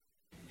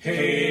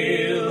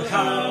Hail,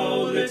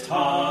 howlet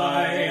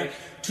high,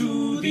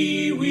 to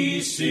thee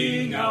we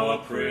sing our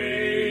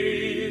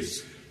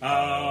praise.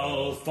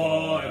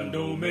 Alpha and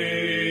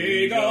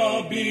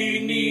Omega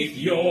beneath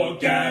your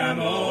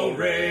gamma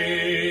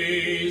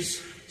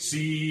rays.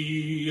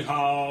 See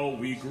how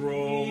we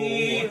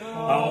grow,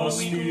 our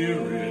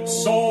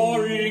spirits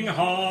soaring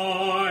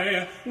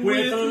high.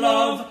 With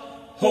love,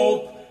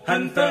 hope,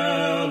 and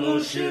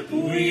fellowship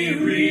we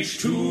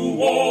reach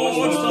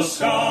towards the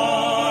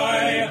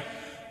sky.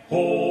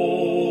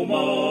 Home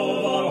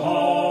of our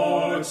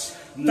hearts,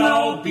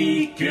 thou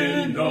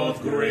beacon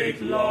of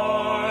great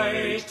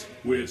light.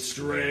 With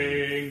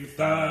strength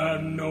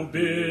and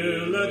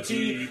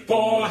nobility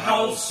for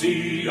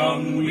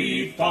Halcyon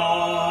we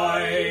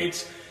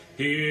fight.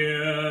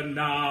 Hear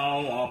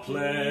now our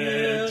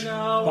pledge,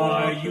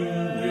 by you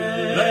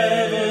will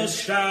ever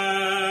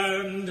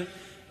stand.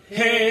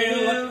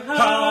 Hail,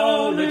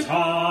 howlet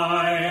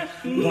high,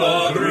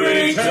 the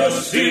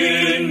greatest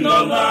in the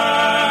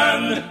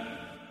land.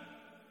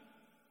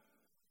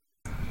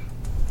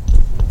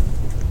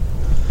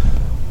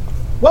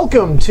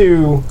 Welcome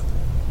to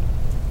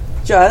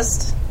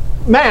Just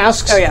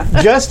Masks, Oh, yeah.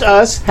 Just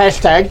Us,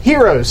 hashtag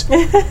Heroes.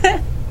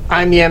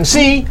 I'm the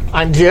MC,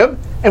 I'm Jib,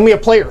 and we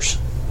have players.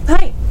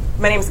 Hi,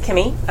 my name is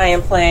Kimmy. I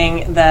am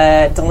playing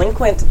the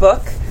Delinquent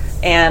book,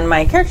 and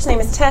my character's name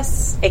is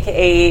Tess,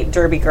 aka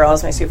Derby Girl,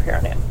 is my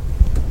superhero name.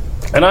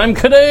 And I'm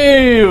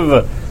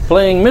Kadave,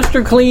 playing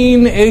Mr.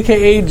 Clean,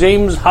 a.k.a.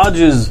 James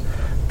Hodges,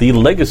 the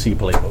Legacy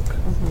Playbook.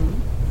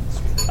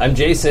 I'm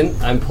Jason.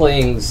 I'm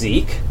playing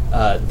Zeke,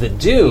 the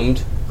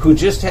Doomed, who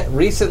just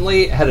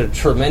recently had a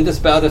tremendous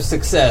bout of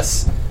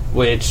success,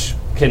 which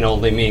can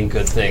only mean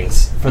good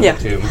things for Yeah.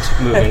 the Doomed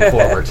moving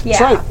forward. Yeah.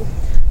 That's right.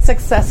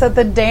 Success at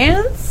the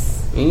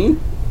dance. Mm?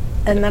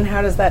 And then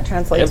how does that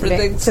translate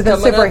Everything's to the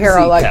coming up superhero?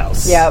 Zeke's Like,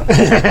 house. yep.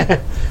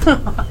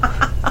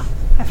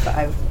 High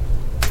five.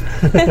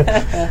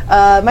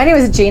 My name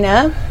is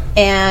Gina,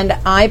 and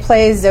I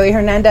play Zoe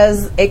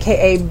Hernandez,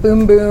 aka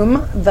Boom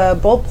Boom, the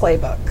Bull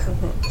Playbook.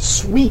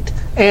 Sweet.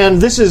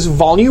 And this is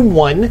Volume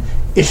 1,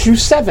 Issue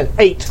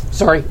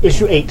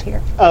 8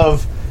 here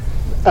of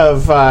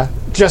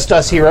Just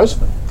Us Heroes.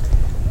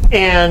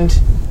 And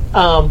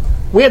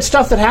we had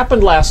stuff that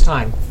happened last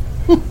time.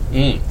 We're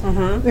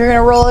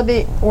gonna roll a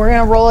D. We're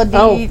gonna roll a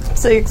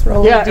D6.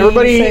 Roll Yeah, a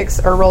everybody- D6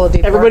 or roll a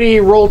D4. Everybody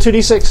roll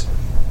 2d6.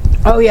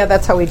 Oh yeah,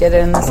 that's how we did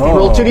it in this game.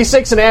 Roll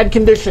 2d6 and add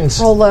conditions.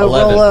 Roll low,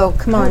 11. roll low.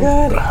 Come on.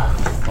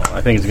 Oh, I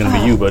think it's going to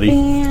be you, buddy.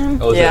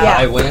 Damn. Oh, is Yeah. that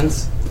high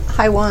winds?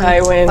 High one.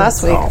 High wins.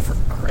 Last week. Oh, for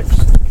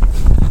Christ's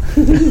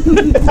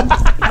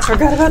I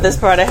forgot about this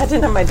part. I had to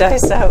have my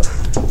dice out.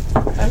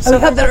 I'm so We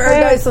had the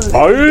dice in the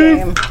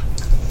game.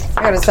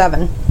 I got a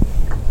 7.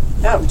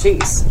 Oh,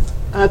 jeez.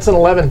 That's an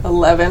 11.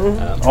 11.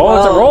 Oh, it's a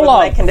with roll-off.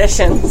 my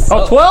conditions.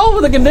 Oh, 12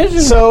 with the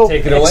conditions. So,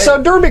 Take it away.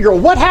 so Derby Girl,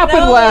 what happened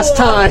No. last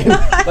time?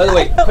 By the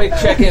way, quick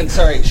check-in.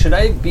 Sorry, should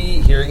I be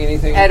hearing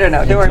anything? I don't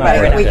know. Don't worry about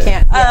it right We now.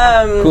 can't.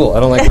 Cool. I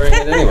don't like wearing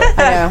it anyway.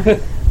 I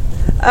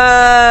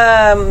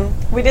know.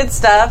 We did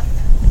stuff.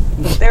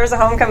 There was a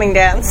homecoming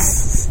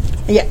dance.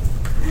 Yeah.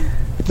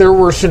 There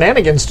were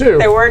shenanigans, too.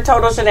 There were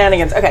total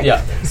shenanigans. Okay.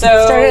 Yeah. So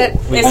Started at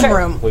it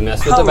homeroom. We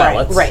messed with the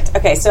ballots. Right.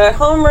 Okay. So at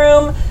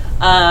homeroom,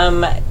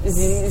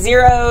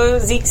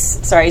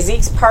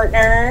 Zeke's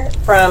partner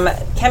from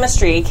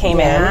chemistry came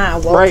Yeah,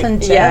 in. Walton Right.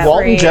 Jeffries. Yeah.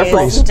 Walton Jeffries.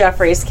 Walton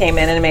Jeffries came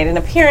in and made an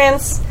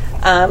appearance.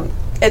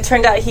 It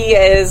turned out he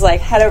is like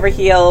head over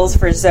heels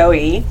for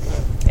Zoe,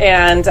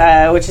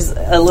 and which is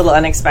a little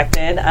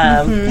unexpected.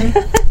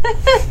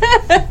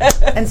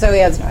 And so he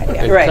has no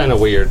idea. It's Right. kind of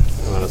weird,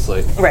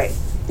 honestly. Right.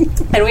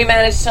 And we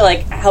managed to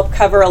like help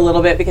cover a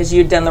little bit because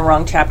you'd done the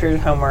wrong chapter of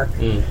homework.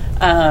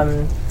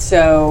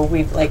 So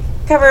we like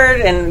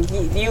covered, and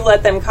you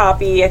let them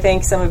copy, I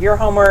think, some of your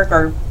homework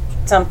or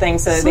something,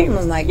 so that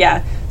Something like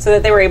so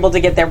that they were able to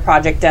get their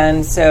project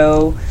done.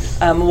 So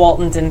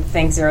Walton didn't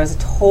think there was a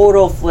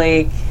total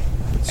flake.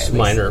 It's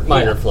minor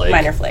flake.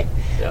 Minor flake.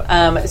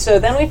 Yeah. So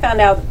then we found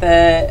out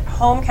that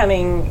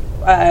homecoming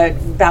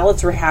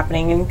ballots were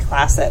happening in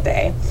class that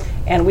day,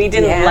 and we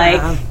didn't Yeah.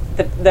 like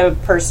the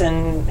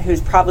person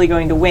who's probably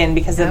going to win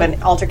because of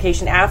an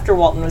altercation after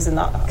Walton was in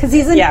the... Because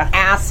he's an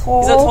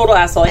asshole. He's a total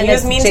asshole. And He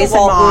was it's mean Jason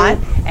to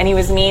Walton, Mott. and he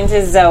was mean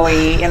to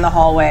Zoe in the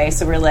hallway,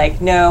 so we're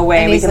like, no way,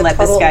 And we he's can a let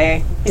this total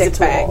guy... He's a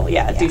dickbag. tool.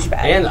 Yeah, douchebag.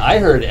 And I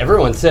heard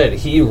everyone said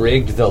he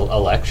rigged the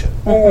election.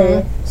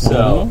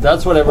 So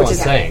that's what which everyone's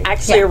is saying.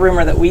 actually a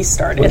rumor that we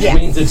started. Which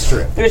means it's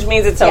true. Which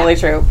means it's totally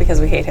true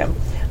because we hate him.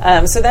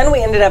 So then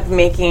we ended up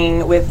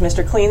making, with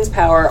Mr. Clean's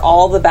power,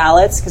 all the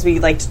ballots because we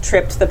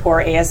tripped the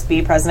poor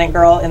ASB president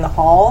girl in the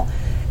hall.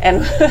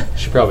 And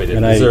She probably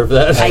didn't And I- deserve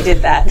that. I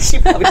did that. She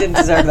probably didn't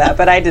deserve that,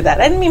 but I did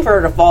that. I didn't mean for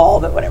her to fall,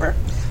 but whatever.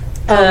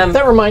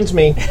 That reminds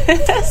me.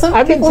 Some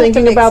I've been people have to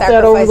thinking make about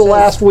that over the sacrifices.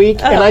 last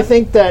week, and I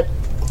think that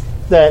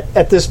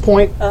at this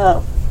point,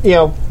 you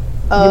know,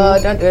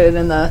 Don't do it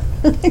in the...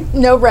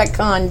 no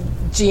retcon,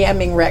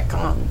 GMing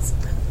retcons.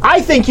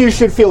 I think you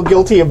should feel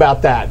guilty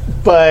about that,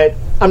 but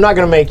I'm not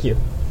going to make you.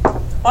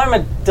 well, I'm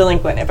a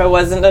delinquent. If I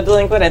wasn't a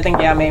delinquent, I think,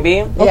 yeah,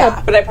 maybe.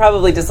 Yeah. But I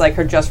probably dislike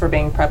her just for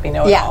being preppy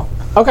know-it-all.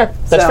 Okay,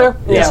 that's So, fair.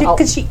 yeah.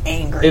 Because she's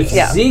angry. If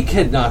Zeke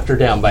had knocked her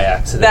down by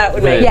accident, That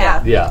would make-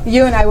 then- yeah.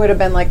 You and I would have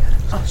been like,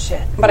 oh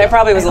shit. But I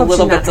probably was I a hope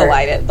little she's bit not hurt.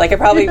 delighted. Like, I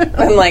probably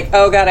been like,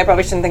 oh, God, I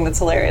probably shouldn't think that's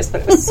hilarious.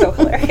 But it was so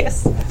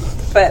hilarious.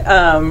 But,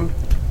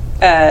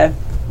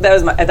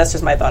 that's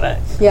just my thought on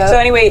it. Yeah. So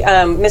anyway,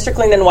 Mr.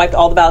 Clean then wiped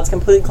all the ballots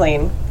completely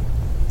clean.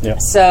 Yeah.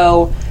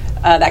 So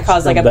that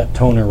caused like Scrub a that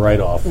toner right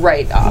off.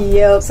 right off.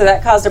 Yep. So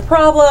that caused a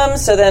problem.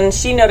 So then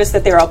she noticed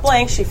that they were all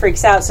blank. She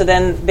freaks out. So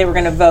then they were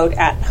going to vote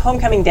at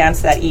homecoming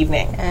dance that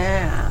evening.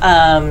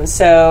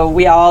 So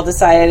we all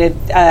decided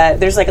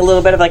there's like a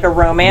little bit of like a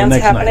romance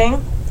next happening.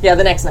 night. Yeah,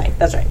 the next night.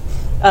 That's right.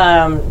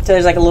 So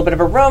there's like a little bit of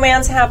a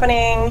romance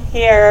happening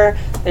here.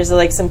 There's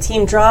like some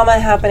team drama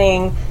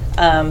happening.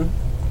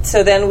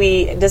 So then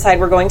we decide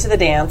we're going to the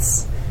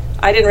dance.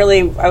 I wasn't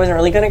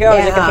really going to go. I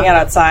was Yeah. camping out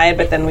outside,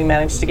 but then we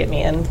managed to get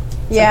me in.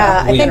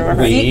 Yeah, I We- think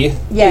we- Zeke.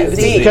 Yeah, Zeke.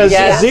 Zeke. Because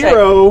Yeah, that's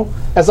Zero,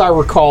 as I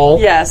recall,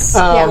 Yes,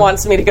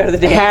 wants me to go to the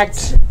dance.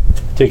 hacked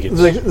Tickets.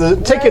 the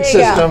ticket Right,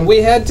 yeah. system,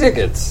 We had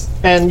tickets.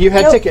 and you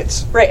had Nope.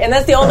 tickets. Right, and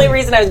that's the only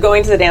reason I was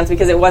going to the dance,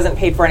 because it wasn't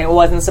paid for and it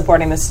wasn't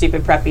supporting the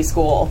stupid preppy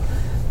school.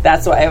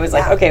 That's why I was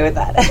like, okay with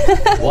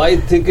that. Why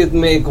ticket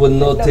make with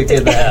no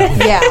ticket have?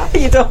 Yeah.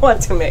 You don't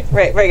want to make.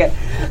 Right, very good.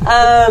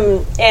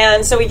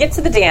 And so we get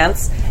to the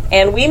dance,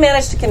 and we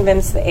managed to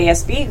convince the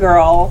ASB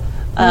girl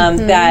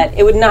that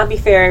it would not be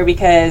fair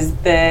because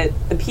the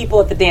people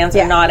at the dance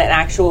Yeah. are not an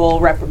actual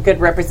good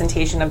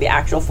representation of the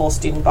actual full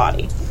student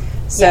body.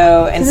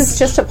 So, and Because it's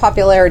just a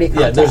popularity Yeah,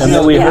 contest. there's And no,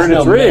 then we there's heard no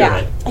it's rigged.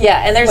 merit.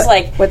 yeah, and there's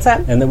like What's that?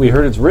 And then we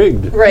heard it's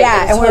rigged. right,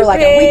 Yeah, it's and we were like,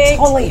 we rigged,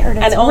 totally heard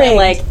it's and only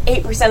rigged.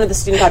 like 8% of the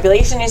student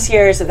population is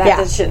here, so that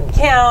Yeah. shouldn't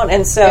count.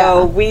 And so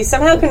Yeah. we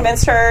somehow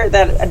convinced her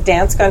that a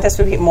dance contest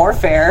would be more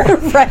fair,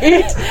 Right.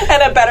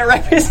 and a better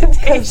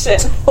representation.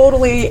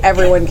 Totally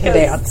everyone can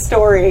dance.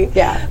 Story.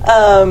 Yeah.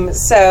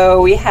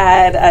 So we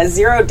had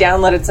Zero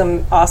downloaded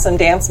some awesome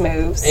dance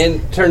moves.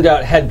 And turned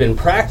out had been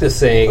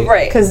practicing.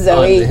 Right. Because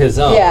Zoe. On his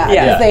own. Yeah,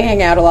 Yeah. because they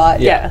hang out a lot.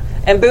 Yeah.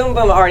 And Boom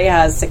Boom already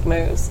has sick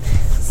moves.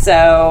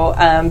 So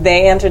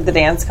they entered the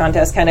dance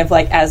contest kind of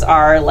like as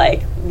our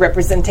like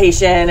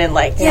representation and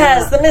like,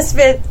 yes, the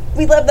misfit,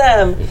 we love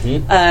them.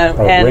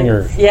 Our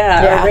ringers.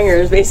 Yeah, our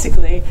ringers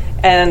basically.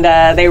 And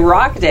they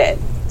rocked it.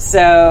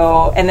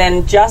 So, and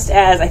then just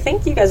as, I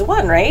think you guys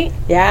won, right?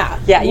 Yeah.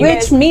 Yeah, you Which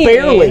guys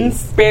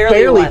means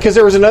Barely won. because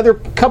there was another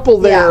couple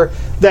there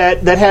Yeah.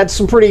 that had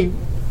some pretty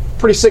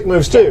sick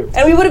moves too.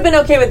 And we would have been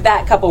okay with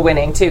that couple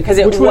winning too, because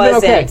it Which would have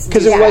wasn't. been okay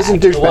because Yeah. it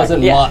wasn't It douchebag.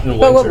 wasn't Yeah. Mott and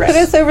But what Winters.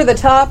 put us over the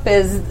top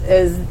is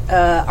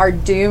our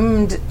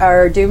doomed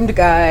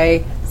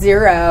guy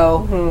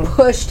Zero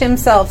pushed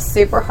himself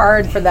super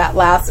hard for that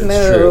last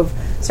move. true.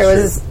 So it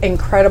was this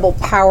incredible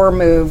power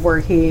move where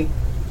he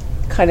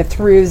kind of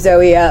threw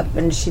Zoe up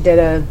and she did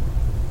a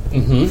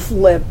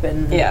flip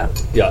and Yeah.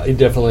 Yeah, he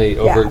definitely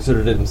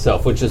overexerted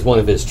himself, which is one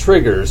of his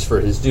triggers for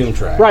his Doom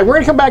track. Right, we're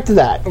going to come back to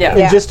that Yeah. in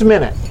Yeah. just a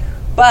minute.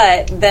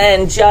 But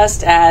then,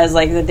 just as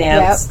like the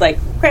dance, Yep. like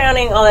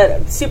crowning, all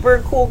that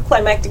super cool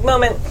climactic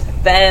moment,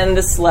 then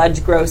the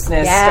sludge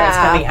grossness Yeah. starts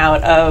coming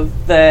out of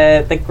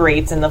the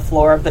grates in the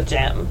floor of the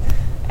gym,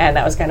 and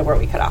that was kind of where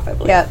we cut off, I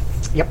believe. yeah.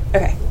 Yep,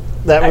 Okay.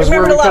 that I was where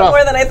remembered we a cut lot off.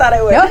 more than I thought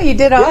I would. No, you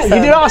did awesome. Yeah,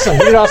 you did awesome.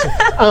 You did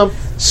awesome.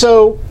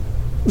 So,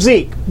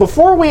 Zeke,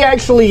 before we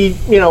actually,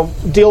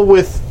 deal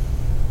with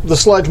the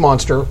sludge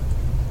monster,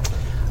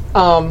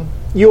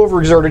 you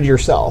overexerted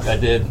yourself. I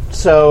did.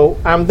 So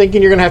I'm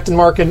thinking you're going to have to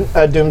mark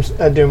a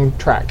Doom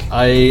track.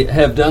 I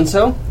have done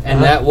so,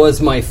 and that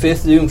was my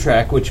 5th Doom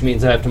track, which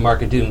means I have to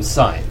mark a Doom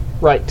sign.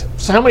 Right.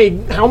 So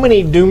how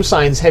many Doom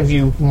signs have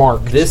you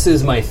marked? This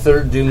is my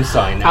 3rd Doom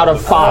sign Out of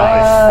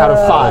 5. Out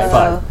of 5.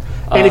 Five.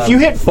 And if you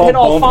hit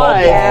all bum, bum,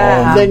 5,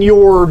 bum. then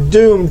your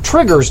Doom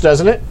triggers,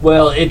 doesn't it?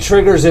 Well, it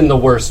triggers in the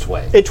worst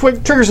way. It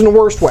triggers in the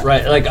worst way.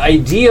 Right, like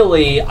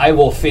ideally, I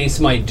will face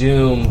my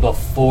Doom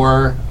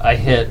before I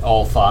hit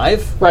all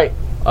 5. Right.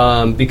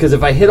 Because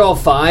if I hit all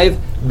 5,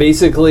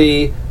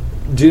 basically,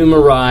 Doom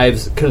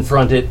arrives,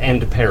 confront it,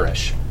 and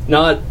perish.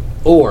 Not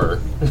or.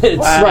 It's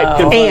Wow. Right.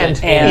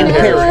 confront And it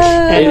perish.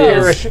 And It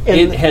perish. is- And-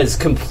 it has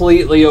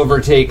completely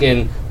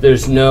overtaken.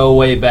 There's no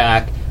way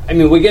back. I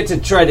mean, we get to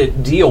try to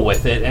deal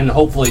with it and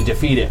hopefully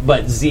defeat it,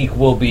 but Zeke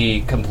will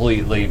be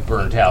completely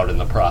burnt out in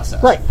the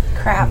process. Right.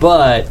 Crap.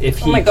 But if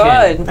he my can,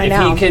 God. I if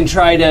know. he can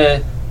try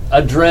to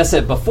address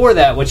it before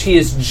that, which he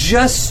has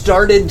just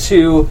started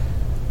to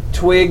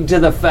twig to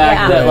the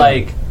fact Yeah. that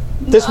like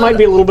This might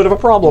be a little bit of a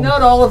problem.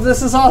 not all of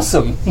this is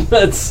awesome.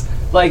 That's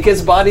like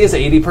his body is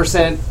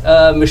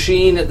 80%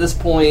 machine at this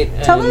point.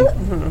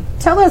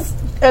 Tell us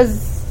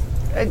as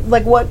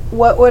like what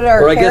would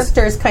our Or I guess-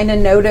 characters kind of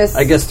notice?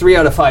 I guess 3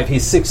 out of 5.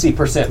 He's 60%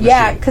 machine.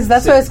 Yeah, because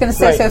that's what I was going to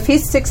say. Right. So if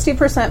he's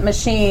 60%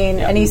 machine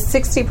and he's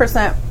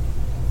 60%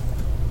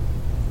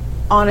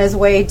 on his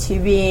way to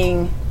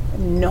being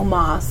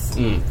Nomos,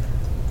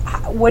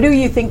 what do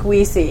you think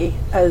we see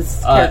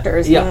as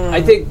characters? Yeah,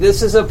 I think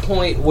this is a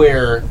point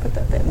where,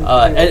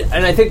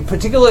 and I think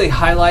particularly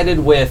highlighted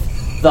with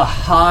the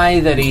high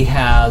that he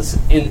has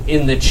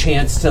in the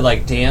chance to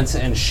like dance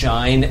and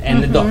shine,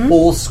 and the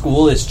whole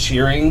school is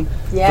cheering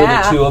for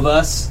the two of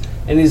us,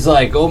 and he's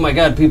like, "Oh my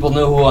God, people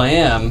know who I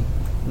am.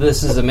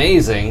 This is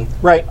amazing."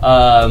 Right.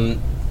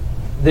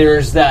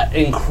 There's that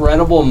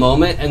incredible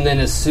moment, and then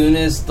as soon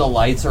as the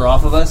lights are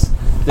off of us,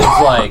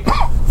 there's like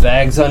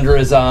bags under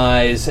his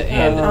eyes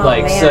and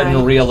man.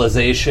 sudden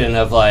realization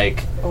of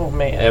like, Oh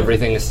man.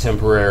 everything is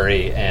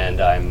temporary,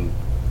 and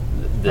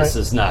this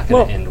is not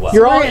going to end well.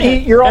 You're all.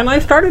 And I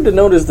started to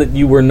notice that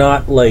you were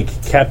not like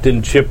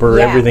Captain Chipper.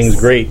 Yes. Everything's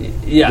great.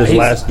 Yeah, this he's-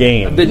 last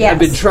game. I've been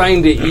Yes.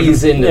 trying to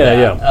ease into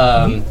Yeah,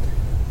 that.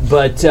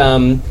 But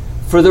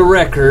for the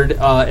record,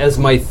 as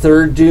my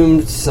third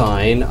Doomed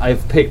sign,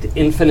 I've picked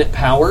Infinite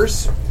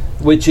Powers,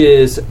 which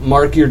is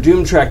mark your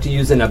Doom track to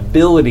use an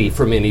ability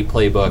from any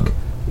playbook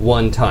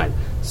one time.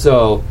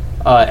 So,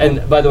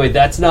 and by the way,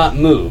 that's not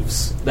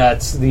moves.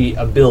 That's the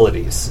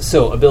abilities.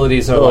 So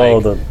abilities are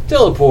like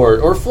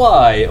teleport, or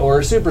fly,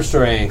 or super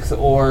strength,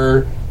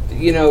 or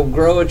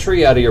grow a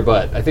tree out of your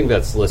butt. I think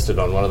that's listed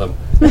on one of them.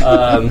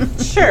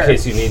 Sure. In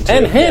case you need to.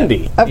 and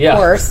handy. Of Yeah.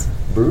 course.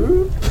 I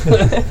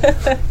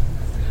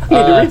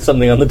need to read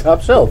something on the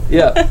top shelf.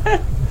 Yeah.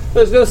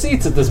 There's no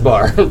seats at this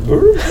bar.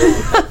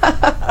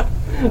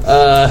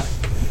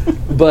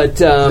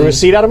 But I'm a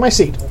seat out of my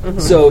seat.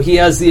 so he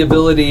has the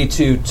ability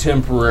to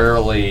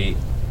temporarily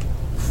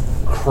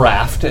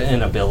craft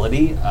an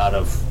ability out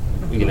of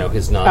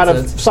his Out of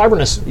nonsense.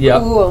 cyberness.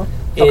 Yep. Cool.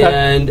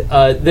 And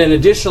then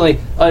additionally,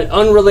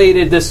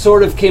 unrelated, this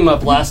sort of came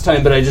up last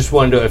time, but I just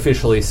wanted to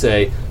officially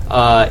say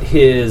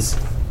his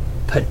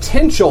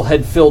potential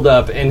had filled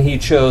up, and he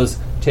chose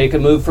take a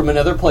move from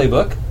another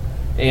playbook.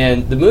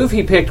 And the move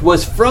he picked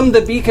was from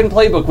the Beacon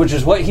playbook, which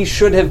is what he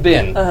should have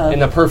been in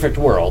the perfect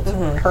world.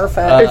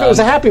 Perfect. If it was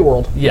a happy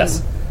world.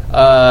 Yes.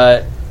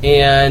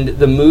 And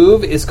the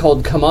move is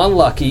called Come On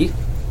Lucky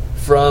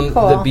from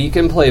Cool. the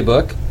Beacon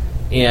playbook,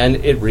 and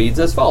it reads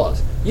as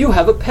follows. You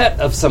have a pet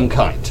of some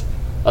kind,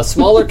 a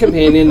smaller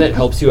companion that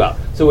helps you out.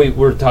 So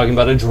we're talking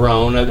about a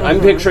drone. I'm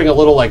picturing a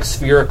little like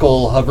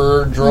spherical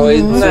hover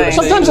droid. sort of Nice.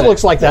 Sometimes thing it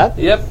looks like that.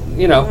 Yep,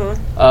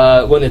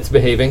 when it's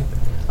behaving.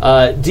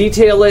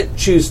 Detail it,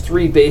 choose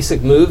 3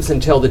 basic moves,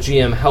 and tell the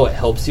GM how it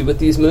helps you with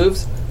these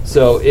moves.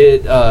 So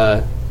it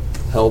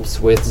helps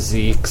with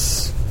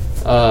Zeke's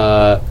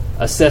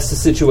assess the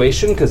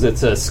situation, because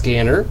it's a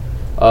scanner.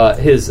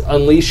 His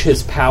unleash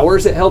his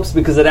powers, it helps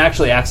because it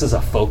actually acts as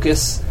a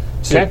focus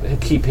to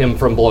keep him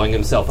from blowing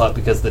himself up,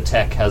 because the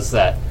tech has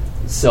that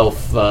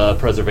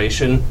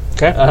self-preservation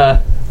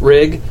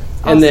rig.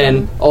 And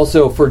then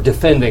also for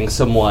defending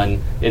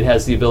someone, it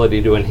has the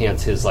ability to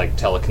enhance his like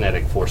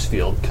telekinetic force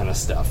field kind of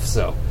stuff.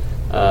 So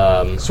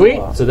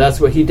Sweet. So that's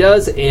what he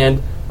does,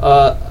 and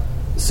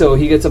so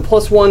he gets a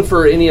 +1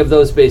 for any of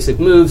those basic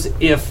moves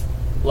if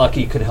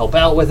Lucky could help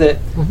out with it.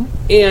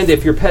 And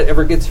if your pet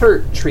ever gets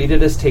hurt, treat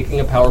it as taking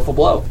a powerful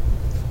blow.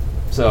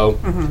 So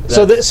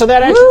So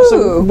that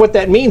actually, what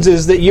that means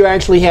is that you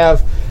actually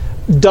have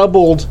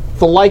doubled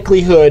the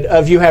likelihood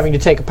of you having to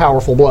take a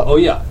powerful blow. oh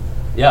yeah.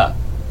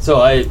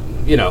 So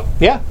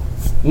Yeah.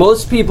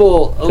 most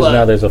people Because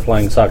now there's a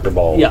flying soccer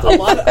ball. Yeah,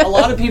 a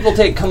lot of people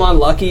take Come On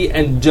Lucky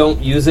and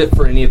don't use it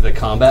for any of the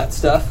combat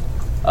stuff,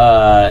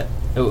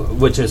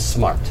 which is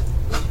smart.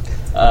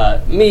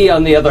 Me,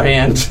 on the other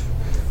hand,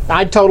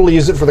 I'd totally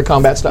use it for the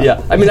combat stuff.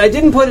 yeah. I mean, I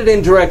didn't put it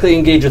in directly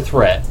engage a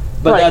threat,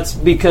 but Right. that's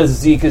because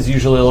Zeke is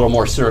usually a little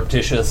more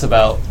surreptitious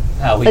about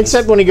how he...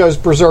 Except when he goes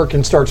berserk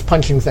and starts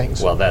punching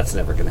things. Well, that's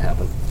never going to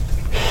happen.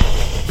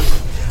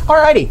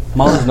 Alrighty.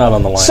 Mom's not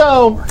on the line.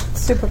 So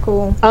Super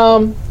cool.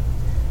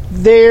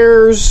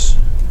 there's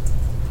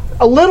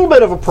a little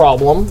bit of a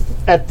problem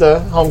at the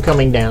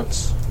homecoming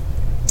dance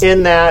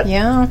in that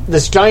Yeah.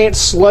 this giant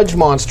sludge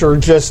monster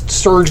just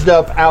surged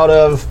up out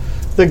of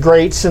the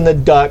grates and the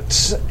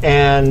ducts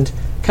and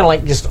kind of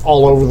like just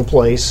all over the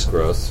place,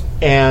 Gross.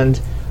 and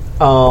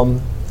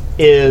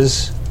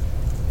is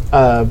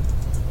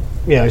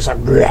it's like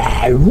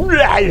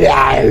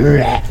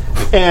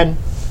and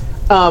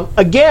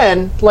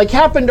again, like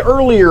happened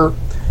earlier,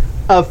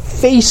 a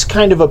face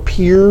kind of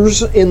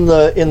appears in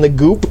the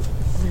goop,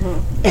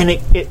 and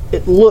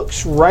it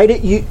looks right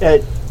at you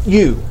and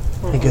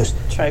it goes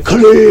Try-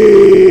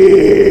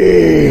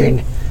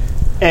 clean,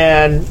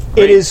 and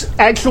it is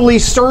actually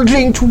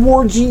surging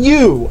towards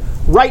you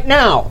right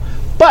now.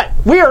 But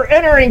we are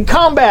entering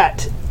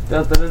combat.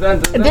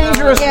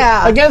 Dangerous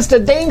Yeah. against a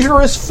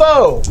dangerous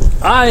foe.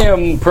 I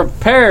am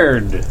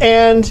prepared.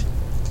 And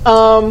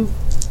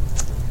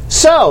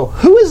so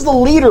who is the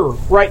leader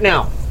right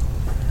now?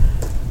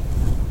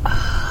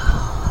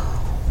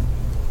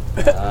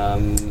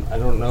 I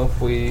don't know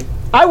if we...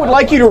 I would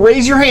like you to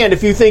raise your hand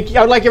if you think.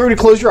 I would like everybody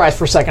to close your eyes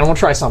for a second. I want to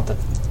try something.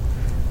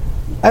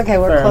 Okay,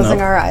 we're Fair closing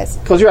enough. our eyes.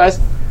 Close your eyes.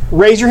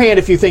 Raise your hand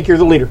if you think you're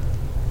the leader.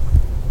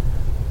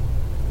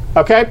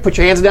 Okay, put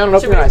your hands down and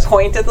open Should your we eyes.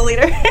 point at the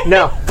leader?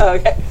 No. Oh,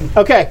 okay.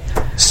 Okay,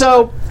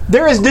 so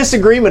there is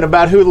disagreement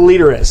about who the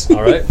leader is.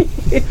 All right.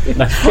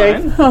 That's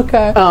Okay. fine.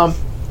 Okay.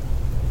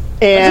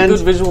 And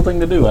It's a good visual thing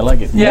to do. I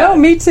like it. No,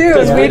 me too. we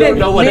We don't didn't,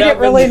 know what we didn't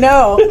happened. really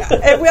know.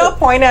 If we all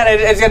point at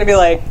it, it's going to be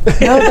like,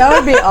 No, that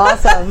would be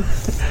awesome.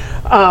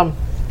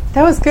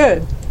 That was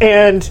good.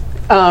 and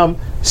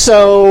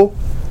so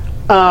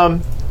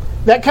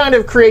that kind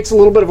of creates a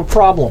little bit of a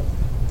problem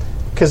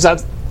because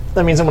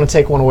that means I'm going to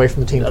take one away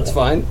from the team. That's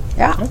fine.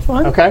 Yeah.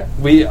 Okay.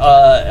 We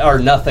are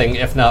nothing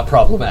if not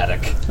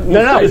problematic.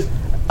 No.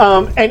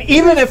 And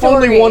even if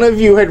only Story. one of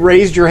you had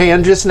raised your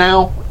hand just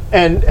now,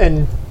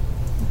 and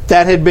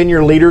that had been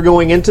your leader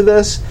going into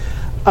this,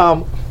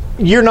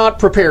 you're not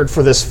prepared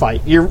for this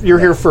fight. You're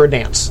here for a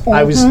dance.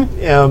 I was,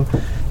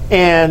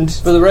 and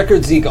For the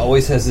record, Zeke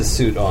always has his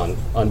suit on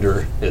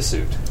under his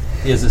suit.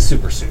 He has a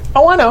super suit.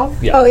 oh, I know.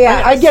 Yeah. Oh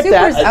yeah, I get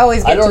that. supers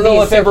always get I don't to know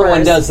be if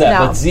everyone supers. does that,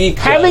 No. but Zeke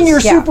Having does. your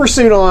Yeah. super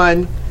suit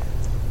on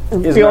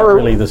Is not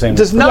really the same.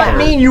 does not Yeah.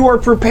 mean you are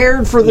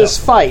prepared for this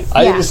fight.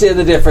 I Yeah. understand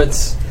the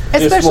difference.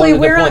 Just Especially wanted to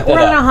we're point that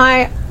on out, a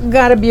high.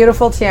 Got a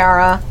beautiful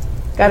tiara.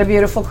 Got a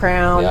beautiful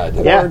crown. Yeah, I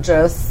do. Yeah.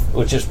 Gorgeous.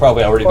 which has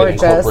probably already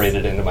Gorgeous. been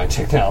incorporated into my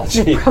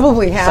technology.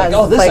 Probably It's has. like,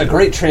 oh, this is Like, a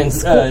great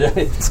trans.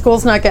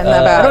 School's not getting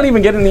that I bad. don't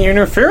even get any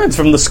interference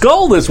from the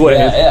skull this way.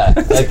 yeah.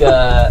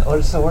 Like,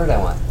 what's the word I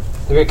want?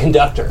 The great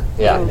conductor.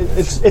 Yeah.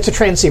 It's a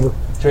transceiver.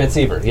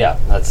 Transceiver. Yeah.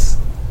 That's.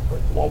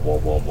 Whoa, whoa,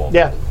 whoa, whoa.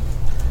 Yeah.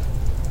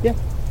 Yeah.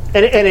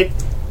 And it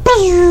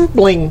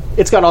bling.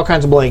 It's got all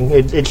kinds of bling.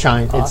 It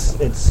shines. Awesome.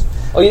 It's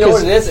Oh, you know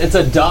what it is? It's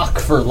a dock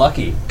for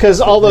Lucky.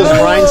 because all those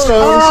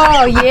rhinestones.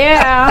 Oh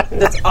yeah.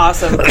 that's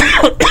awesome.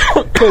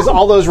 Because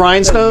all those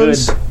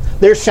rhinestones,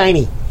 they're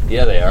shiny.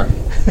 Yeah, they are.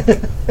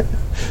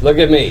 Look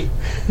at me.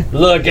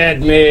 Look at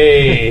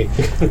me.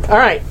 All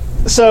right.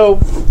 So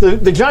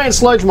the giant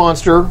sludge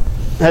monster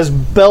has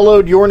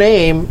bellowed your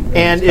name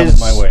and It's is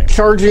coming my way.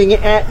 charging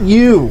at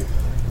you.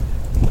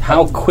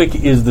 How quick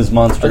is this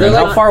monster? there And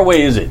how like- far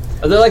away is it?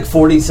 Are there like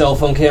 40 cell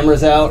phone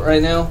cameras out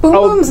right now? Boom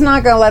Boom's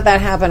not gonna let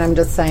that happen. I'm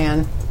just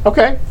saying,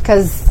 Okay.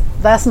 because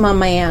that's my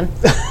man.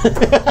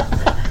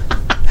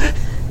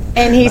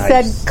 And he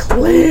said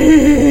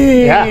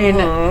clean.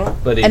 Yeah.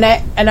 But it,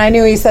 And I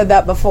knew he said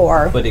that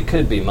before. but it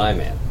could be my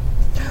man.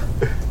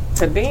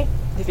 Could be.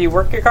 If you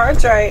work your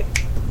cards right.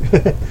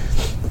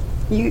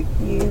 You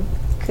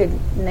could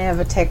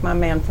never take my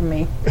man from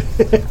me.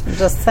 I'm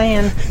just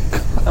saying.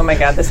 Oh my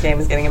god, this game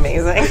is getting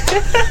amazing.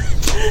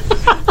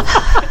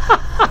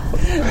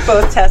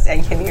 Both Tess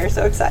and Kenny are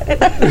so excited.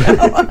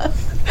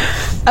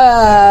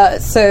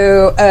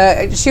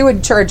 So she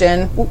would charge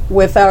in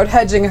without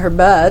hedging her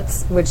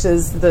bets, which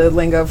is the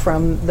lingo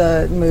from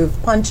the move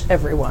punch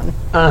everyone.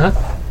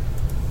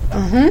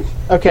 Okay.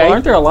 Well,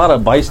 aren't there a lot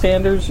of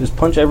bystanders? Is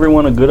punch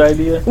everyone a good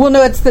idea? Well,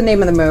 no, it's the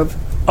name of the move.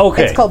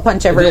 Okay. It's called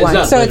punch everyone.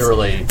 not so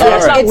literally- it's, Yeah,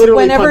 it's not it's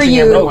literally whenever punching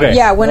you everyone.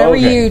 Okay. whenever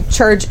Okay. you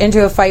charge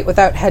into a fight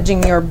without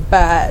hedging your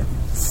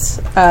bets,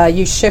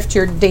 you shift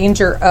your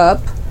danger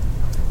up.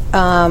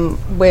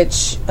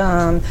 Which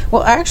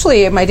well,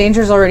 actually, my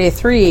danger is already a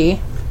 3,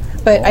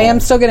 but I am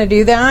still going to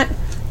do that.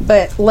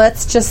 But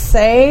let's just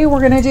say we're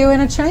going to do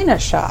in a China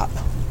shop,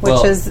 which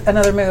Well, is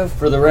another move.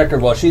 For the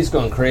record, while she's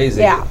going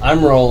crazy, Yeah.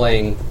 I'm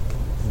rolling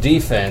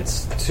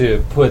defense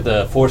to put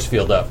the force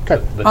field up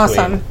between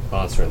Awesome.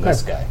 monster and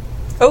this guy.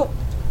 Oh,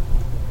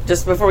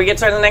 just before we get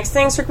to the next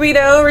thing,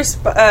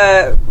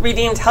 Circuito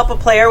redeemed help a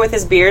player with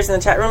his beers in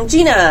the chat room.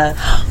 Gina.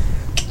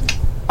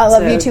 I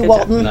love So, you too, good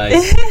Walton.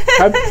 Nice.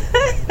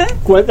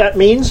 What that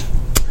means?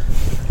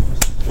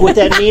 What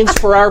that means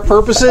for our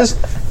purposes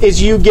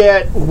is you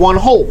get one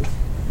hold,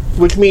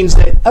 which means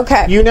that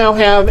Okay. you now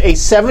have a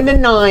 7 to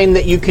 9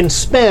 that you can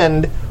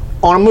spend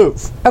on a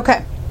move.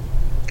 Okay.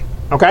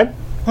 Okay.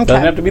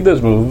 Doesn't have to be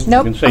this move.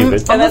 Nope. You can save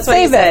it. And that's what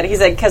he save it. said. He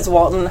said, because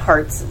Walton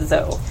hearts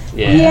Zoe.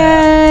 Yeah.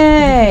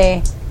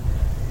 Yay!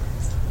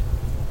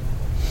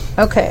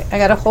 Okay, I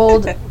got to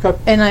hold, Okay.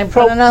 and I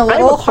So put in a I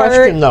little have a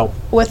question heart though.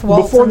 with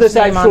Walton's Before this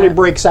name on actually it.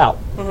 breaks out,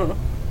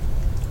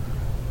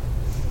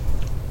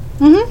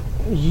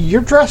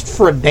 you're dressed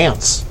for a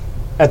dance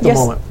at the Yes,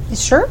 moment.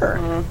 sure.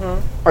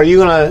 Are you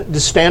going to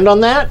stand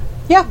on that?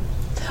 Yeah.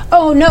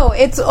 Oh no,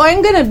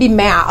 I'm going to be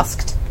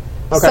masked.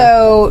 Okay.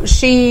 So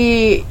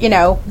she,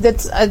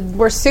 that's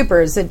we're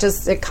supers.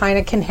 It kind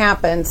of can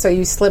happen. So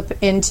you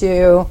slip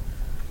into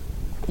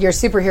your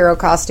superhero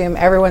costume.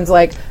 Everyone's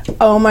like,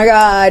 "Oh my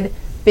god,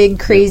 big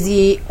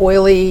crazy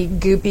oily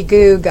goopy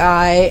goo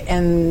guy,"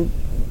 and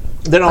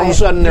Then all of a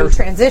sudden you there's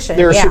transition.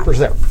 there are yeah. supers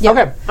there. Yeah.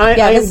 Okay, I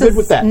am this good is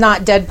with that.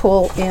 Not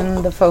Deadpool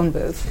in the phone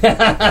booth.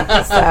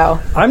 So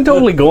I'm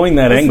totally going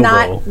that it's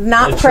angle, though.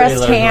 not The pressed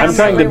trailer. hands. I'm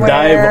trying to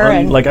dive, everywhere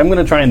and- I'm going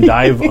to try and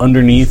dive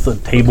underneath a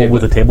table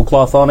with a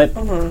tablecloth on it.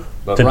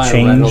 But To Ryan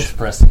change. Reynolds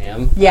pressed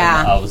ham.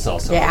 Yeah. I was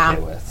also Yeah.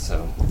 okay with.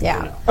 So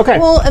Yeah. Okay.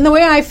 Well, and the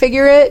way I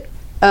figure it,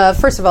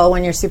 first of all,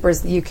 when you're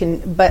supers, you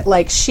can, but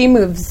like she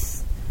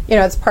moves,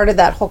 it's part of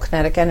that whole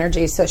kinetic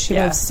energy. So she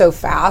Yeah. moves so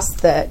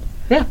fast that,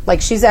 Yeah.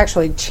 like she's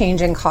actually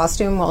changing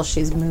costume while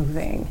she's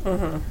moving.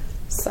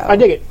 So I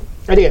dig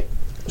it.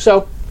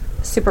 So,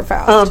 super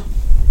fast.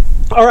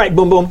 all right,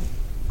 Boom Boom.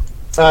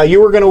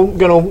 You were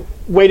gonna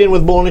wade in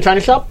with Bull in the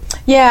China shop.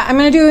 Yeah, I'm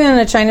going to do it in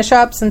a China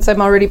shop since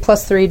I'm already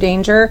 +3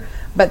 danger.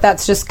 but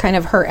that's just kind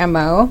of her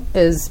MO,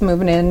 is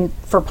moving in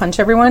for punch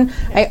everyone.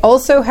 I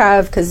also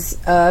have, because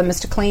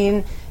Mr.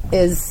 Clean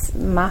is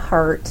my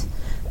heart,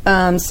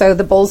 so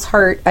the bull's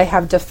heart, I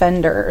have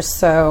defender.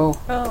 So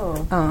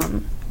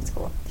That's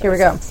cool. here we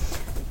go.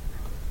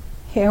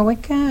 Here we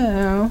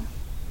go.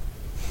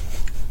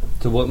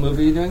 So what move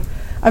are you doing?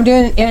 I'm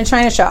doing in a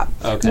China shop,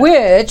 Okay.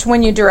 which,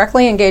 when you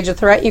directly engage a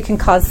threat, you can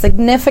cause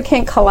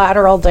significant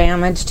collateral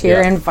damage to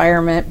your Yeah.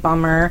 environment.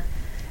 Bummer.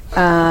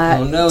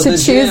 Oh no, To the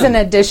choose jam. an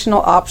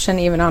additional option,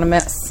 even on a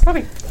miss.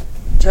 Probably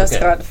just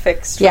Okay. got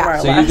fixed from Yeah. our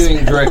So you're last.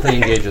 doing directly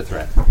engage a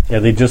threat. Yeah,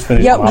 they just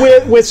finished. Yeah, them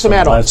off with some from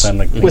last add-ons. time,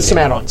 like, With some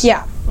add-ons.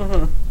 Yeah.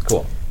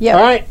 Cool. Yeah.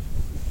 All right.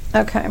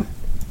 Okay.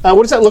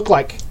 What does that look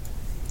like?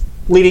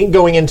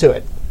 Going into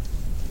it.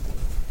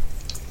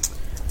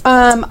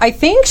 I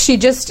think she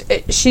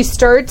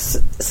starts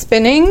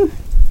spinning.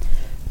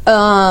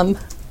 Kind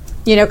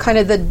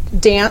of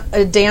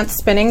the dance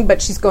spinning,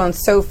 but she's going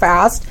so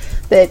fast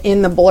that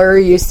in the blur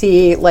you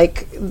see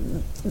like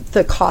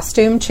the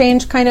costume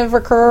change kind of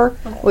occur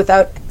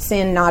without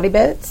seeing naughty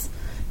bits,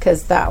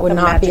 because that would The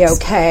not be magic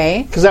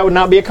okay. Because that would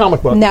not be a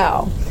comic book.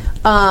 No.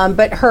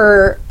 But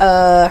her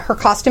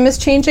costume is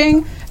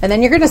changing, and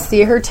then you're going to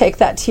see her take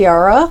that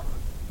tiara.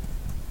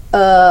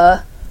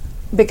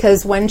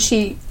 Because when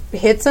she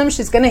hits him,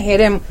 she's going to hit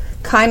him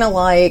kind of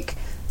like,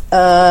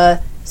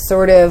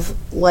 sort of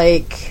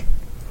like,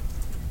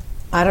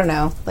 I don't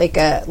know, like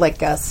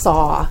a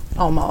saw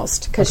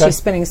almost, because Okay. she's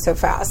spinning so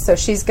fast. So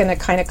she's going to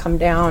kind of come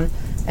down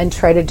and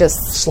try to just,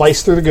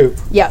 Slice through the goop.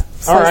 slice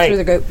right. through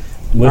the goop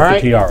with All the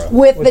right. tiara.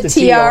 with With the the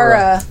tiara.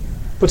 tiara.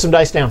 Put some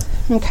dice down.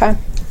 Okay.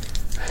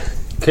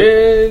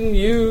 Can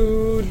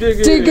you dig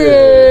it? Dig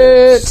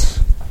it.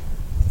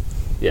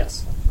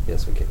 Yes.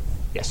 Yes, we can.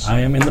 Yes. I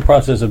am in the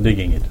process of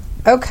digging it.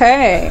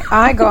 Okay,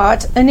 I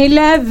got an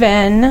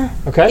 11.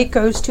 Okay. It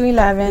goes to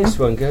 11. This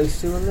one goes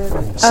to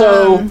 11.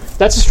 So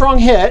that's a strong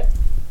hit.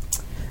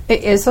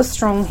 It is a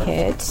strong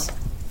hit.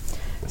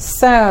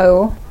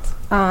 So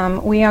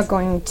we are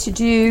going to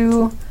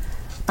do.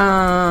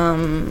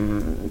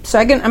 I'm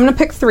going to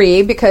pick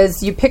 3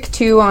 because you pick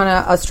 2 on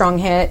a strong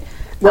hit,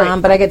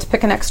 Right. but I get to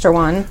pick an extra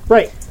one.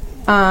 Right.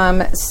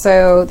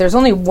 So there's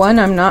only one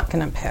I'm not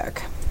going to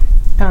pick.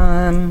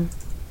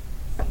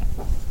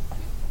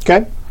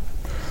 Okay.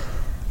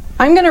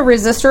 I'm going to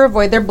resist or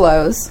avoid their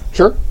blows.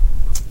 Sure.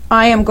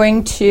 I am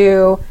going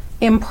to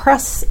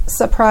impress,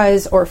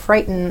 surprise, or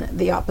frighten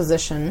the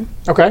opposition.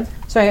 Okay.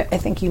 So I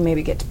think you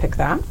maybe get to pick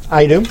that.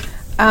 I do.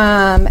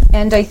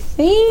 And I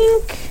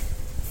think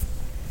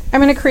I'm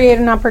going to create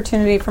an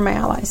opportunity for my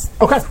allies.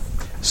 Okay.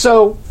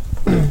 So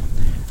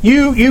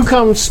you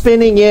come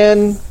spinning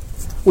in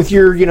with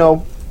your,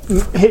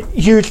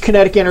 huge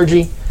kinetic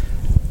energy,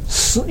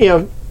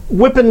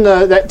 whipping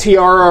that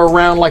tiara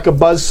around like a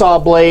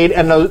buzzsaw blade,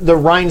 and the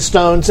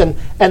rhinestones and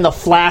the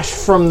flash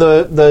from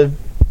the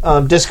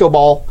disco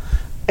ball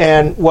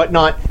and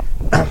whatnot,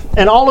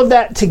 and all of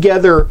that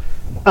together.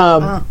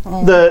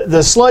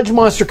 The sludge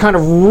monster kind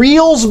of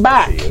reels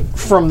back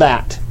from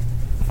that.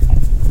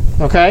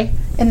 Okay.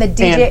 And the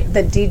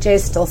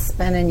DJ's still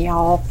spinning,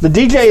 y'all. The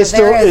DJ is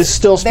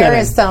still spinning. There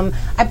is some.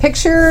 I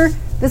picture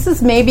this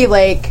is maybe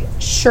like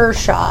Sure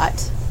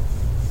Shot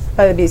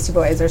by the Beastie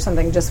Boys or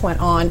something just went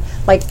on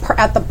like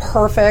at the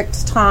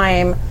perfect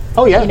time.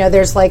 Oh yeah.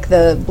 There's like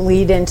the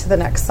bleed into the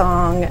next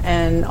song,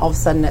 and all of a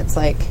sudden it's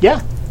like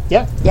Yeah.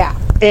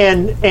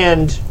 And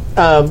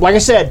like I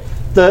said,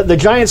 the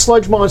giant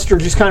sludge monster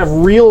just kind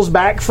of reels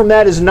back from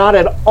that, is not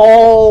at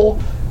all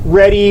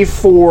ready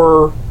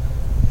for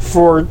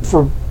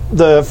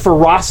the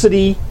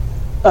ferocity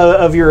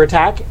of your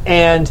attack,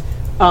 and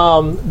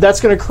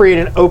that's going to create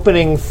an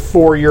opening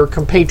for your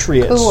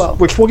compatriots, Cool.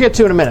 which we'll get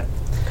to in a minute.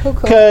 cool.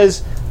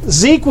 Because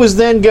Zeke was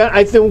then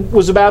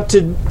was about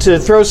to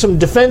throw some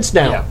defense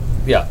down.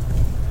 Yeah.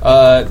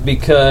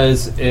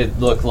 Because it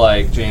looked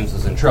like James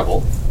was in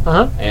trouble.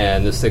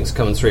 And this thing's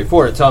coming straight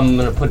for it. So I'm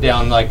going to put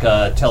down like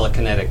a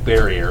telekinetic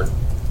barrier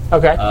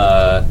Okay.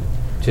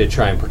 to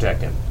try and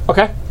protect him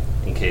Okay.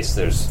 in case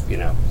there's,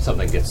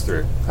 something gets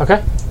through.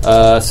 Okay.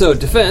 So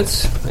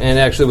defense, and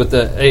actually with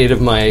the aid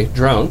of my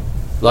drone,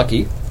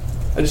 Lucky.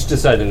 I just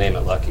decided to name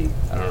it Lucky.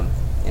 I don't,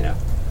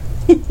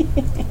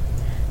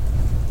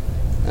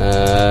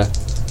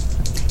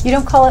 You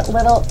don't call it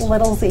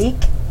little Zeke?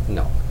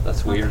 no,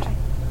 that's weird.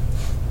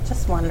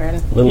 Just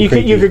wondering. Little You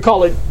creepy. could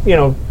call it,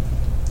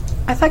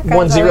 I thought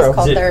guys 1-0. always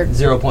called their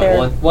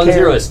 0.1.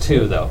 1-0 is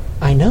 2, though.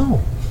 I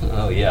know.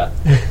 Oh, yeah.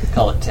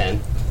 Call it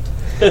 10.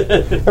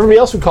 Everybody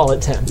else would call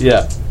it 10.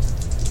 Yeah.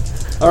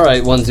 All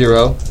right,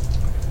 1-0.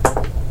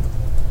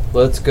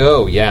 Let's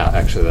go. Yeah,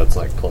 actually, that's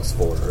like +4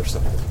 or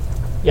something.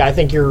 Yeah, I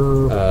think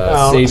you're...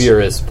 Savior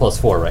is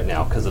 +4 right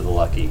now because of the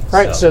Lucky.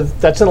 Right, so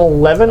that's an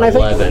 11, I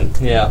think? 11,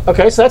 yeah.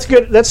 Okay, so that's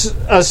good. That's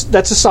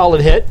a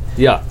solid hit.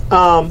 Yeah.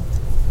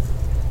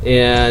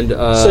 And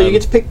So you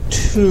get to pick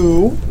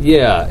 2.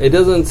 yeah, it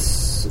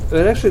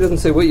actually doesn't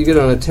say what you get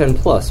on a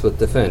 10+ with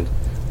defend.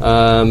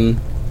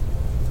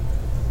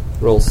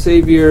 Roll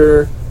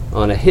Savior.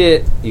 On a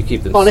hit, you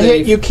keep them On safe. a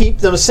hit, you keep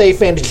them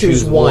safe and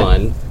choose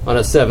one. On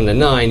a 7 to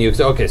 9, you...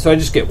 Okay, so I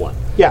just get one.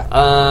 Yeah.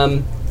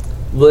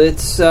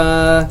 Let's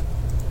add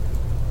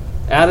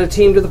a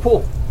team to the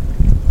pool.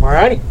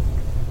 Alrighty.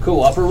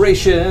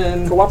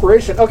 Cooperation.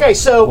 Cooperation. Okay,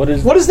 so What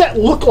what does that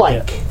look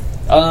like?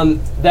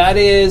 That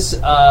is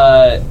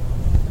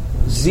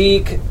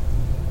Zeke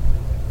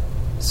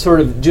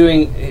sort of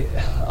doing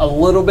a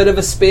little bit of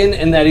a spin,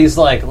 and that he's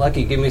like,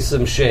 Lucky, give me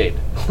some shade.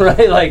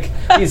 Right? Like,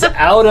 he's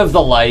out of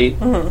the light.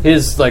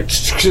 His, like,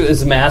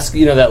 his mask,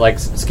 you know, that, like,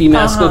 ski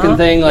mask looking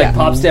thing, like,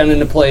 pops down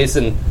into place,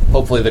 and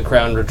hopefully the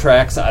crown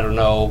retracts. I don't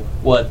know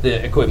what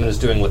the equipment is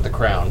doing with the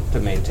crown to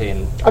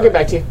maintain I'll get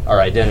back to you. our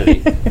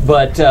identity.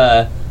 But,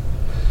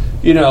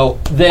 you know,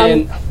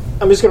 then...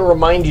 I'm just going to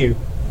remind you,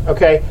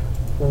 okay?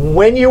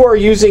 When you are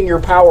using your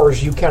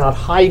powers, you cannot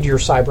hide your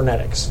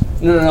cybernetics.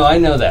 No, I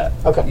know that.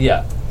 Okay.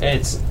 Yeah,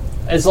 it's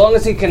as long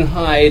as he can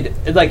hide.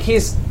 Like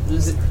he's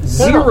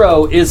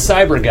Zero is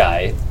Cyber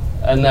Guy,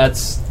 and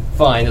that's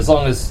fine as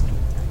long as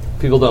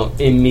people don't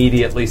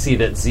immediately see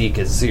that Zeke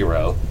is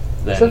Zero.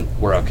 Then Sure.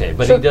 we're okay.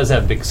 But Sure. he does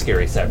have big,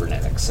 scary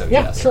cybernetics. So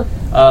Yeah, yes. sure.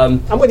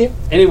 Um, I'm with you.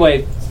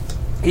 Anyway,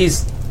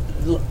 he's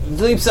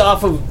leaps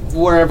off of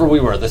wherever we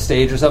were, the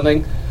stage or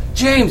something.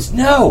 James,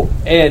 no,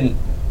 and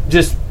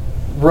just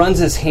runs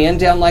his hand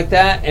down like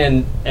that,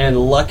 and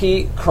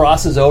Lucky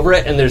crosses over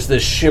it, and there's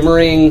this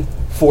shimmering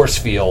force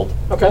field.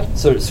 Okay.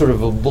 So sort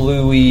of a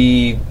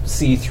bluey,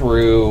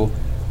 see-through,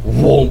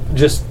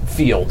 just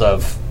field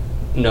of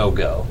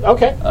no-go.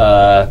 Okay.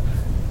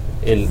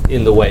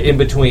 In the way, in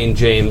between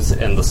James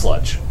and the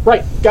sludge.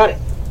 Right. Got it.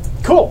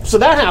 Cool. So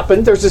that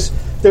happened. There's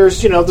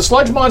the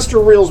sludge monster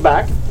reels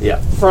back Yeah.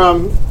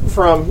 from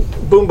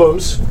Boom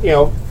Boom's,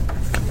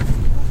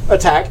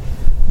 attack.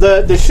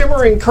 The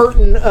shimmering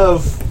curtain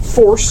of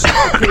force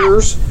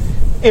appears,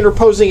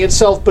 interposing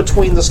itself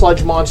between the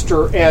sludge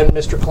monster and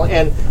Mr.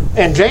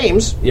 and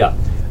James. Yeah.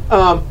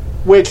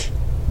 Which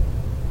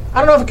I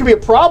don't know if it could be a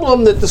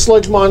problem that the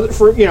sludge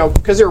monster,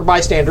 because they were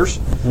bystanders,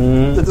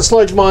 that the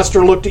sludge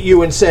monster looked at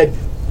you and said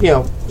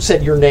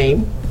your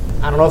name.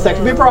 I don't know if that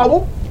could be a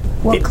problem.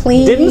 Well, It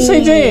clean. didn't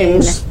say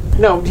James.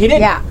 No, he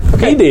didn't. Yeah.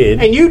 Okay. He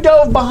did. And you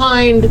dove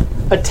behind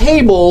a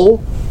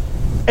table,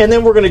 and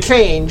then we're going to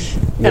change.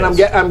 And I'm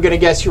Yes. going to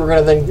guess you were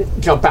going to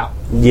then jump out.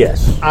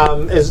 Yes.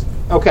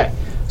 Okay.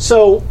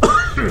 So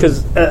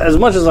Because as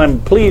much as I'm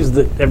pleased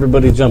that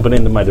everybody's jumping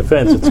into my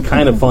defense, it's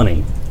kind of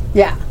funny.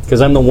 Yeah.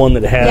 Because I'm the one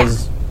that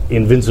has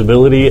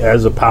invincibility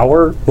as a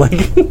power. Like,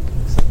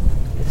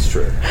 It's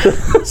true.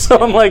 so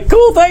I'm like,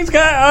 cool, thanks,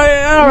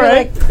 guy. All You're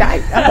right. like,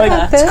 I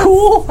got this. it's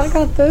cool. I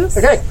got this.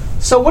 okay.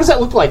 So what does that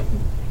look like?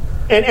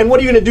 And what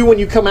are you going to do when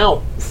you come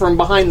out from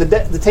behind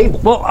the table?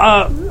 Well,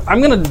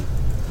 I'm going to...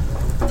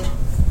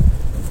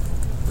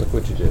 Look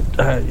what you did.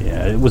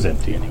 yeah, it was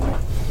empty anyway.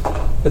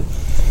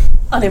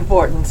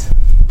 Unimportant.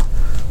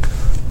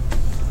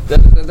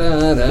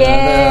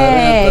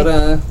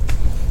 Yay.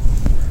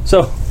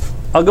 So,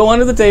 I'll go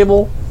under the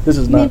table. This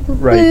is not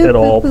right at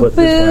all, but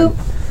it's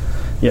fine.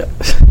 Yeah.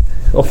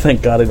 Oh,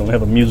 thank God I don't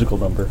have a musical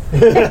number.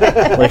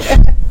 Like,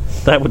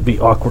 that would be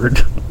awkward.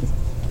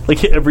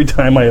 Like, every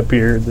time I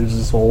appear, there's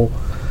this whole...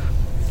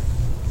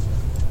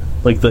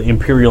 Like the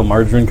Imperial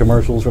Margarine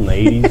commercials from the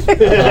 80s.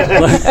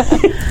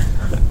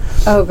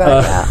 Oh,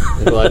 God, yeah.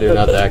 I'm glad you're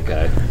not that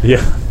guy.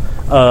 Yeah.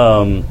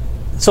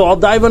 So I'll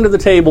dive under the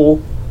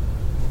table,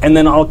 and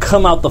then I'll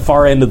come out the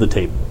far end of the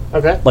table.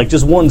 Okay. Like,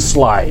 just one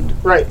slide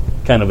Right.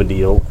 kind of a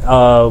deal.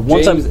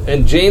 Once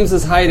James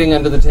is hiding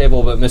under the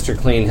table, but Mr.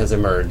 Clean has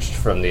emerged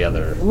from the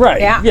other. Right.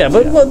 Yeah. Yeah,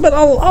 but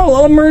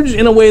I'll emerge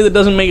in a way that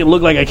doesn't make it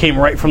look like I came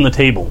right from the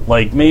table.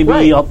 Like maybe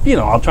Right.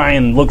 I'll try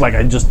and look like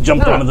I just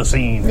jumped No. onto the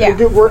scene. Yeah.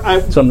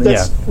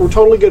 We're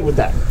totally good with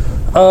that.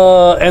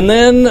 And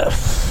then,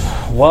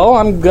 well,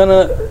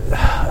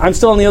 I'm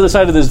still on the other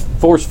side of this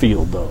force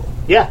field though.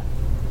 Yeah.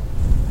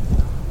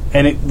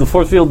 And the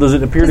force field, does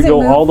it appear Does to it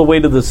go move? all the way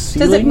to the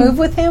ceiling? Does it move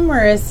with him,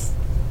 or is...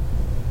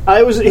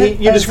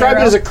 You described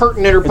it as a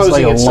curtain It's interposing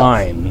like a itself.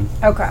 line.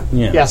 Okay.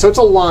 Yeah. Yeah, so it's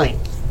a line.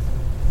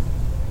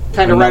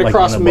 Kind of Not right like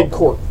across in a bubble.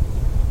 mid-court.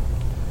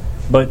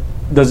 But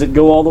does it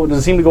go all the way? Does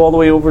it seem to go all the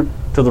way over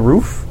to the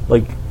roof?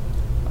 Like,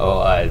 Oh,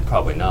 I'd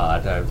probably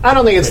not. I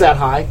don't think it's that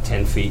high.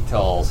 10 feet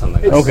tall,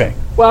 something. It's- okay,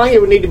 Well, I think it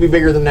would need to be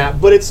bigger than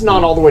that, but it's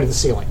not all the way to the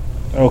ceiling.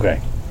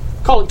 okay.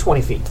 Call it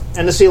 20 feet.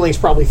 And the ceiling's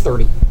probably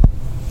 30.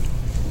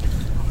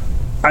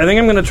 I think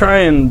I'm going to try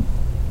and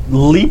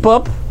leap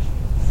up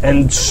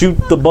and shoot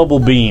the bubble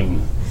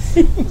beam.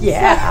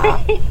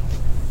 Yeah.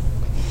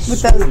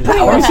 With those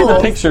I want to see the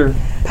powerful, picture.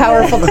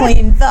 powerful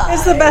clean thighs.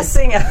 It's the best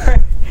thing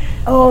ever.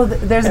 Oh,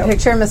 there's a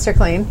picture of Mr.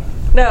 Clean.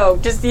 No,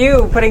 just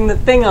you putting the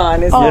thing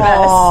on is the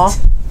Aw.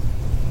 best.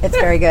 It's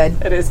very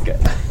good. It is good.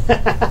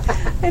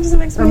 It just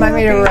makes me Remind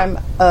me happy.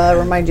 to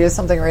remind you of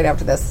something right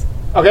after this.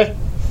 Okay.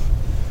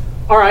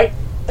 All right.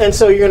 And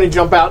so you're going to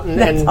jump out and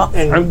That's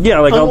awesome. Yeah,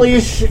 like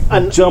unleash...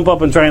 I'll jump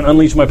up and try and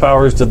unleash my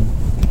powers to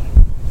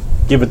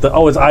give it the...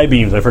 Oh, it's eye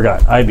beams. I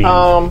forgot. Eye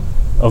beams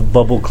of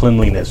bubble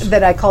cleanliness.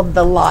 That I called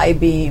the lie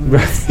beam.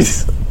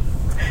 Right.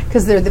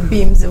 Because they're the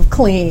beams of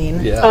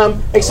clean. Yeah.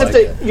 Except I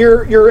like that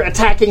you're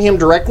attacking him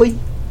directly.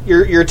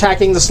 You're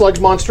attacking the sludge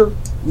monster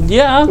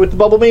Yeah. with the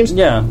bubble beams.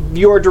 Yeah.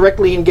 You are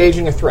directly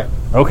engaging a threat.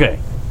 Okay.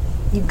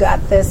 You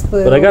got this,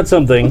 boo. But I got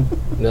something.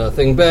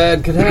 Nothing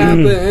bad could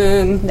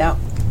happen. No.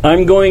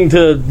 I'm going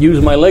to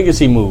use my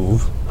legacy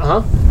move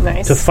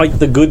Nice. to fight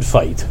the good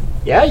fight.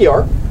 Yeah, you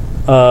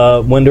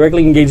are. When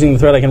directly engaging the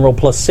threat, I can roll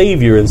plus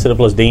savior instead of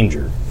plus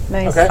danger.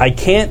 Nice. Okay. I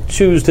can't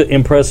choose to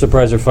impress,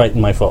 surprise, or frighten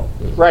my foe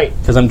Right.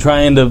 because I'm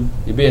trying to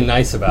You're being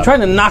nice about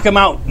trying to knock him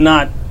out.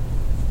 Not,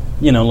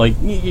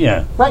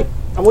 yeah. Right.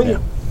 I'm with you.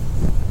 it.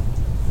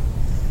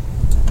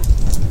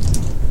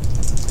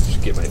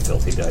 Just get my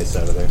filthy dice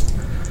out of there.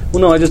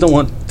 Well, no, I just don't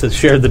want to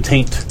share the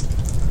taint.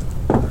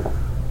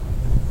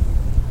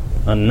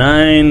 A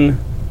 9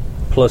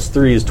 plus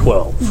 3 is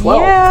 12.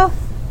 Yeah.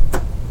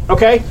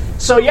 Okay.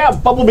 So yeah,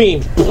 bubble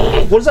beams.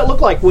 What does that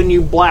look like when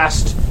you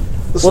blast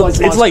the sludge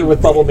monster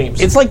with bubble beams?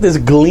 It's like this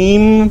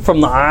gleam from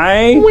the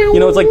eye.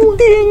 It's like the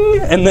ding,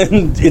 and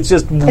then it's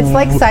just. It's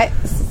like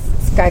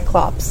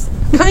Cyclops.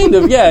 kind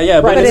of, yeah.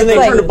 Right, But and then it's they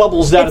like- turn to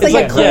bubbles down It's at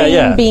like the a end. clean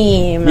yeah.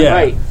 beam. Yeah,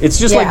 Right. it's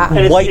just Yeah. like And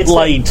it's- white it's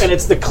light and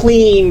it's the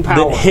clean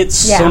power. that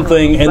hits Yeah.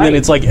 something, and Right. then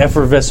it's like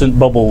effervescent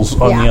bubbles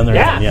on Yeah. the other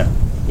Yeah. end. Yeah.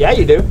 Yeah,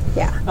 you do.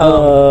 Yeah.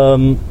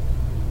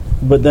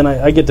 But then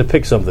I get to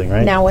pick something,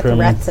 right? Now with From-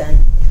 Retson.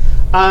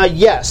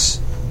 Yes.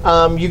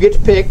 You get to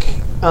pick.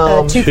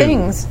 Two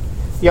things.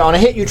 Yeah, on a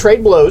hit you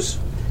trade blows,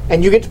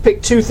 and you get to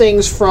pick two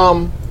things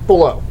from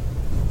below.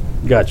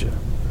 Gotcha.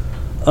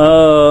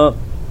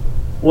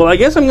 Well, I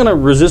guess I'm going to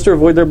resist or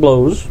avoid their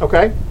blows,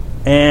 Okay.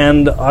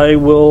 and I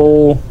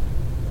will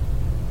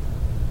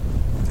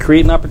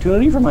create an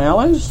opportunity for my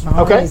allies.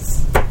 Okay.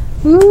 Nice.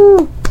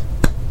 Woo.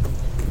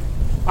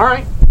 All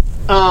right.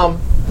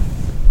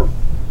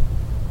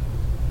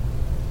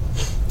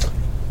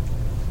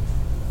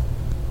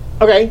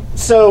 Okay,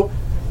 so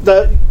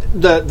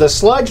the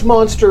sludge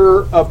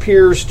monster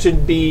appears to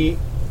be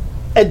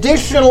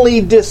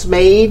additionally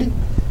dismayed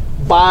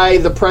by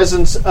the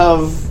presence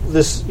of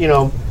this,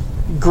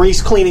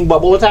 grease cleaning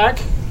bubble attack.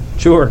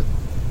 Sure.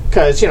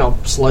 Because,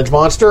 sludge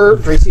monster,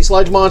 greasy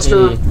sludge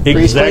monster,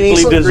 grease Exactly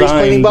cleaning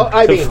designed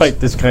eye to beams. fight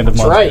this kind of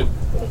That's monster.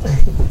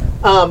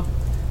 right.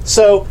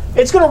 So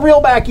it's going to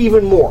reel back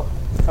even more.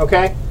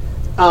 Okay,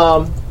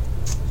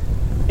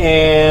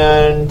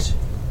 and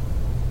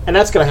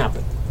that's going to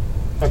happen.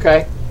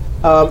 Okay,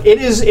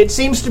 it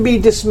seems to be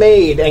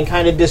dismayed and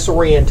kind of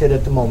disoriented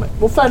at the moment.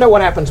 We'll find out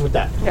what happens with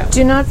that. Yeah.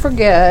 Do not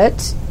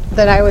forget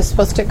that I was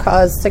supposed to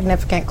cause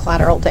significant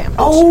collateral damage.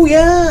 Oh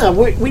yeah,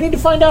 we need to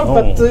find out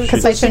about the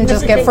Because I shouldn't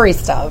just get significant- free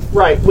stuff.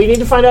 Right, we need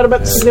to find out about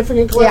the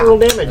significant collateral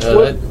damage.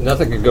 What-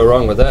 Nothing could go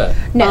wrong with that.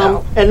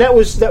 No. and that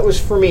was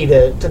for me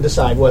to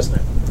decide, wasn't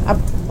it? I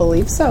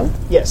believe so.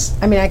 Yes.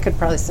 I mean, I could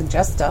probably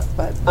suggest stuff,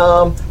 but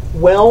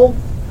Well,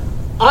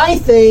 I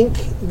think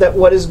that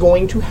what is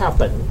going to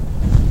happen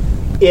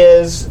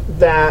is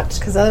that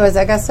because otherwise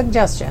I got a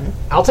suggestion.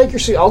 I'll take a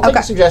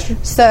suggestion.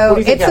 What So do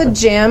you think it's a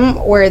happens? gym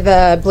where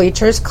the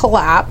bleachers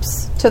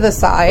collapse to the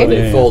side.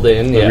 They fold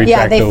in, yeah.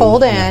 Yeah, they Retractos,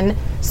 fold yeah. in.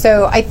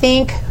 So I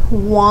think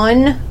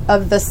one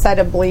of the set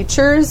of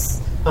bleachers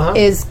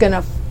is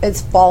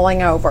it's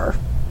falling over,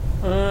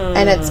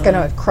 and it's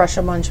gonna crush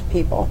a bunch of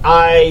people.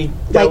 That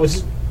Like-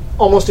 was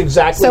almost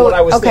exactly So what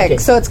I was okay, thinking.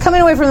 so it's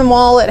coming away from the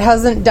wall. It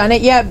hasn't done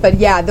it yet, but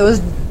yeah,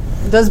 those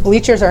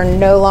bleachers are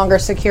no longer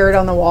secured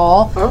on the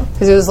wall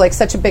because it was like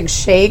such a big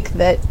shake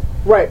that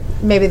right,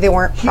 maybe they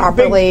weren't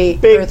properly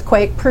big-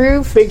 earthquake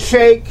proof. big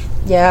shake.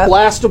 Yeah.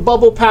 Blast of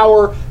bubble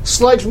power.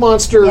 Sludge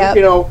monster.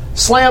 Yep.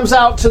 Slams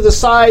out to the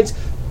sides.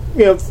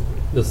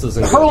 This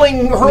isn't good.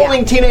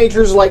 Hurling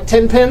teenagers like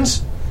 10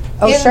 pins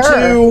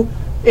sure.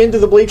 into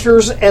the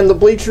bleachers, and the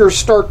bleachers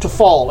start to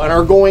fall and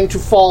are going to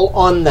fall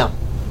on them.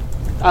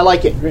 I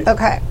like it.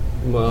 Okay.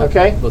 Well,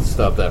 Okay. let's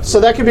stop that. So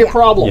that could be a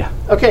problem. Yeah.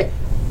 Okay.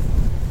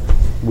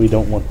 We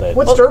don't want that.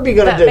 What's Derby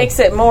going to That do? makes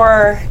it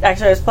more.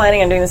 Actually, I was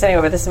planning on doing this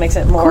anyway, but this makes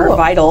it more Cool.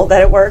 vital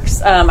that it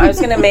works. I was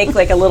going to make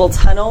like a little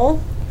tunnel,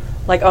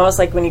 like almost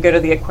like when you go to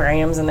the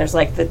aquariums and there's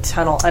like the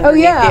tunnel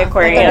underneath yeah, the like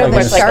aquarium, under the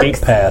which, like, shark.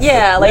 escape path.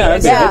 yeah, like Yeah,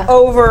 it's yeah.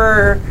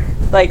 over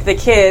like the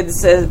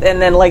kids, and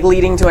then like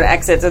leading to an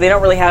exit, so they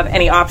don't really have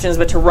any options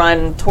but to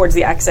run towards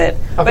the exit.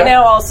 Okay. But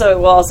now also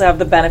we'll also have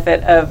the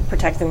benefit of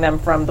protecting them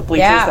from the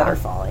bleachers Yeah. that are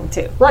falling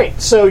too. Right.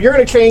 So you're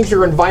going to change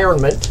your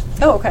environment.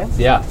 Oh, okay.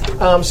 Yeah.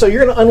 So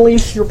you're going to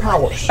unleash your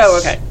powers. Oh,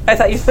 okay. I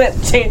thought you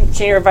meant change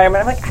your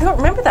environment. I'm like, I don't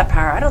remember that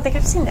power. I don't think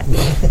I've seen that.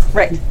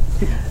 Right.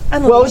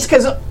 Well, it's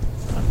because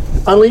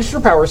unleash your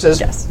power says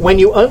Yes. when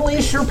you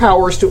unleash your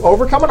powers to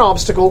overcome an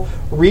obstacle,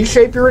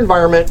 reshape your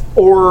environment,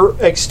 or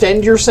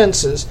extend your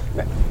senses.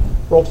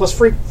 Roll plus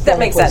free. That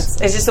makes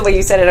sense. It's just the way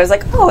you said it. I was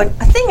like, oh, a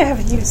thing I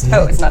haven't used.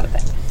 Oh, it's not a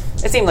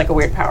thing. It seemed like a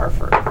weird power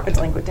for a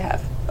delinquent to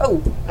have.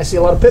 Oh, I see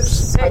a lot of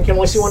pips. I can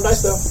only see one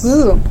dice though.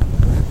 Ooh.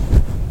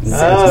 It's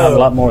not a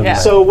lot more than Yeah.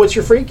 that. So what's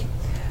your freak?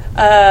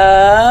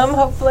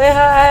 hopefully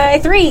high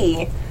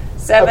 3,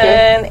 7,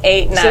 Okay.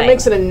 8, 9. So that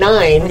makes it a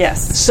 9.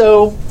 Yes.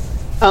 So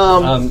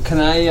Can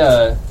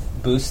I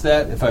boost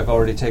that if I've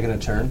already taken a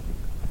turn?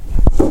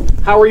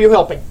 how are you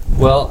helping?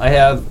 Well, I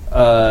have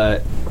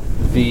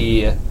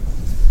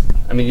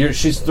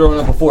she's throwing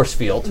up a force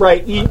field.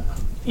 Right.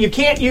 You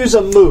can't use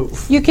a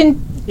move. You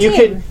can. You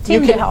team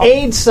can to help.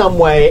 aid some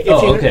way. If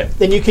okay.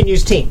 Then you can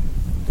use team.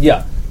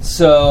 Yeah.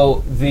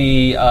 So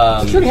the She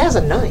already has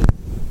a 9.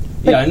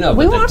 yeah, I know,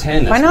 we but the want-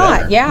 10 is why not?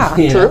 better. Yeah.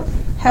 True.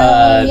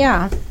 Hell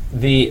yeah.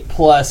 The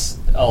plus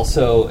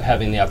also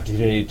having the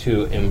opportunity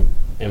to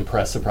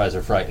impress, surprise,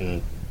 or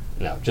frighten.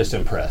 No, just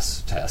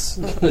impress Tess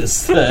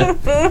is an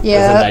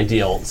Yeah.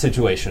 ideal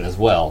situation as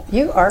well.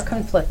 You are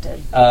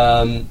conflicted.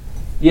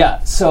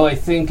 Yeah, so I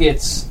think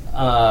it's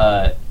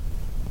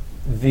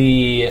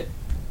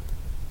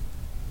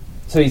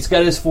so he's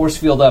got his force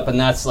field up, and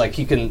that's like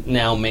he can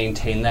now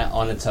maintain that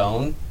on its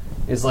own.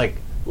 Is like,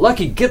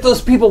 Lucky, get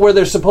those people where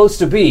they're supposed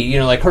to be. You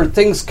know, like her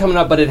thing's coming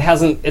up, but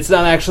it's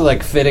not actually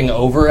like fitting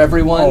over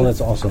everyone. Oh, that's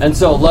awesome. And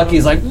so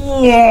Lucky's like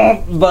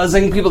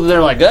buzzing people.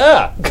 They're like,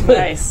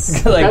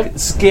 Nice. like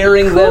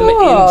scaring them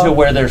Cool. into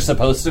where they're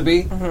supposed to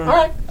be. All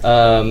right.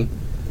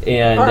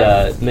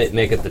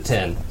 Make it the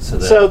 10.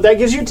 So that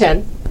gives you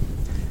 10.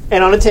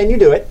 And on a 10, you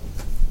do it.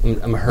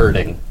 I'm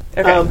hurting.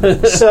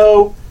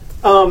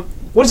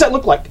 What does that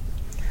look like?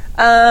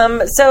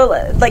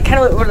 So, like,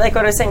 kind of like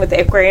what I was saying with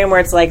the aquarium, where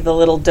it's like the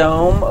little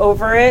dome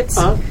over it,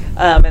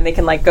 and they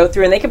can like go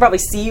through, and they can probably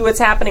see what's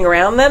happening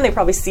around them. They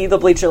probably see the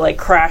bleacher like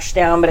crash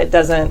down, but it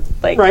doesn't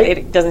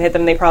it doesn't hit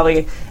them. They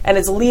probably, and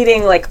it's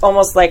leading like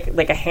almost like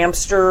a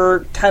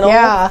hamster tunnel,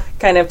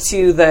 kind of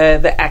to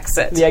the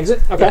exit. The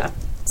exit. Okay. Yeah.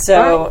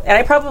 So, and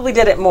I probably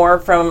did it more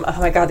from, oh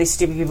my god, these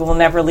stupid people will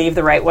never leave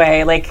the right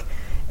way, like.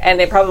 And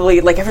it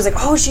probably, like, everyone's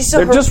like, oh, she's so...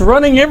 They're just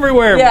running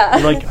everywhere. Yeah.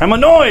 Like, I'm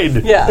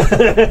annoyed. Yeah.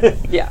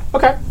 Yeah.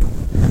 Okay.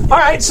 All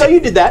right, so you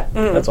did that.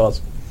 That's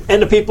awesome.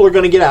 And the people are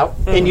going to get out.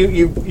 And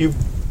you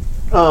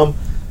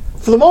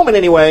for the moment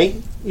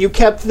anyway, you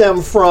kept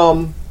them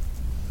from...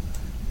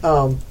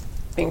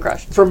 being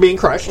crushed. From being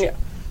crushed. Yeah.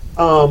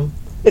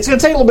 It's going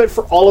to take a little bit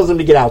for all of them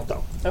to get out,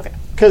 though. Okay.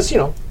 Because,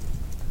 a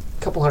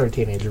couple hundred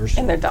teenagers.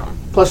 And they're dumb.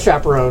 Plus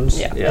chaperones.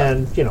 Yeah.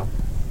 And, Yeah.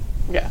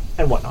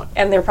 and whatnot.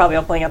 And they're probably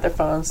all pulling out their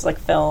phones, like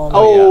film.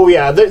 Oh,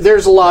 yeah.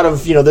 There's a lot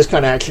of, this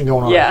kind of action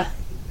going on. Yeah.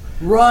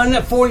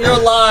 Run for your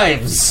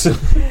lives!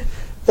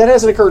 That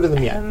hasn't occurred to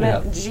them yet.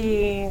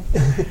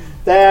 MFG.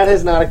 That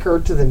has not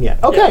occurred to them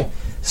yet. Okay.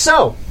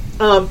 So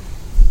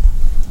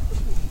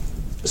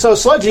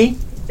Sludgy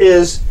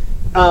is,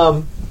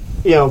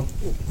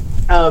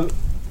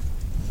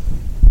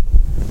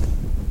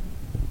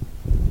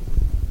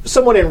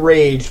 somewhat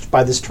enraged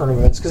by this turn of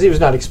events because he was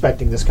not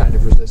expecting this kind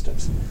of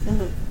resistance.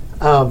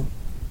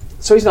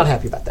 So he's not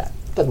happy about that.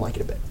 Doesn't like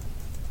it a bit.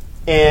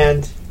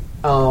 And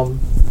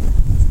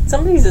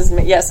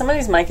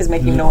Somebody's mic is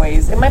making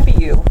noise. It might be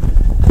you.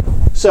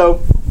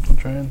 so I'm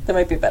trying That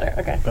might be better.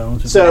 Okay. to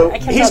balance it. so I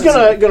can't he's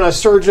tell gonna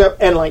surge up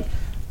and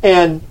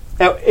and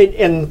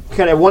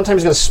kind of one time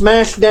he's gonna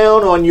smash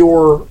down on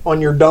your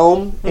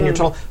dome in your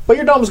tunnel, but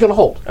your dome is gonna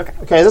hold.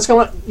 Okay. That's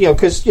gonna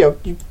because you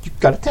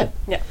got a 10.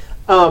 Yeah.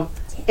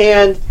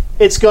 And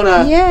it's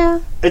gonna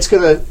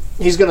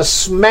he's gonna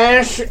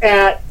smash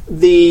at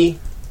the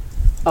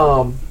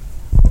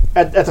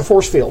at the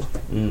force field,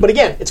 but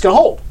again it's gonna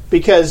hold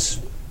because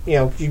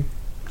you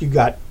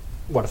got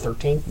what, a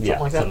 13, something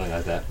like that. Something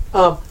like that.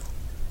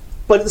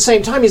 But at the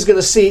same time, he's going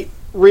to see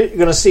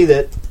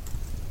that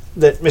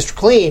Mr.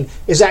 Clean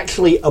is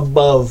actually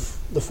above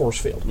the force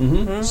field.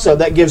 So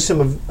that gives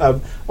him a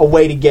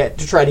way to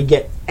try to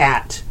get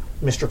at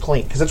Mr.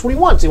 Clean, because that's what he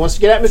wants. He wants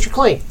to get at Mr.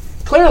 Clean,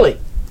 clearly,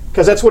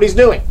 because that's what he's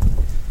doing.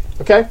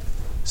 Okay,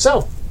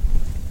 so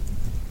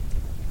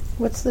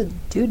What's the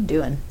dude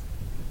doing?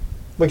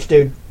 which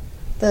dude?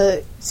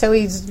 So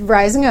he's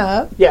rising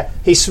up. Yeah,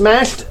 he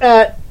smashed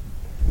at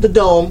the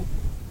dome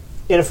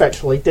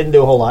ineffectually. Didn't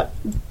do a whole lot.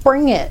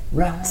 Bring it,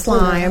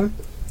 slime.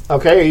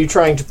 Okay, are you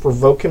trying to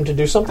provoke him to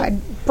do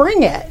something?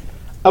 Bring it.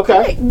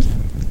 Okay.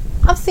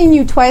 I've seen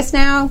you twice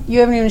now. You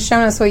haven't even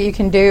shown us what you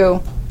can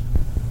do.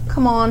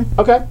 Come on.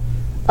 Okay.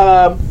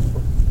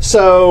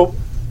 So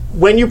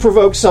when you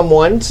provoke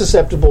someone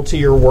susceptible to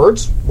your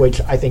words,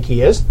 which I think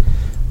he is,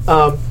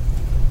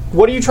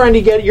 what are you trying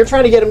to get? You're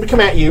trying to get him to come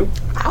at you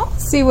I'll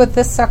see what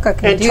this sucker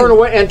can and do.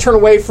 turn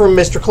away from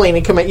Mr. Clean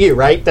and come at you,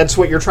 right? That's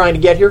what you're trying to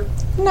get here?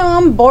 No,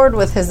 I'm bored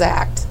with his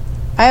act.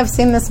 I have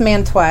seen this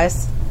man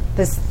twice.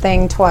 This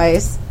thing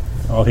twice.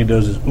 All he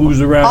does is ooze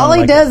around. All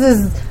he does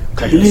is...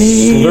 like a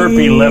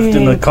Slurpee left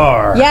in the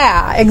car.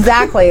 Yeah,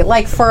 exactly.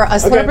 Like for a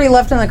Slurpee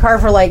left in the car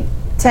for like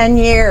 10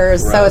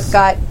 years, so it's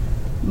got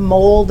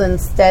mold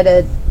instead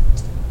of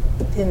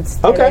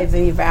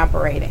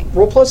evaporating.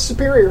 Roll plus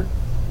superior.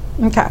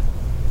 Okay.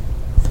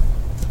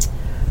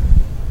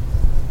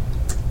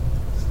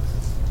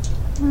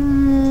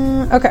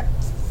 Okay.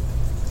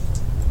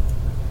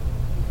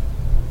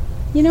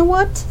 You know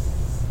what?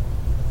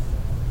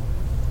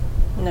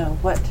 No,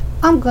 what?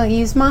 I'm going to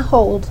use my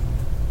hold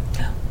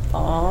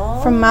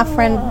from my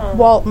friend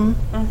Walton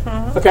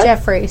Okay.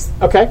 Jeffries.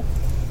 Okay.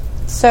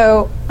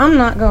 So I'm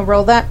not going to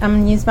roll that. I'm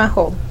going to use my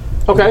hold.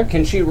 Okay.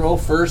 Can she roll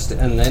first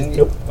and then?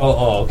 Nope.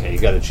 Oh, okay. You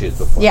got to choose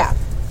before. Yeah.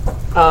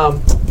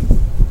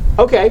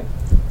 Okay.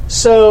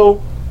 So,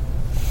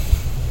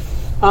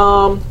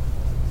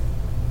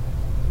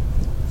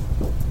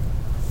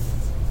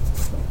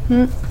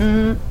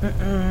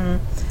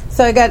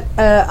 So I got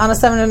on a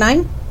 7 or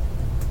 9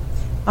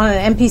 on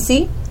an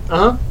NPC.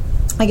 uh-huh.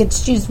 I get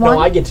to choose one. No,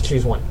 I get to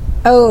choose one.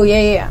 Oh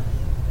yeah.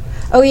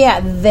 Oh yeah,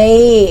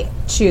 they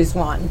choose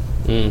one.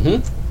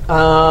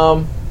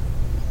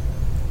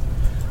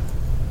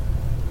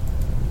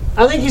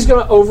 I think he's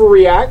going to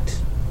overreact.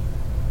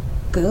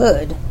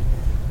 Good.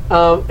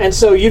 And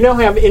so you now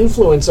have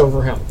influence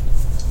over him.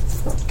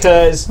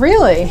 Because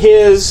Really?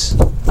 his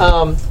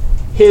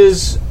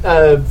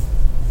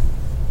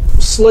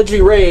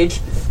sludgy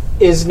rage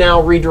is now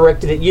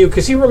redirected at you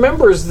because he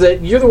remembers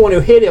that you're the one who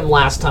hit him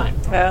last time,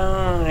 Oh,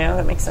 yeah,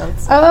 that makes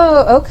sense.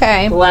 Oh,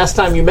 okay. the last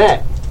time you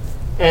met.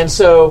 And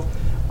so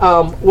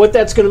what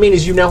that's going to mean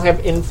is you now have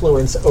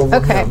influence over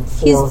Okay. him.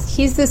 For,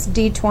 He's this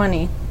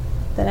D20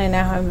 that I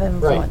now have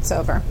influence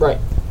over. right.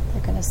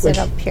 They're going to sit Which-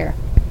 up here.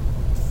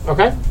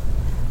 Okay?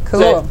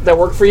 Cool. Does that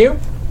work for you?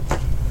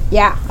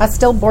 Yeah, I'm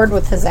still bored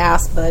with his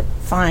ass, but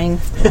fine.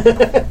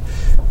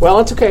 Well,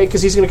 it's okay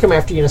because he's going to come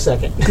after you in a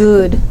second.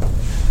 Good.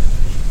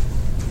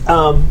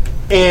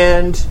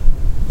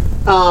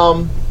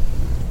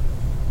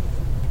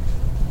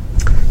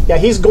 Yeah,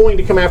 he's going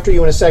to come after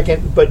you in a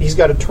second, but he's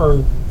got to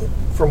turn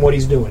from what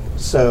he's doing.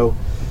 So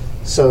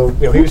you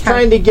know, he was Okay.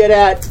 trying to get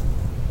at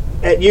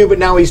you, but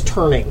now he's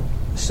turning.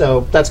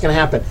 So that's going to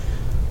happen.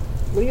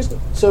 What do you?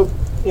 So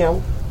you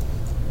know,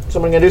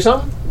 someone going to do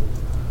something?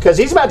 Because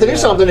he's about to do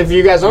something if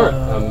you guys aren't.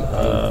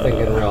 I'm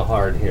thinking real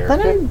hard here.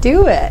 Let him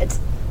do it.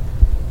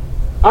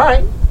 All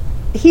right.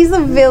 He's a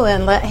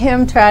villain. Let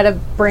him try to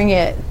bring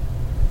it.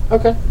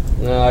 Okay.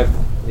 No,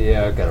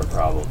 I've got a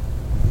problem.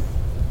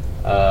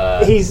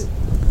 He's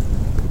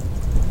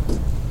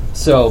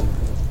So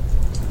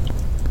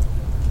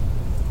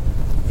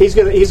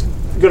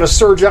gonna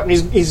surge up, and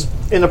he's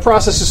in the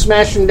process of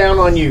smashing down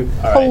on you.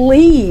 all right.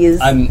 Please.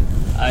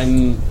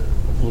 I'm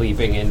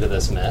leaping into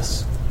this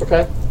mess,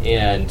 Okay.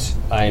 and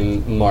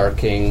I'm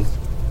marking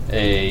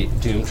a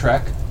doom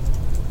track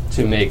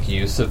to make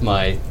use of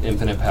my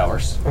infinite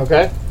powers.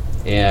 Okay.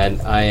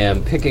 And I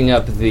am picking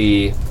up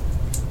the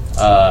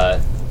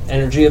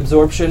energy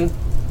absorption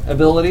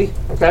ability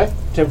Okay.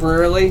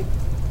 temporarily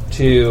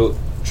to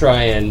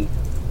try and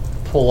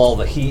pull all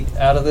the heat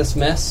out of this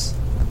mess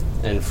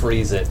and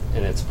freeze it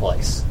in its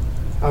place.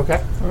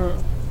 Okay.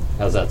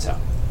 How's that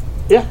sound?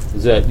 Yeah.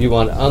 Is that you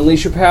want to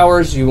unleash your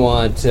powers? You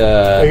want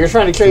So you're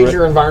trying to change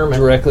your environment.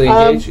 directly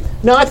engage?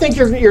 No, I think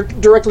you're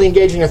directly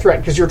engaging a threat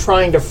because you're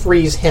trying to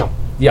freeze him.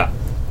 Yeah.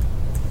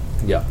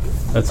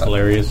 That's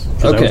hilarious.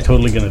 'Cause I Okay. was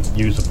totally going to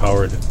use the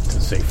power to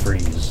say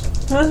freeze.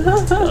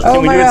 oh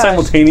Can we my do it gosh.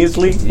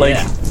 simultaneously? Like,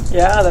 Yeah.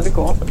 Yeah, that'd be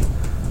cool.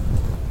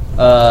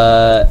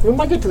 We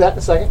might get to that in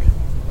a second.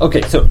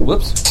 Okay. So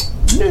whoops.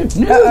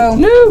 Uh-oh.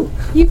 No.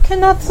 You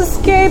cannot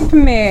escape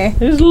me.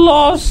 is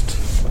lost.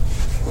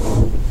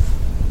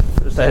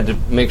 First, I had to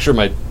make sure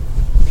my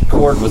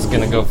cord was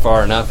going to go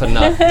far enough and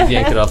not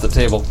yank it off the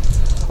table.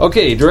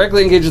 Okay.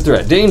 Directly engage the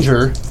threat.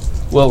 Danger.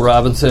 Will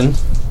Robinson.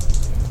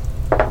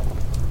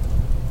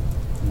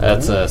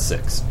 That's a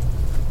 6.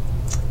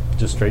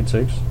 Just straight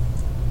 6.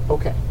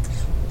 Okay.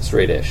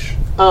 Straight-ish.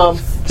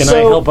 Can I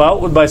help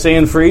out by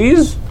saying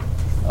freeze?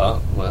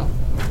 Well,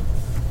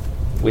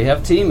 we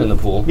have team in the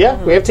pool.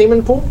 Yeah, we have team in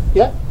the pool.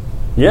 Yeah.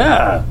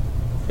 Yeah.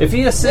 If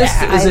he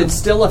assists, Yeah, is it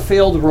still a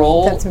failed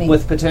roll That's me.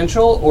 with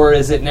potential, or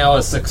is it now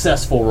a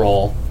successful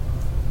roll?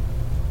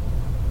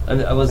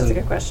 I wasn't. That's a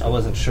good question. I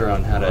wasn't sure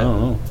on how I to don't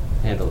know.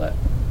 handle that.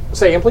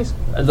 Say again, please.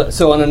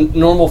 So on a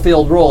normal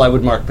failed roll, I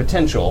would mark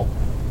potential.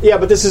 Yeah,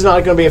 but this is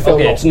not going to be a failed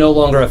Okay, roll. it's no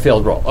longer a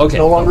failed roll. Okay,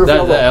 No longer a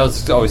failed roll. I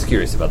was always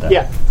curious about that.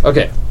 Yeah.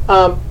 Okay.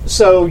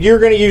 So you're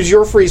going to use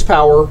your freeze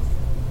power.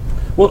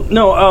 Well,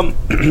 no,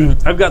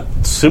 I've got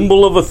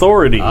symbol of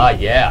authority.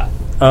 Yeah.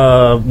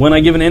 When I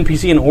give an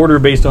NPC an order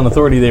based on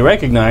authority they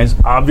recognize,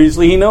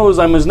 obviously he knows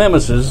I'm his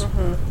nemesis.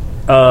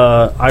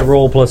 I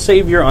roll plus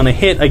savior. On a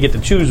hit, I get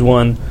to choose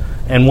one,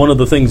 and one of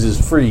the things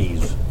is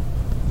freeze.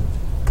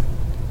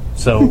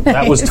 So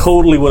that was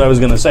totally what I was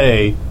going to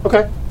say,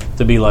 Okay.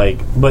 to be like,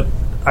 but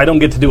I don't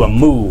get to do a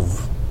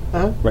move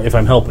right, if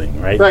I'm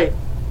helping, right? Right.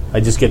 I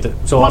just get to.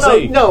 So Well, I'll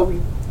say.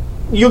 no.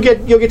 You'll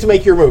get to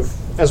make your move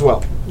as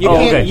well. You Oh,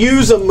 can't okay.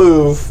 use a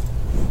move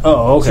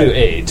Oh, okay. To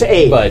aid. To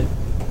aid.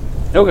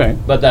 Okay.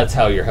 But that's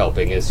how you're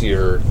helping. Is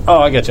you're Oh,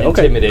 I get you.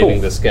 Okay. intimidating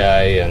Cool. this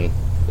guy, and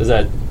does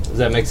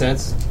that make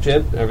sense,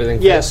 Chip?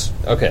 Everything? Yes.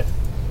 Okay.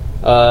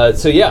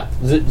 So yeah,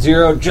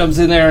 Zero jumps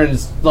in there and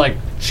is like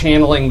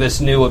channeling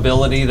this new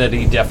ability that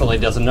he definitely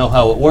doesn't know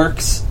how it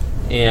works,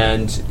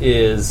 and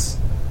is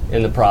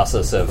in the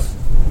process of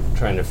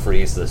trying to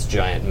freeze this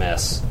giant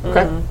mess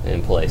Okay.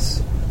 in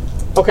place.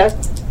 Okay.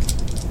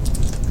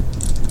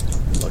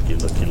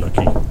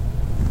 Lucky.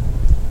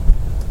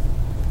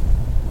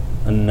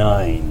 A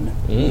 9.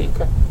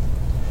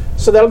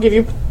 So that'll give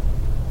you.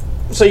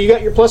 So you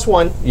got your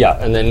 +1. Yeah,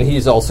 and then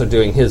he's also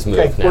doing his move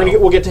Okay. now.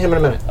 We'll get to him in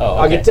a minute. Oh,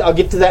 I'll okay.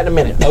 get to that in a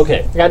minute. Okay,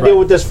 I got to right. deal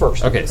with this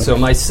first. Okay, so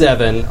my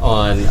 7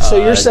 on. So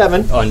you're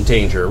 7. on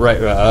danger,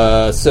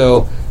 right?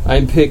 So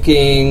I'm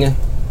picking...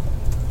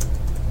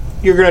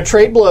 You're going to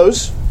trade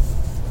blows,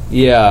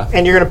 Yeah.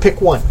 and you're going to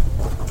pick one.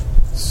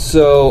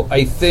 So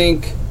I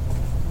think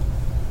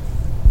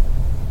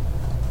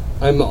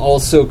I'm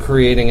also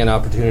creating an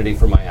opportunity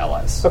for my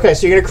allies. Okay,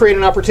 so you're going to create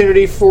an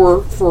opportunity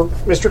for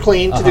Mr.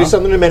 Clean to do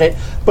something in a minute.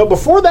 But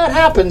before that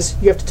happens,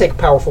 you have to take a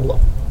powerful blow.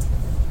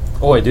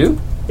 Oh, I do?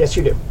 Yes,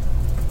 you do.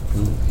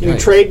 You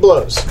Nice. trade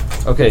blows.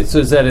 Okay, so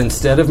is that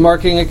instead of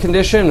marking a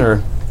condition,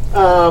 or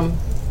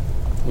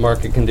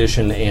mark a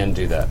condition and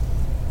do that?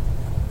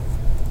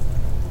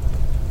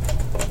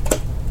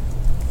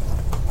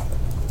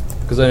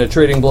 Because I know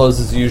trading blows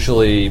is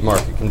usually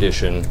mark a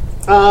condition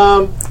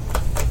No,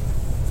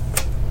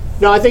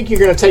 I think you're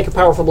going to take a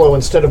powerful blow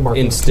instead of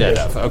marking. instead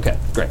a condition. of. Okay,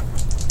 great.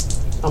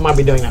 I might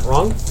be doing that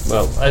wrong.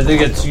 Well, I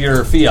think it's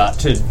your fiat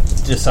to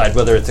decide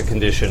whether it's a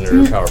condition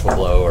or a powerful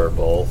blow or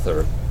both.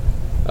 Or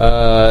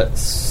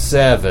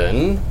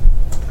 7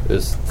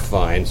 is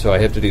fine, so I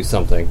have to do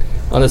something.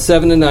 On a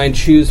 7 to 9,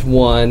 choose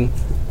one.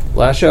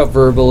 Lash out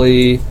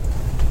verbally.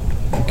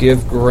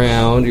 Give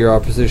ground. Your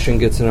opposition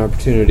gets an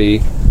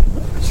opportunity.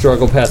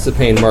 Struggle past the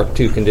pain. Mark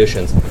 2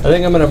 conditions. I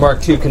think I'm going to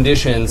mark 2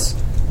 conditions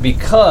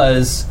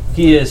because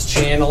he is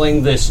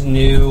channeling this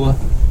new,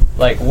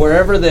 like,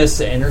 wherever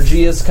this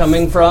energy is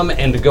coming from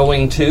and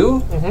going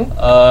to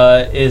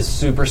is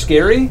super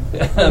scary.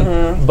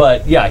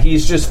 But yeah,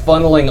 he's just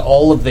funneling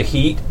all of the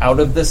heat out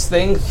of this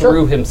thing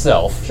through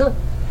himself. Sure.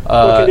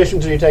 What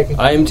conditions are you taking?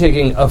 I am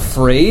taking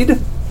afraid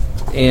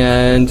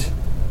and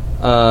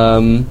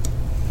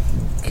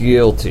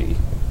guilty.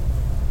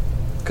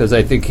 Because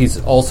I think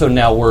he's also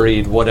now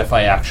worried, what if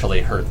I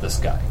actually hurt this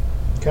guy?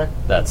 Okay.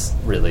 That's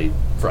really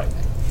frightening.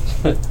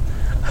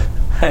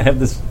 I have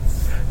this.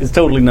 It's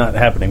totally not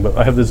happening, but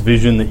I have this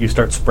vision that you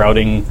start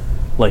sprouting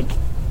like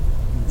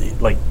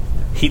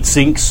heat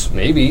sinks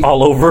Maybe.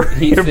 all over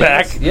Heat your fins.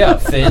 back. Yeah,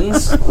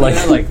 fins. like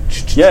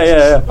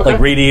Yeah. Like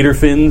radiator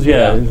fins.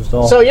 Yeah. Just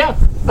all. So yeah,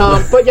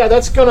 but yeah,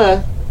 that's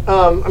gonna.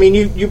 I mean,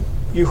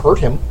 you hurt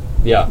him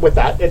Yeah. with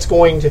that. It's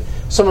going to.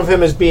 Some of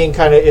him is being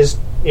kind of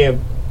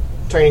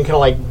turning kind of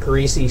like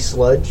greasy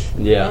sludge.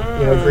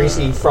 Yeah.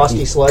 Greasy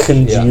frosty sludge,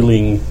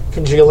 Congealing.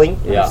 congealing.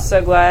 Yeah. I'm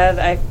so glad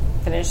I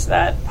finished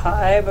that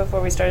pie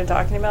before we started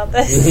talking about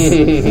this.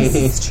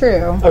 It's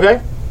true. Okay.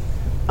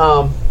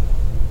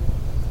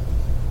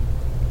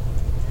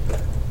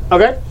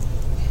 Okay.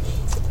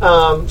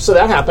 So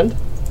that happened,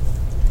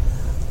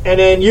 and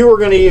then you were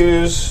going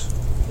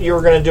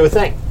to do a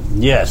thing.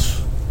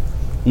 Yes.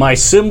 My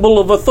symbol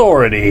of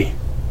authority.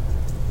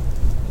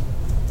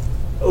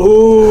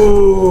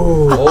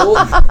 Ooh.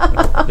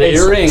 Oh, the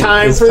earring.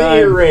 Time It's for the time.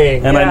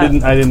 earring. And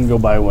Yeah. I didn't go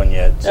buy one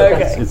yet. So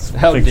Okay. it's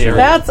How dare fictional. you.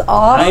 That's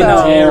awesome.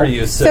 How dare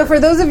you, sir? So for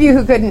those of you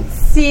who couldn't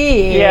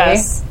see,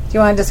 Yes. do you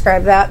want to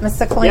describe that,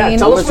 Mr. Clean? Yeah,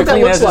 tell us Mr. what that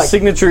Clean looks has like. a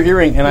signature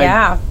earring, and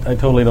Yeah. I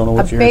totally don't know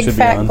A which ear it big should be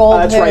fat on.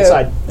 gold That's hoop. right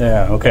side.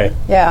 Yeah, okay.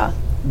 Yeah.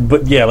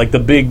 But yeah, like the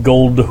big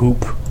gold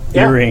hoop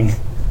Yeah. earring.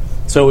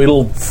 So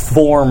it'll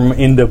form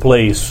into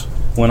place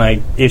when I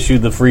issue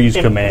the freeze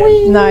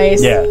command.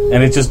 Nice. Yeah,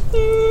 and it just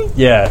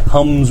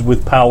hums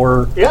with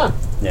power. Yeah.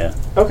 Yeah.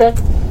 Okay.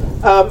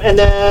 And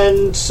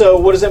then, so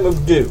what does that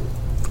move do?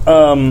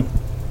 Well,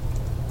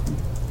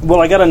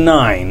 I got a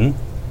 9.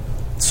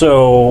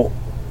 So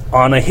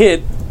on a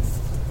hit,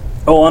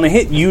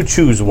 you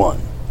choose one.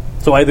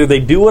 So either they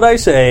do what I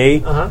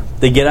say,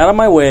 they get out of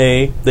my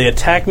way, they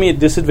attack me at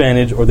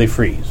disadvantage, or they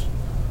freeze.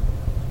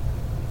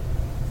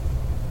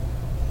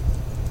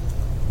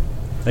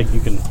 Like,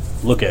 you can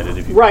look at it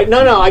if you Right.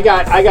 No. I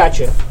got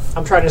you.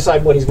 I'm trying to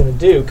decide what he's going to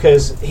do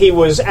because he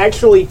was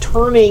actually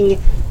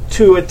turning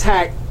to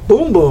attack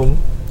Boom Boom,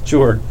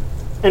 Sure.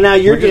 and now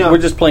you're We're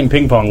just playing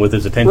ping pong with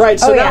his attention. right.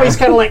 So Oh, now yeah. he's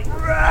kind of like,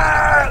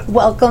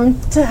 Welcome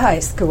to high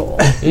school.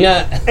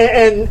 Yeah.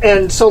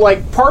 and so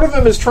like part of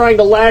him is trying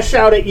to lash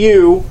out at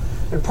you,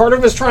 and part of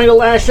him is trying to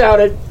lash out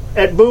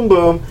at Boom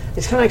Boom.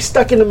 It's kind of like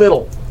stuck in the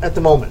middle at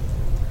the moment.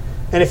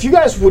 And if you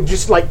guys would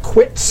just like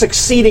quit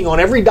succeeding on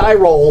every die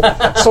roll,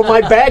 so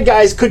my bad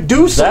guys could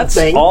do That's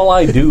something. all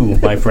I do,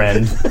 my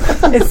friend.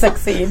 It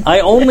succeeds. I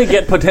only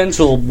get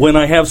potential when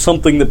I have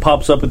something that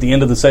pops up at the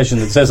end of the session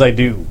that says I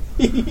do.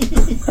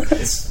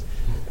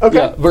 Okay.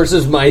 Yeah,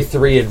 versus my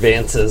 3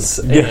 advances.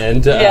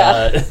 And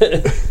Yeah.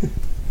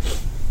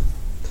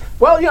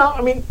 Well,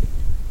 I mean,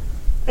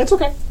 it's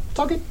okay. It's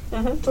all good.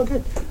 It's all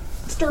good.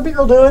 What's Derby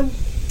Girl doing?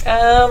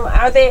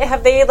 Have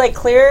they like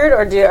cleared or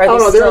are they Oh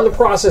no, they're still in the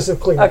process of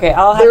clearing. Okay,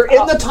 they're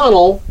in the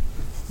tunnel.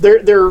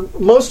 They're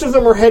most of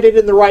them are headed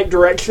in the right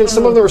direction.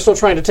 Some of them are still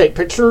trying to take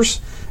pictures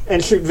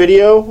and shoot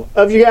video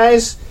of you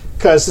guys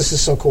because this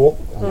is so cool.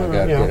 Oh my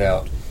God, Yeah. get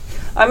out.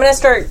 I'm gonna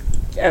start.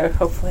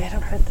 Hopefully, I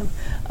don't hurt them.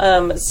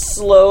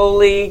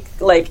 Slowly,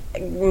 like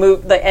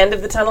move the end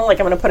of the tunnel. Like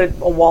I'm gonna put a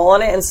wall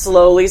on it and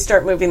slowly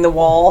start moving the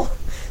wall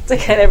to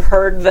kind of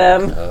herd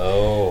them.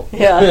 Oh.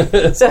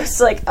 Yeah. So it's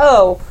like,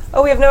 oh,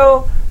 we have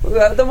no.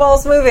 The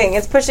wall's moving.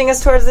 It's pushing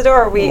us towards the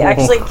door. We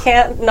actually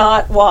can't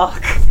not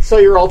walk. So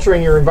you're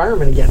altering your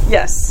environment again.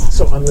 Yes.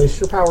 So unleash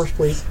your powers,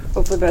 please.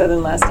 Hopefully better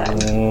than last time.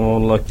 Oh,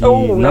 lucky.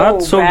 Oh, Not no,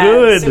 so bad.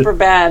 good. Super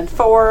bad.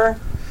 4.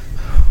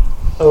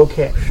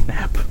 Okay.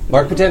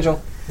 Mark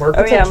potential. Mark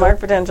Oh, potential. yeah, mark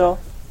potential.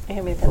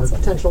 Hand me a Mark pencil.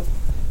 potential.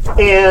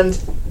 And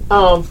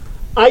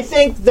I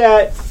think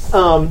that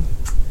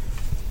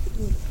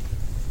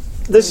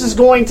this is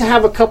going to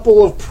have a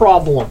couple of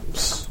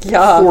problems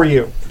for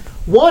you.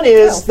 One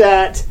is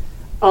that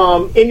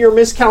in your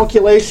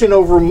miscalculation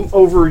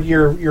over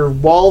your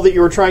wall that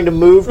you were trying to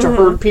move to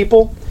herd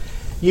people,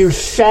 you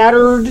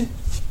shattered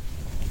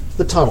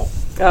the tunnel.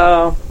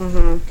 Oh,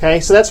 Okay,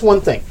 so that's one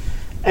thing.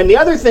 And the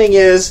other thing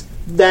is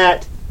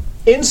that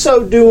in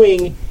so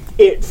doing,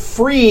 it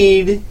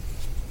freed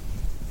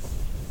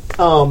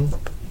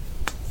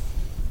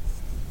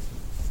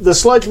the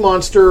sludge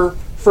monster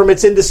from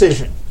its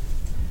indecision.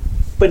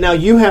 But now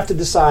you have to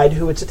decide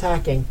who it's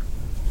attacking.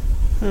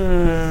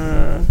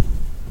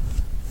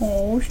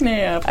 Oh,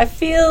 snap. I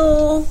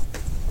feel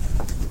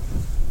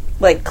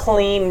like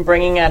Clean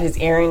bringing out his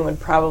earring would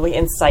probably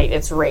incite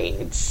its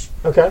rage.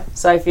 Okay.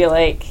 So I feel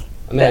like...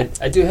 I mean,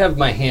 I do have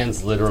my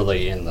hands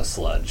literally in the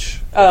sludge.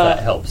 If that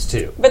helps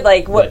too. But,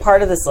 like, what But-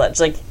 part of the sludge?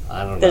 Like,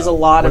 I don't know. there's a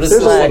lot of What is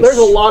sludge. There's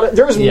a lot of...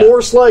 There was Yeah.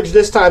 more sludge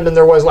this time than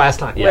there was last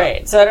time. Yeah.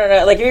 Right. So I don't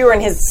know. Like, if you were in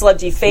his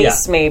sludgy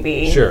face, Yeah.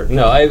 maybe. Sure.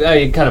 No,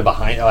 I kind of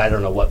behind. Oh, I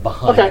don't know what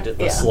behind Okay.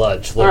 the Yeah.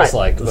 sludge All looks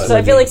right. like. But So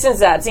I feel like since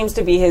that seems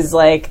to be his,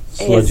 like...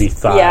 Sludgy his,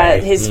 thigh. Yeah,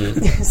 his...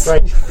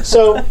 Right.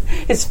 So,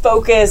 his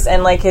focus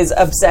and, like, his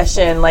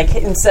obsession, like,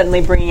 and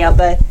suddenly bringing out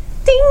the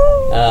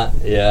ding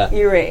yeah.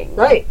 earring.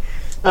 right.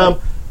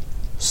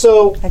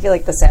 So, I feel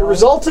like the sound. the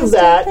result of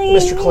that,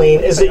 Mr. Clean,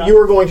 is that you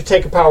are going to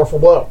take a powerful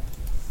blow.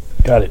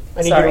 Got it.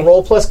 I need you Sorry. to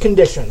roll plus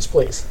conditions,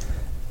 please.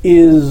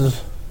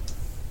 Is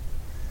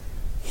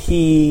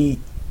he...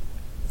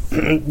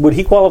 would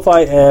he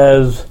qualify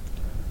as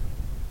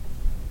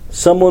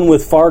someone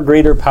with far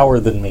greater power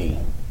than me?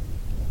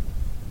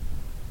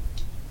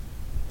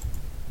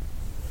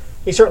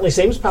 He certainly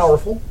seems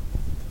powerful.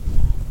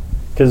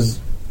 Because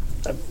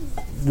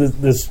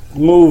this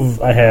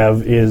move I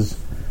have is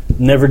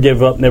never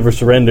give up, never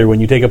surrender.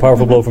 When you take a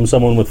powerful blow from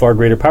someone with far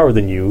greater power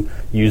than you,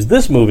 use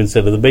this move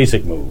instead of the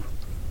basic move.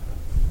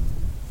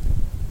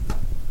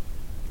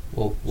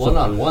 Well,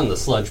 one-on-one, the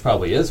sludge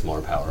probably is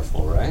more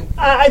powerful, right?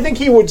 I think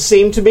he would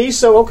seem to be,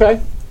 so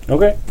okay.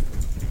 Okay.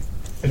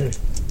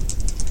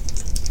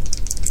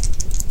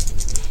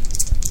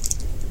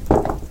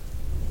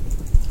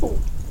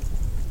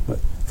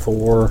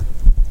 For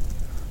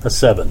a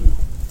 7.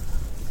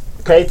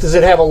 Okay, does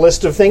it have a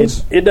list of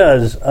things? It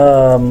does.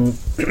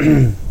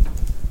 Because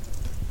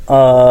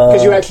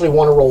you actually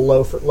want to roll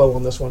low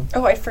on this one.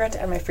 Oh, I forgot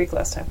to add my freak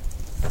last time.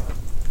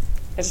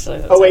 I just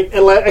realized Oh, wait,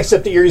 and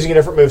except that you're using a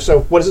different move. So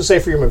what does it say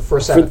for your move? For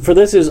a 7. For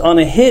this is, on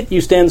a hit,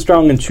 you stand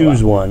strong and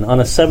choose one. On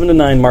a 7 to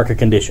 9, mark a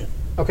condition.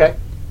 Okay.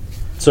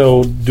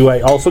 So, do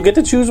I also get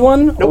to choose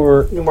one? Nope.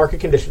 Or You mark a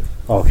condition.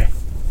 okay.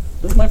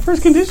 This is my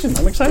first condition.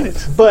 I'm excited.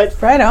 But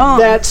Right on.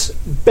 that's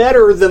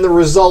better than the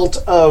result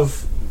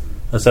of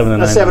A 7 to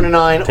 9. a 7 and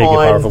 9 Take a on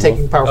powerful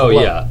taking blow. powerful Oh,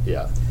 blow.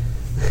 yeah.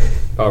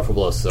 Powerful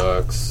blow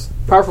sucks.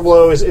 Powerful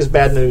blow is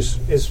bad news,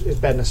 is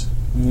badness.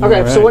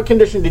 Okay, so right. what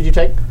condition did you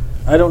take?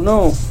 I don't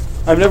know.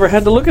 I've never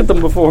had to look at them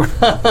before.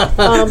 How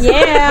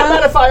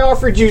about if I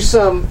offered you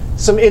some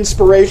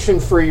inspiration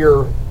for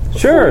your...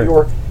 Sure. For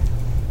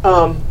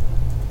your,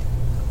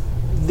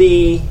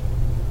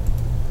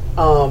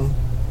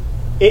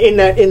 in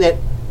that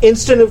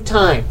instant of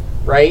time,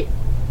 right?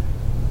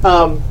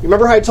 You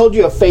remember how I told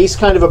you a face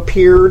kind of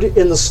appeared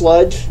in the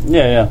sludge?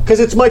 Yeah. Because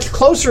it's much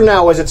closer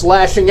now as it's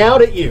lashing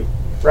out at you,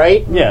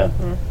 right? Yeah.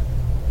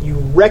 You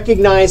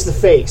recognize the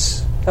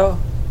face Oh.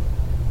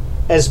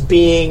 as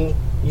being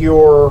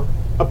your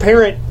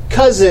apparent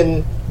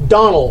cousin,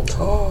 Donald.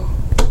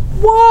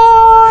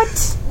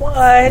 What?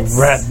 What?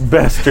 Rat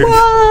bastard.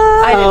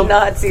 I did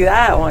not see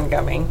that one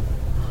coming.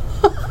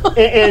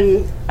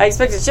 And I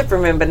expected shit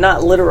from him, but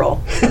not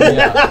literal.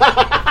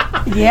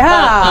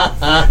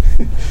 Yeah.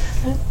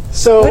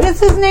 so... What is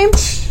his name?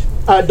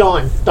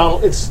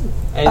 Donald. It's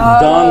And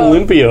Don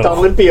Limpio. Don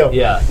Limpio.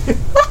 yeah.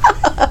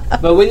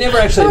 But we never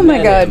actually Oh my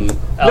met God. him.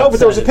 No, but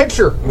there was a outside.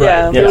 picture.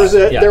 Yeah. There was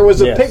a Yeah. there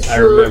was a Yes, I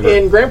picture remember.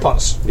 in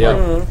Grandpa's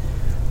Yeah.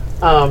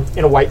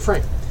 in a white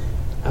frame,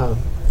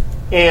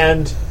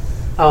 and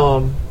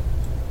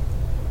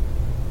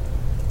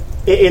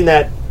in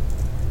that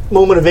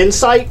moment of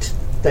insight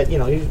that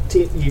you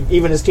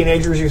even as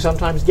teenagers you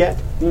sometimes get,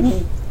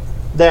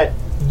 that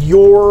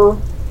you're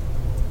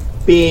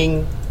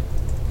being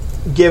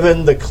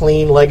given the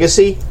clean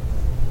legacy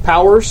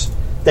powers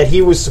that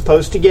he was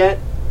supposed to get,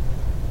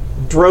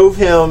 drove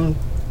him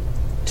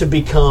to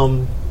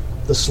become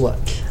the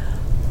sludge.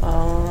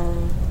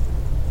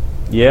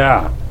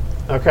 Yeah.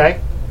 Okay,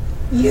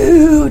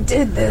 You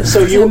did this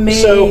so to me.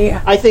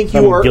 so I think you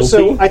I'm are. guilty?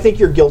 So I think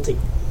you're guilty.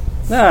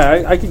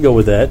 Nah, I could go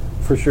with that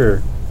for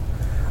sure.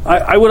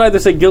 I would either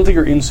say guilty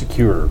or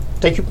insecure.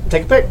 Take a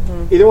pick,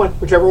 either one,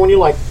 whichever one you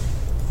like.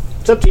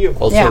 It's up to you.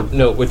 Also, Yeah.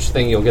 note which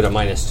thing you'll get a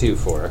 -2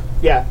 for.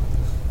 Yeah.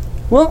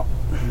 Well,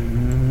 I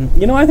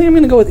think I'm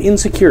going to go with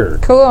insecure.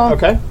 Cool.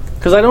 Okay.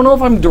 Because I don't know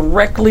if I'm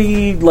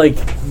directly,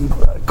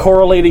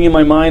 correlating in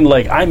my mind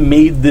like I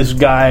made this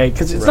guy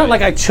because it's not Right.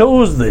 like I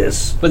chose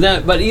this. But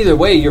either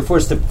way, you're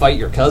forced to fight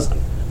your cousin.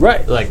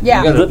 Right. Like,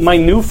 Yeah. you gotta My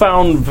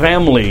newfound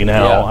family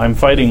now. Yeah. I'm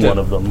fighting to one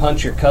of them.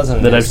 punch your cousin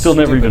in that his I've still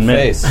never stupid even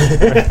met. face.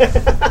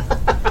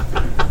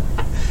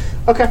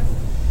 Okay.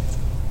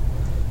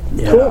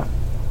 Yeah. Cool.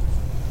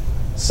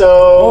 So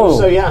Oh.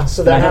 so yeah,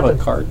 so that I have a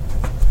happened. card.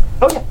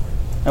 Oh yeah.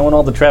 I want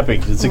all the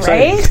trappings. It's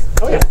exciting. Right?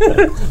 Oh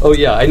yeah. Oh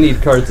yeah, I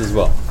need cards as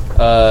well.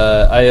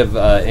 I have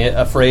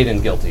afraid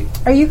and guilty.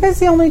 Are you guys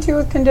the only two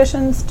with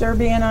conditions,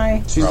 Derby and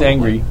I? She's Probably.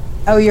 angry.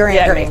 Oh, you're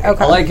Yeah, angry. I'm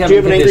Okay. I like Do you having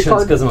have an angry conditions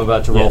card? because I'm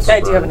about to roll. Yes. For I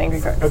do have an burn.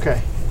 angry card.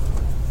 Okay.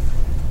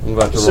 I'm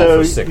about to roll So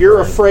for sick. you're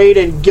burn. afraid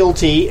and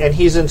guilty, and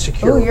he's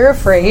insecure. Oh, you're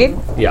afraid?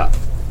 Yeah.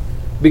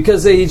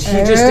 Because he just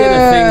did a thing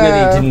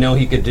that he didn't know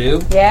he could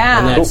do. Yeah.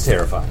 And that's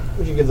terrifying.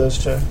 Would you give those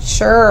to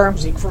Sure.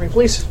 Zeke for me,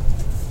 please?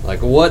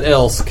 Like, what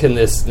else can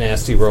this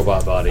nasty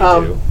robot body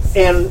do?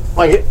 And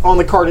like on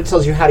the card, it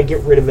tells you how to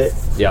get rid of it.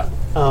 Yeah.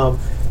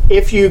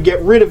 If you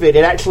get rid of it,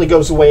 it actually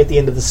goes away at the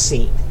end of the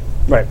scene.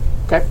 Right.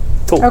 Okay.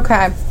 Cool.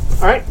 Okay.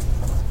 All right.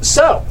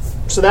 So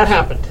that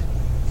happened.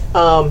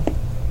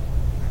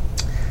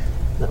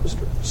 That was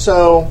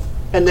so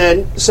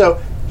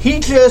he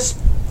just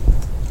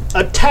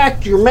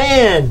attacked your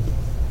man.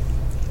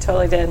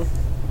 Totally did.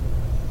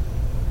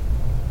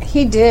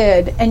 He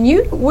did. And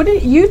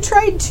you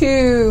tried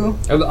to...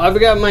 I've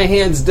got my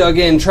hands dug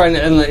in trying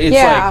to, and it's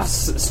Yeah. like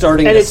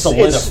starting And to it's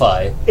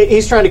solidify.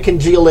 He's trying to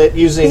congeal it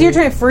using 'Cause you're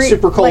trying to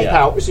super cold like-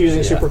 powers. Using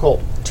Yeah. super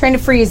cold. trying to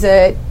freeze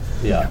it,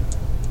 Yeah.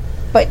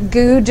 but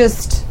Goo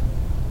just...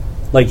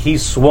 Like he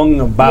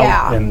swung about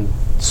Yeah. and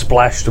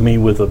splashed me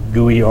with a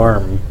gooey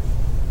arm.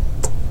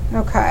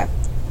 Okay.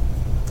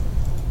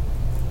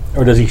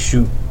 Or does he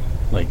shoot?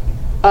 Like,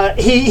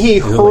 He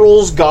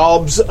hurls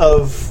gobs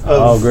of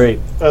oh, great.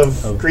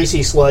 of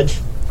greasy sludge.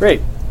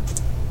 Great.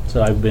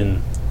 So I've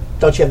been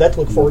Don't you have that to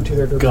look forward to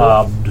there? Dirk?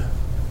 gobbed.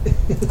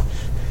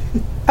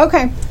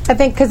 Okay. I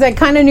think because I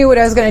kind of knew what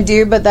I was going to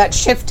do, but that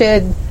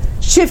shifted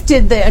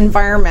the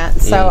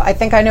environment. So I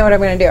think I know what I'm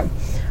going to do.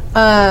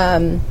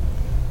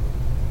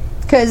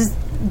 Because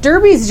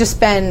Derby's just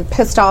been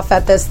pissed off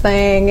at this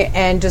thing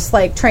and just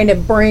like trying to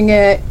bring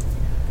it,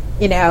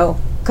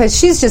 because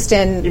she's just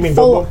in You mean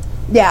full. Boom Boom?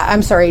 Yeah,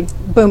 I'm sorry,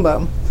 Boom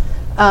Boom.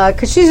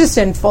 Because she's just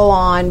in full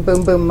on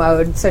Boom Boom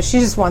mode, so she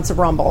just wants a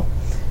rumble.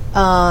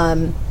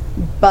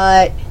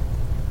 But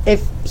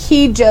if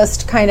he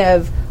just kind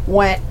of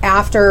went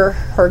after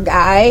her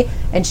guy,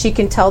 and she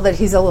can tell that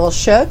he's a little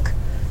shook,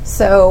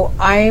 so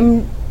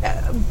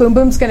Boom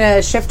Boom's going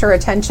to shift her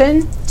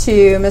attention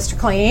to Mr.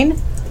 Clean,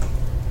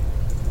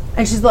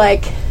 and she's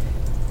like,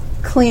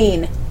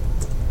 "Clean,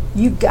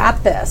 you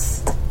got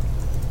this.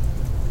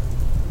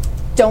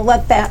 Don't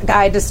let that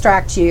guy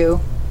distract you.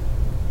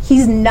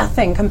 He's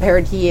nothing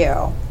compared to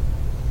you.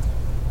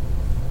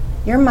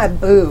 You're my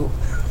boo.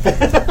 No.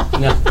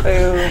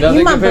 You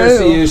Nothing my compares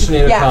boo. to you,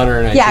 Sinead O'Connor,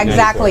 in 1994. Yeah,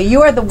 exactly.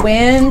 You are the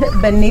wind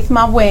beneath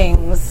my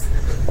wings."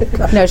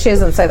 No, she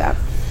doesn't say that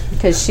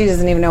because she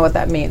doesn't even know what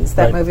that means.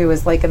 That Right. movie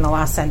was like in the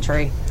last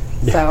century.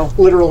 So,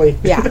 Literally.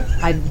 yeah,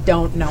 I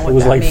don't know what It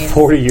was that like means.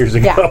 40 years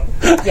ago.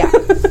 Yeah.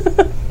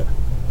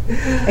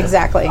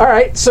 Exactly. All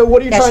right. So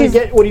what are you Yeah, trying to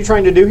she's- get? What are you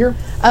trying to do here?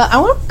 I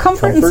want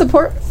comfort and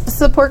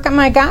support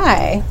my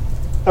guy.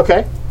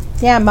 Okay.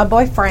 Yeah, my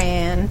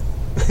boyfriend.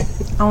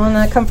 I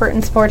want to comfort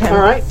and support him.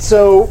 All right.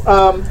 So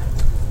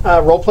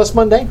roll plus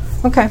mundane.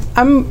 Okay.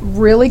 I'm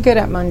really good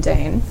at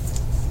mundane.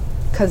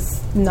 Because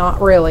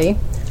not really.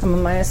 I'm a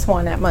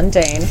 -1 at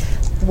mundane.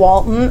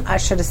 Walton, I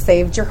should have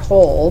saved your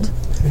hold.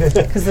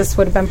 Because this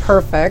would have been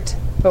perfect.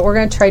 But we're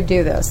going to try to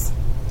do this.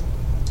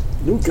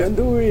 You can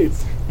do it.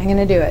 I'm going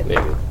to do it.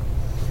 Maybe.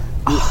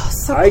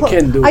 So I close.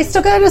 can do I it.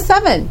 still got a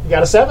 7. You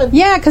got a 7.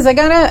 Yeah, because I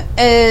got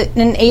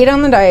an 8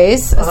 on the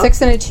dice, a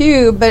 6 and a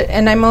 2,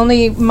 and I'm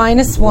only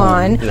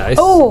 -1. Nice.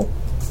 Oh,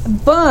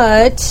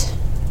 but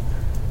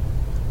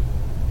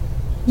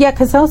yeah,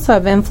 because I also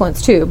have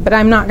influence too. But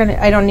I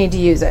don't need to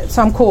use it,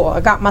 so I'm cool. I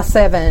got my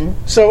 7.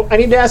 So I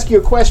need to ask you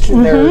a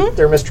question Mm-hmm.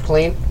 there, Mr.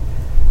 Clean.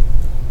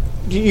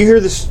 Do you hear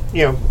this?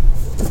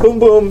 Boom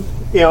Boom.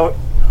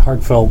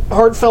 Heartfelt.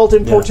 Heartfelt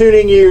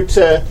importuning you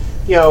to.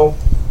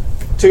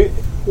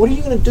 What are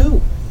you going to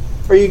do?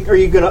 Are you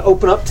going to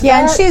open up to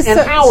Yeah, that? and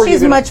how are you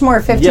she's gonna- much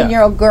more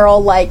 15-year-old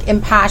girl, like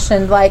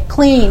impassioned, like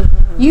Clean.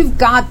 You've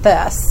got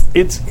this.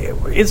 It's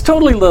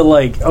totally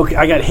okay,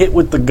 I got hit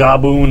with the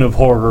gaboon of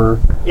horror,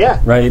 Yeah.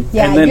 right?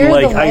 Yeah, and then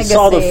you're the I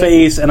saw the legacy.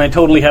 face and I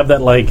totally have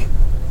that like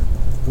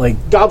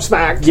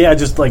Gobsmacked. yeah,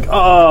 just like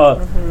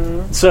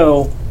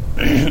So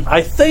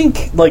I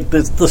think like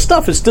the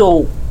stuff is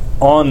still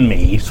on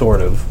me, sort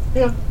of,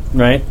 Yeah.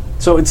 right?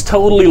 So it's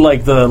totally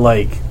like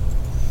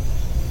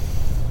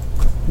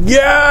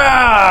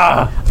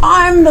yeah.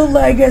 I'm the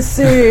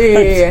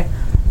legacy.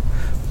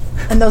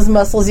 And those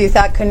muscles you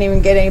thought couldn't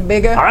even get any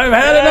bigger. I've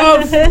had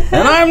enough,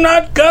 and I'm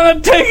not gonna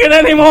take it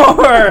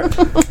anymore.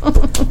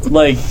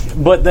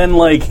 But then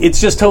it's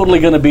just totally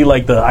gonna be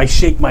like I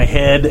shake my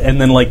head, and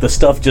then the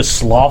stuff just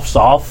sloughs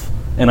off,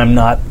 and I'm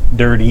not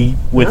dirty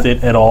with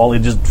it at all. It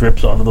just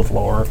drips onto the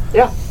floor.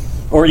 Yeah.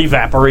 or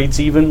evaporates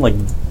even, like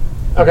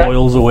Okay.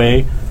 boils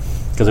away,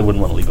 because I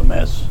wouldn't want to leave a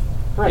mess.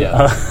 Right.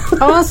 Yeah.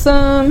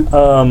 Awesome.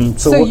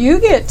 So So what- you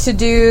get to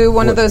do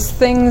one of those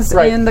things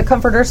Right. in the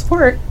Comforter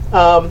support.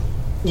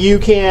 You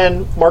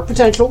can mark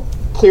potential,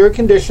 clear a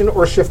condition,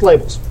 or shift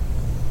labels.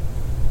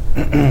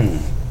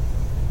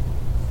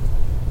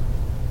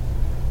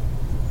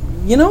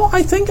 you know,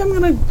 I think I'm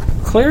going to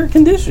clear a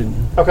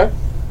condition. Okay.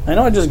 I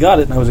know I just got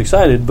it and I was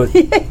excited, but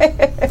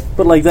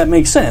but like that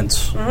makes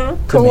sense to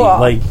Cool. me.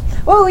 Like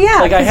Oh yeah,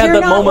 I 'cause had you're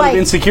that not, moment like, of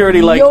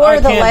insecurity, like you're I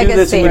the can't do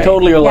this, and we legacy.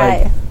 totally are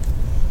like,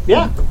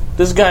 Yeah.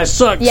 this guy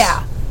sucks.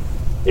 yeah.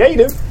 Yeah, you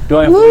do. Do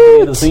I have to wait to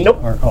get the scene?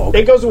 Nope. Or, oh,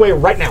 okay. It goes away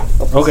right now.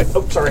 Okay.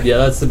 Oh, sorry. Yeah,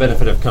 that's the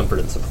benefit of comfort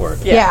and support.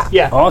 Yeah.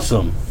 Yeah.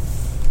 Awesome.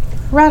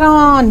 Right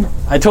on.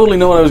 I totally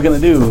know what I was going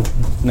to do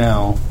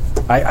now.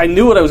 I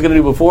knew what I was going to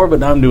do before, but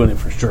now I'm doing it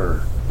for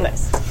sure.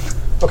 Nice.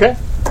 Okay.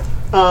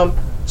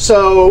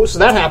 So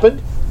that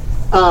happened.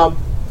 And,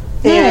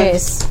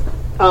 Nice.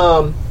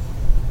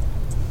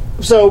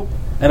 so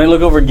And I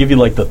look over and give you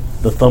like the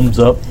thumbs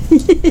up,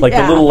 like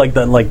Yeah. the little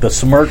like the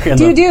smirk and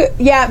Do you the,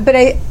 do? Yeah, but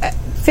I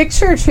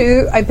picture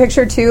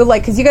too,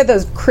 like, because you got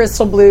those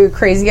crystal blue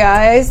crazy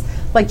eyes.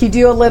 Like you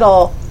do a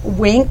little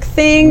wink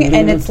thing,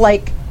 and it's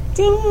like,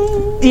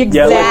 ding. yeah,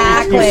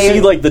 Exactly. like you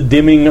see like the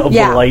dimming of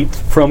Yeah. the light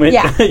from it.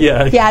 Yeah.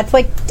 yeah, Yeah, it's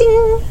like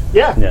ding.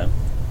 yeah. yeah.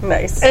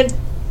 Nice. And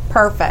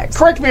Perfect.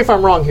 correct me if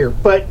I'm wrong here,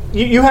 but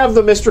you have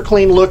the Mr.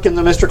 Clean look and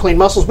the Mr. Clean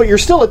muscles, but you're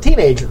still a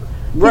teenager.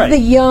 Right. The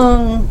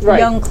young, Right.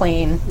 young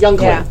clean. Young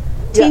clean. Yeah.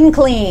 Yeah. Teen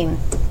clean.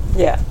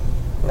 yeah.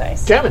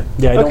 Nice. Jamming.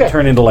 Yeah, I don't okay.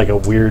 turn into like a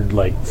weird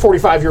like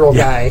 45-year-old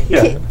guy.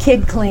 Yeah.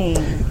 Kid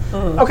clean.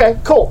 Okay,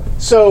 cool.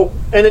 So,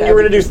 and then you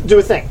were going to do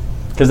a thing.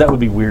 because that would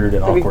be weird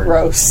and That'd be awkward.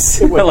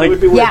 gross. It would, Like- it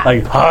would be weird. Yeah.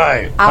 Like,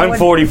 hi, I I'm would-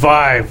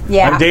 45.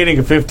 Yeah. I'm dating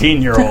a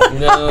 15-year-old.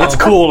 No. It's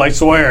cool, I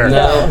swear.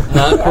 No,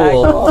 not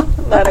cool.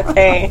 Not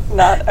okay.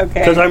 Not okay.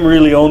 Because I'm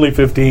really only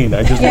 15.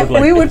 I just Yeah, look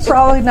like we would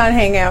probably not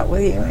hang out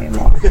with you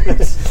anymore.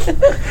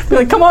 be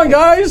like, come on,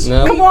 guys.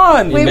 No. Come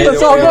on. We made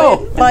Let's it all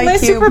work. go. Like My you,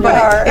 superpower.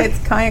 but it's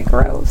kind of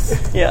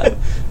gross. yeah.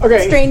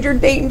 Okay. Stranger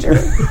danger.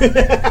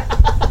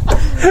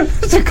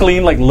 Mr.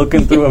 Clean, like,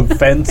 looking through a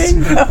fence.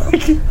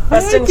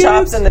 Weston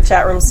Chops in the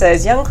chat room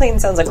says, Young Clean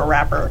sounds like a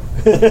rapper.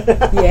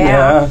 Yeah.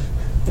 Yeah.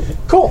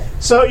 Cool.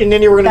 So, and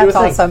then you were going to do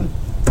That's a thing.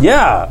 awesome.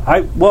 Yeah.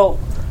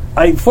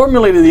 I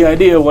formulated the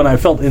idea when I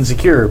felt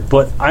insecure,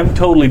 but I'm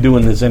totally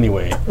doing this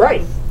anyway.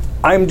 Right.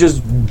 I'm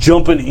just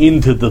jumping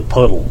into the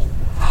puddle.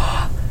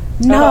 Like,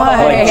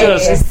 Nice.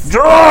 just,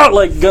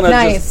 gonna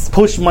Nice. just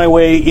push my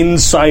way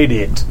inside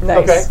it Nice.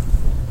 Okay.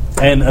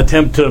 and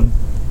attempt to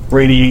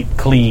radiate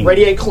clean.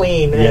 Radiate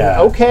clean. And,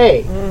 Yeah.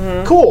 Okay.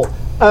 Cool.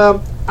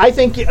 I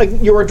think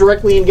you are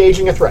directly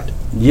engaging a threat.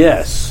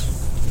 Yes.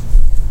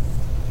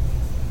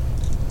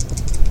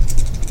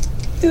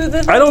 Do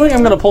the I don't think I'm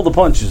going to pull the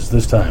punches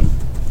this time,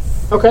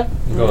 Okay.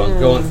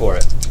 Going for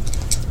it.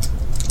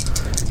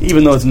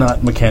 even though it's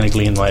not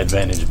mechanically in my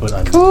advantage, but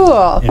I'm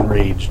Cool.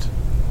 enraged.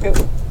 Ooh.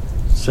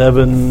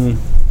 7.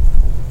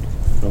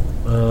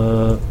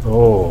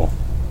 Oh.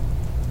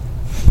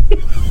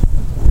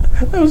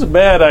 That was a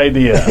bad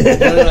idea.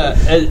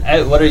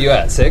 No. What are you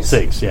at? 6?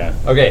 6, yeah.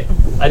 Okay.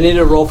 I need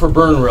to roll for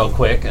burn real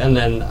quick, and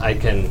then I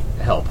can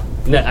help.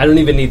 No, I don't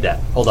even need that.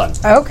 Hold on.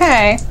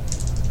 Okay.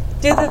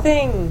 Do the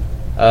thing.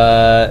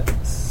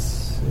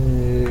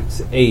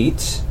 6,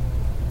 8.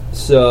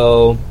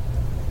 So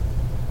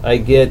I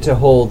get to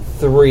hold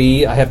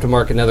 3. I have to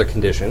mark another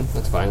condition.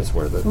 That's fine. It's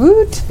worth it.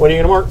 Woot. What are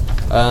you going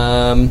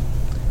to mark?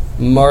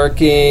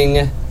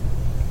 Marking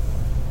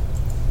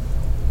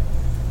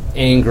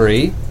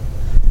angry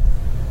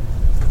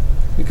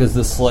because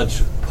the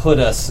sludge put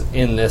us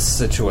in this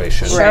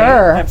situation. Sure.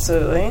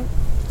 Absolutely.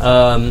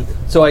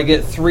 So I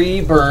get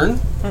 3 burn,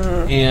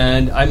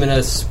 and I'm going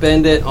to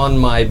spend it on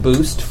my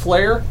boost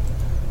flare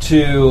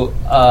to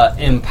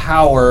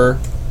empower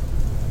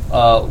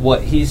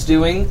what he's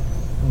doing.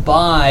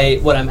 By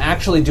what I'm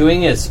actually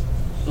doing is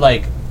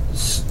like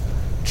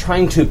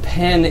trying to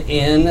pen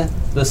in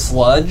the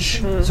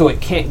sludge so it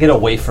can't get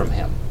away from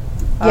him.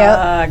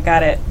 Yep.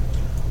 Got it.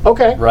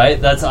 Okay. Right?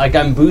 That's like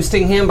I'm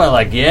boosting him by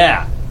like,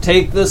 yeah,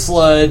 take the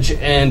sludge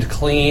and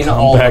clean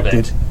all of Compact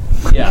it.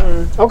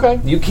 Yeah. Okay.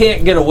 You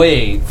can't get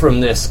away from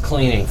this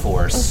cleaning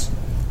force.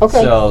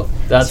 Okay. So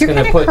that's So you're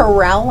going to kind of put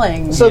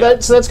corralling. So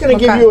that's going to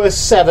give Okay. you a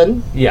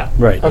 7. yeah.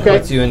 Right. Okay.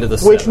 Puts you into the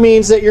Which 7.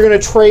 means that you're going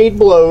to trade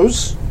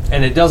blows.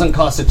 And it doesn't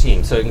cost a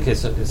team, so in case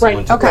someone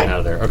Right, took okay. one out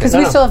of there. Okay. Because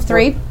we No. still have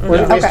 3? We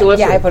Okay. still have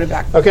Yeah, 3. I put it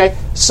back. Okay.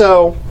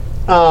 So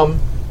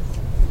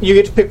you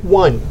get to pick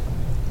 1.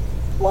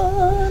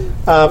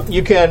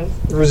 You can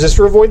resist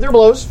or avoid their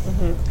blows.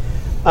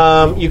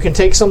 You can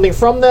take something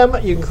from them.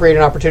 You can create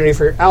an opportunity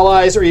for your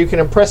allies, or you can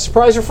impress,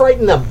 surprise, or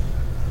frighten them.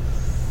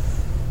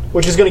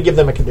 Which is going to give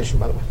them a condition,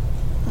 by the way.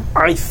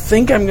 I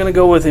think I'm going to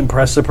go with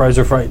impress, surprise,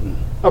 or frighten.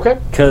 Okay.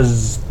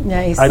 Because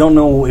Nice. I don't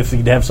know if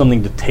he'd have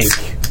something to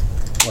take.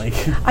 Like,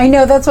 I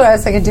know, that's what I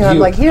was thinking too. I'm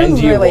like, he doesn't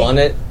and do you really. want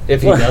it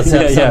If he does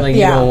have Yeah. something,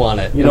 Yeah. you don't want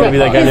it. You don't want to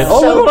be that guy. His that,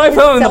 oh, look what I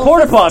found in the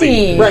porta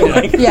potty. self-esteem.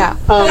 Right. Yeah.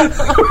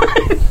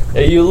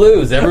 Hey, you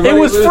lose. Everybody It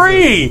was loses.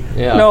 free.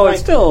 Yeah. No, it's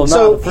still not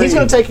So free. he's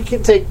going to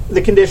take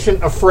the condition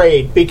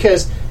afraid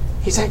because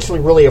he's actually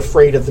really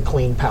afraid of the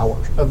clean power,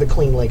 of the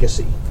clean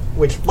legacy,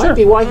 which might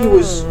be why he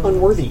was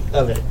unworthy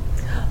of it,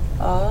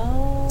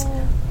 Oh,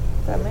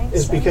 that makes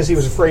is sense. because he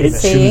was afraid It of it.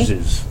 See?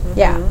 chooses.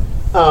 Yeah.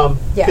 Because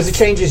Yes. it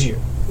changes you.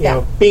 You Yeah.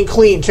 know, being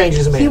clean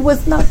changes a man. He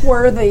was not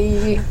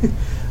worthy.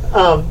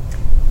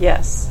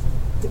 Yes.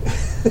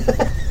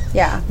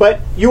 Yeah. But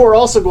you are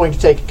also going to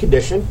take a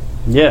condition,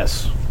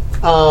 Yes.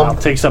 I'll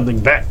take something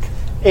back.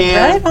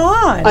 and Right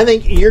on. I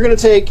think you're going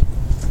to take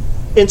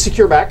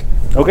insecure back.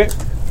 Okay.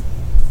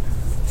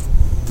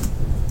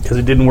 Because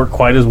it didn't work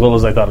quite as well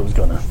as I thought it was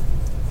going to.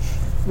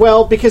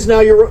 Well, because now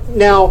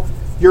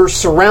you're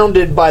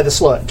surrounded by the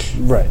sludge,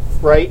 Right.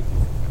 right?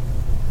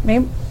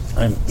 Maybe.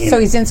 I'm in. So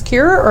he's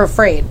insecure or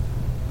afraid?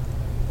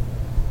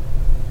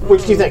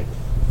 Which do you think?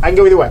 I can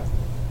go either way.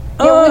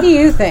 Yeah, what do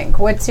you think?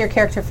 What's your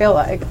character feel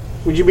like?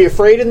 Would you be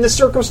afraid in this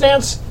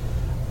circumstance?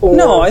 Or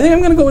No, I think I'm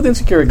going to go with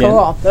insecure again.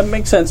 Cool. That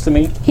makes sense to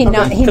me. He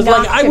knocked Because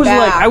like I was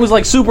back. I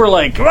was super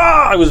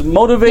I was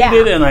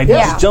motivated Yeah. and I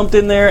Yeah. just jumped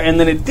in there and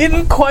then it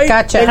didn't quite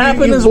Gotcha.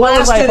 happen you as well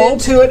as I blasted hoped.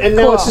 into it, and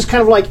now it's Cool. just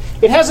kind of like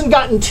it hasn't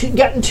gotten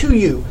to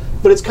you,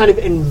 but it's kind of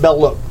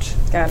enveloped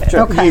Got it.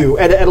 Okay. you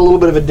at a little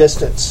bit of a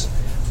distance.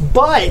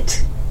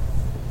 But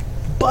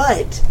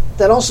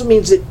that also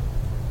means that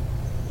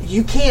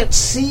you can't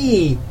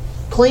see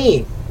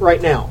clean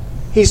right now.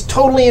 He's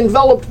totally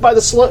enveloped by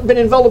the been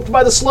enveloped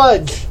by the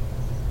sludge.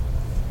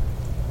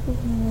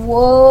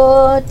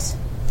 What?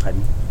 I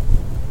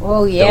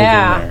Oh, dove in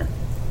yeah. there.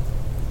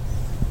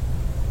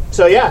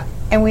 So yeah,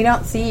 And we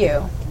don't see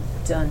you.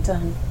 Dun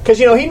dun. because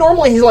he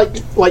normally he's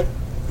like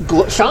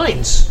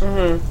shines,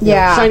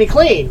 Yeah. shiny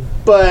clean,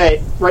 but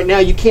right now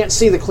you can't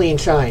see the clean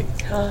shine.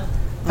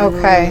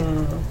 Okay.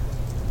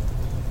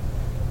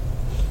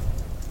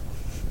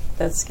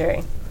 That's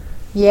scary.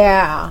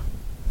 Yeah.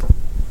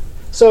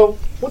 So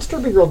what's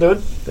Derby Girl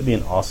doing? That'd be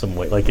an awesome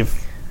way. Like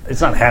if it's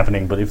not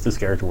happening, but if this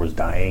character was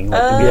dying,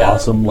 like, it'd be Yeah.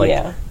 awesome. Like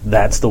Yeah.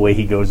 that's the way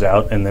he goes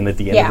out, and then at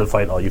the end Yeah. of the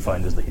fight, all you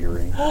find is the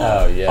earring.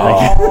 Oh,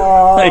 yeah.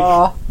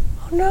 Oh.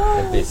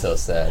 That'd be so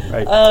sad.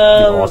 Right? It'd be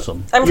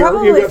awesome. I'm You've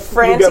probably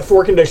got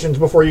 4 conditions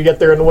before you get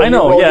there, and the way I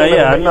know, you roll, yeah, you'll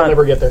yeah, never, I'm you'll not-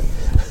 never get there.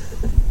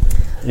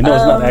 You know,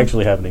 it's not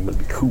actually happening, but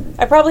it'd be cool.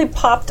 I probably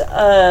popped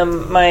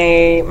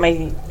my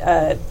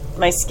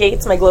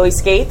skates, my glowy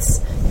skates,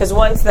 because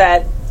once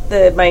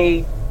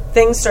my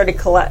things started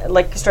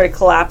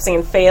collapsing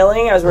and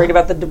failing, I was worried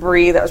about the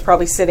debris that was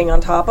probably sitting on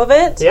top of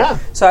it. Yeah.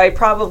 So I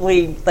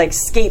probably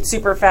skate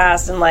super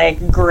fast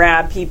and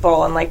grab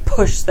people and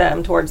push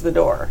them towards the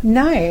door.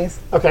 Nice.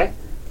 Okay.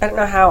 I don't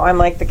know how I'm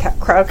the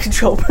crowd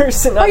control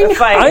person on the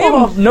fight.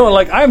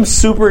 I'm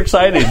super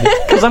excited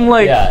because I'm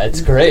like, Yeah,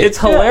 it's great. it's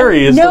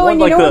hilarious. No, The one,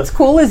 and you know what's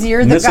cool is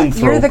you're the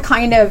misanthrope you're the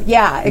kind of is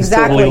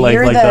exactly totally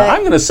you're like the I'm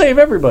going to save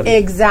everybody.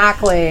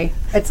 exactly.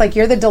 It's like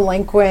you're the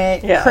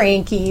delinquent, Yeah.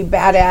 cranky,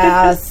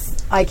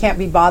 badass. I can't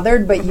be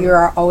bothered, but you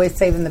are always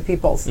saving the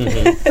peoples.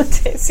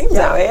 It seems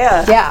that way,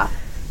 yeah. Yeah.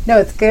 No,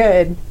 it's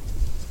good.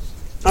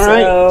 All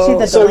right. See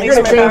the So you're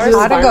going to Unleash change my the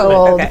Pot of powers?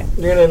 gold. Okay.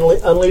 You're going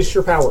to unleash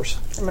your powers.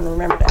 I'm going to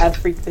remember to add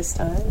freak this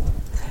time.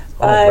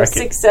 Oh, 5, wreck it.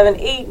 6, 7,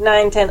 8,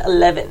 9, 10,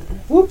 11.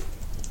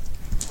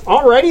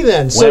 Alrighty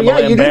then. So Wham, yeah,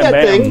 wham, you do bam, that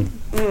bam.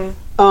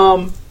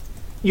 thing.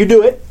 You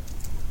do it.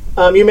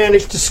 You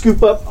manage to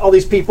scoop up all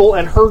these people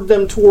and herd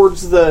them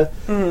towards the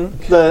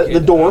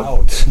door.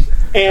 Out.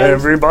 And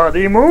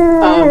Everybody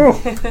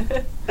move!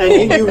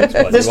 and you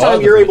this you are time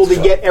the you're big able to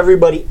stuff. get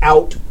everybody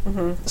out.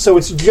 So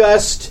it's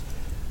just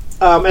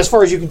as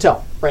far as you can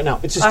tell right now.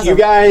 It's just Awesome. you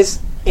guys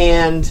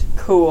and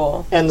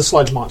Cool. the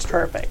sludge monster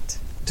Perfect.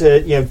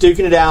 to duking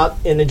it out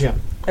in the gym.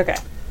 Okay.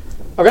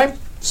 Okay,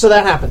 so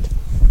that happened.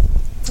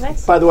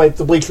 Nice. By the way,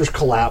 the bleachers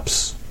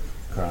collapse.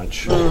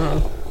 Crunch.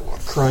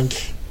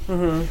 Crunch.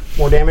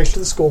 More damage to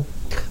the school.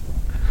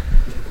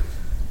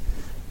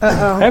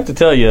 I have to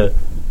tell you,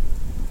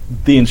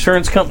 the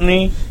insurance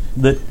company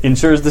that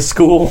insures the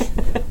school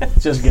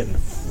is just getting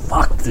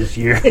fucked this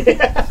year.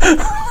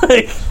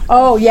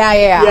 Oh yeah.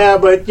 Yeah,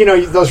 but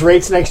those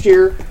rates next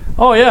year.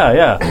 Oh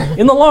yeah.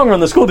 In the long run,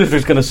 the school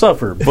district's going to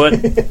suffer, but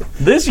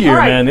this year, All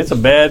right. man, it's a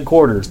bad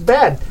quarter.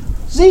 Bad.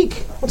 Zeke,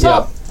 what's Yeah.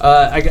 up?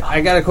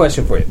 I got a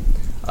question for you.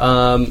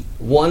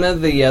 One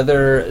of the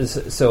other...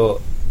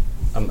 So,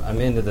 I'm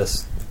into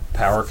this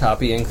power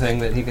copying thing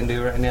that he can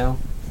do right now.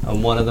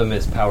 One of them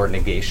is power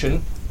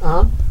negation.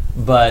 Uh-huh.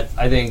 But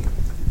I think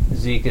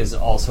Zeke is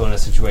also in a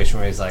situation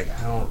where he's like,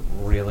 I don't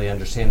really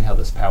understand how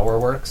this power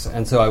works.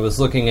 And so I was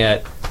looking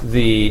at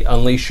the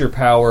Unleash Your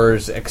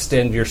Powers,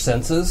 Extend Your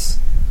Senses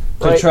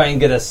to Right. try and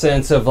get a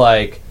sense of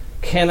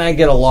can I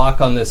get a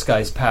lock on this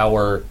guy's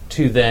power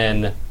to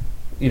then,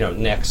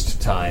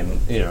 next time,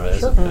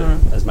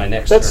 as my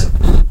next That's-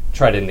 turn,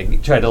 try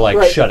to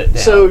Right. shut it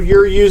down. So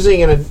you're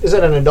using is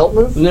that an adult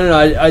move?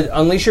 No,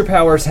 Unleash Your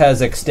Powers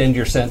has Extend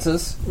Your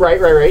Senses.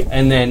 Right.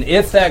 And then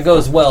if that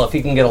goes well, if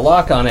he can get a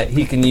lock on it,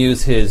 he can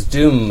use his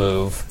Doom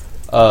move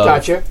of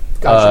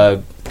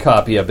Gotcha.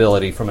 copy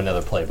ability from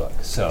another playbook.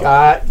 So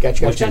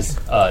Gotcha. which is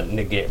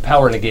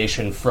power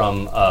negation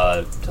from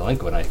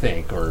Delinquent, I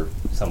think, or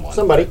someone.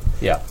 Somebody.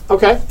 Yeah.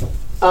 Okay.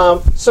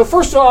 So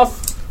first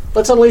off,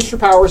 let's unleash your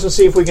powers and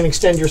see if we can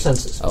extend your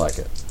senses. I like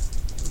it.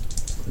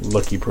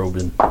 Lucky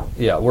probing.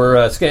 Yeah,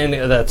 we're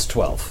scanning. That's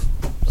 12.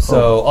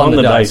 So on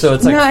the dice. So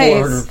it's like Nice.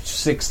 4 or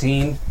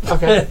 16.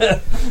 Okay.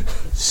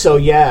 So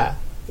yeah.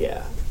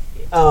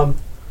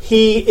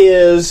 He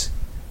is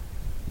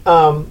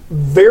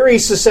very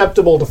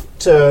susceptible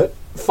to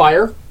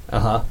fire.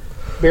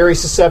 Very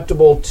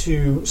susceptible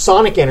to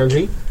sonic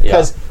energy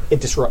because it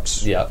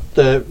disrupts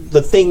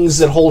the things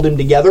that hold him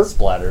together.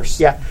 Splatters.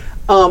 Yeah.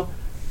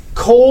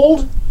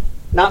 Cold,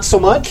 not so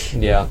much.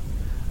 Yeah.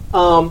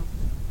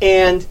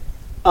 And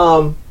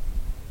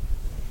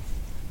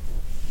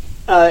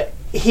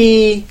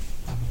he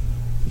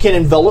can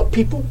envelop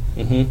people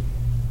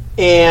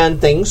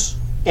and things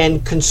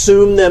and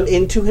consume them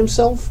into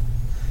himself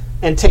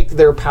and take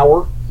their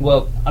power.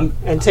 Well,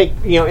 and take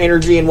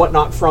energy and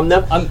whatnot from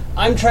them.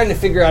 I'm trying to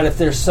figure out if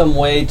there's some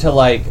way to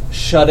like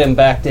shut him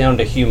back down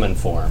to human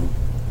form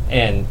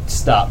and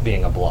stop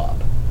being a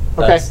blob.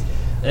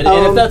 And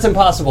if that's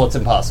impossible, it's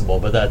impossible.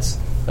 But that's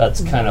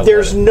kind of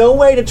there's no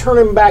way to turn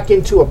him back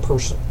into a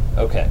person.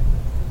 Okay.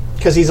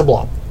 Because he's a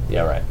blob.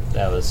 Yeah, right.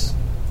 That was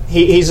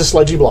he's a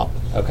sludgy blob.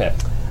 Okay.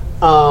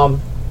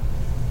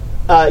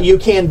 You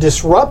can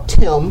disrupt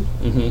him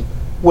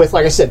with,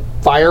 like I said,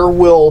 fire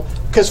will,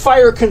 because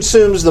fire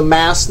consumes the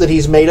mass that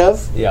he's made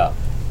of. Yeah.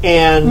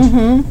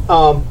 And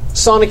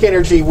sonic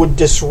energy would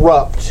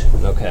disrupt.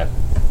 Okay.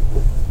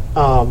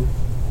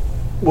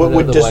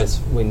 Otherwise,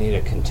 we need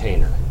a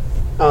container.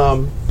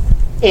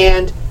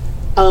 And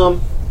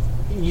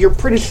you're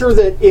pretty sure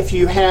that if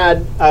you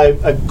had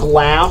a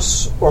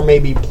glass or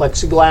maybe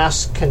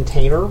plexiglass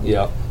container,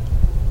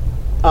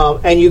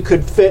 and you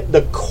could fit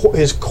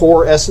his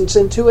core essence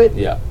into it,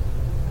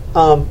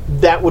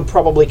 that would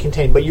probably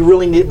contain. But you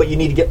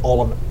need to get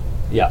all of them.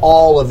 Yeah,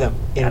 all of them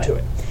into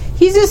it.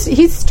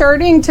 He's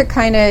starting to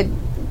kind of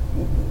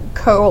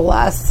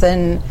coalesce,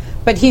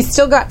 but he's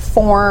still got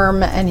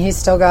form, and he's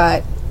still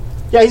got.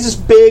 Yeah, he's this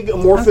big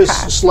amorphous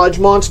sludge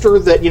monster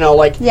that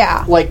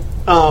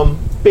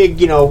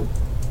big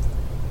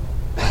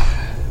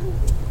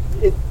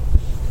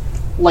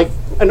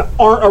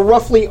a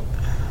roughly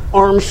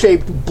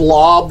arm-shaped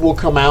blob will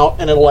come out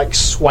and it'll like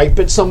swipe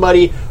at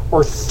somebody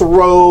or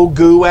throw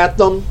goo at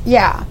them.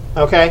 Yeah.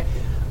 Okay.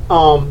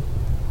 And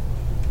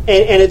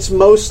it's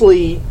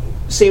mostly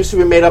seems to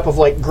be made up of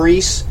like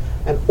grease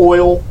and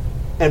oil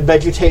and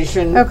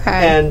vegetation. Okay.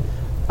 And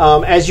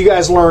as you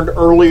guys learned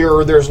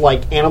earlier, there's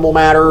like animal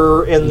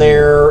matter in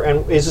there,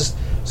 and it's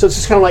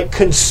just kind of like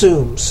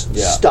consumes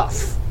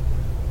stuff,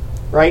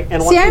 right?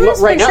 And See, right now it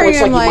looks like like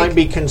you might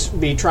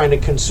be trying to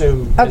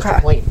consume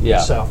Mr. Clean. Yeah.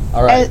 So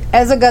all right.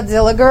 As a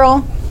Godzilla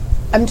girl,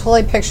 I'm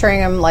totally picturing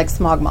him like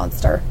Smog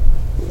Monster,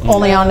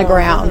 only on the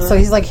ground. So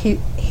he's like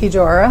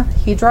Hydra.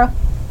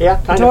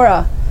 Yeah, kind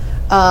of.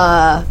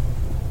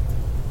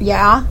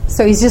 Yeah.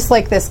 So he's just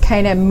like this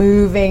kind of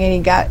moving, and he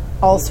got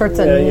all sorts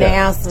of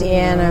nasty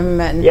in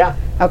him. And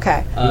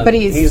okay, but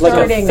he's like a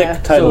starting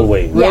thick tidal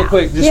wave. Real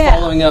quick, just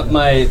following up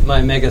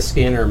my mega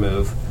scanner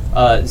move.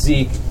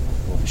 Zeke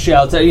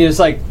shouts at you. It's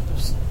like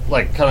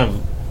kind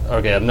of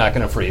okay. I'm not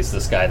going to freeze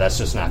this guy. That's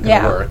just not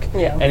going to work.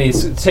 Yeah. And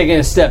he's taking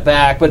a step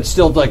back, but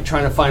still like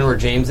trying to find where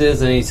James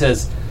is. And he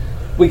says,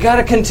 "We got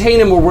to contain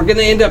him, or we're going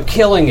to end up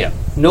killing him.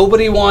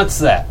 Nobody wants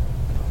that.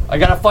 I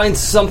got to find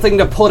something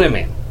to put him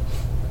in."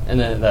 And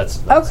then that's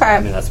okay.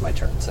 I mean, that's my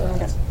turn. So.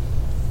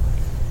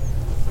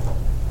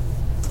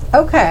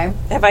 Okay.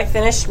 Have I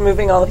finished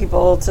moving all the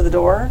people to the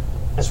door?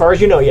 As far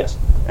as you know, yes.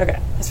 Okay,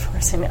 as far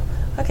as I know.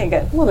 Okay,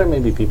 good. Well, there may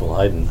be people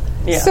hiding.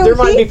 Yeah. So There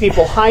might be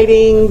people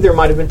hiding. There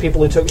might have been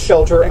people who took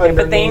shelter Okay,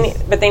 but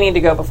underneath. they need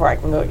to go before I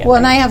can go again. Well,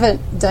 and I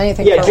haven't done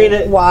anything Yeah, for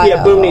Gina- a while.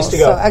 yeah, Boom needs to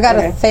go. So I got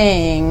Okay. a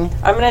thing.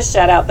 I'm going to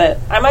shout out that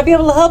I might be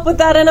able to help with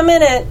that in a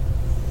minute.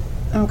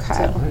 Okay.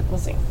 So, we'll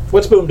see.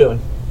 What's Boom doing?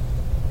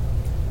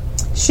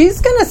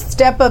 She's going to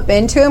step up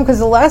into him because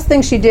the last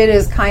thing she did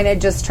is kind of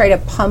just try to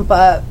pump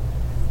up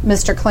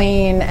Mr.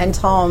 Clean and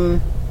tell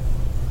him,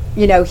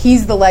 you know,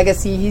 he's the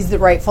legacy, he's the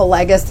rightful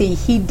legacy.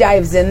 He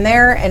dives in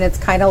there, and it's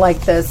kind of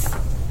like this,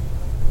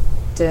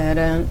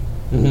 dun-dun,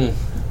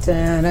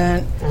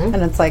 dun-dun,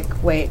 and it's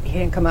like, wait, he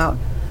didn't come out.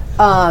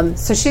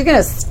 So she's going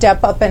to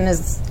step up in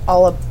his,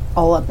 all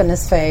up in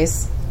his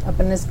face, up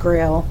in his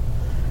grill,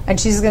 and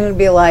she's going to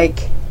be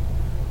like,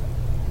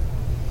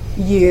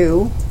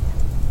 you,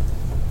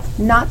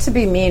 not to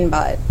be mean,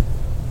 but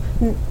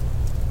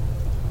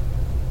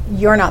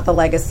you're not the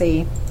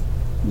legacy.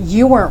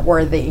 You weren't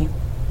worthy.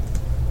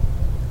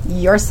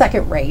 You're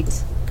second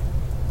rate.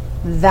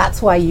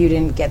 That's why you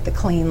didn't get the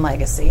Clean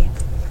legacy.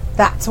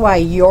 That's why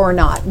you're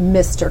not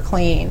Mr.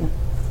 Clean.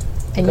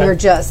 And you're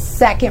just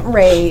second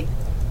rate,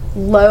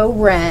 low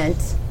rent,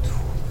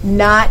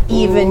 not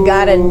even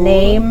got a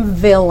name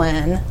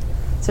villain.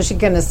 So she's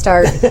going to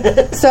start.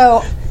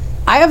 So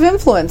I have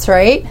influence,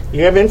 right?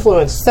 You have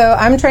influence. So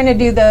I'm trying to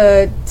do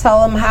the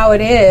tell them how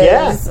it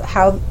is. Yeah.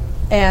 How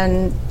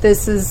and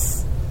this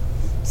is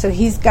so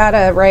he's got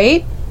a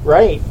right.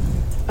 Right.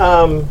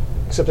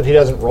 Except that he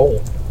doesn't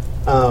roll.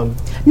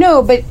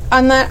 No, but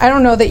on that, I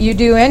don't know that you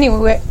do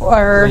anyway.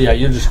 Or Yeah,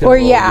 you're just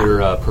going to roll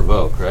your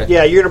provoke, right?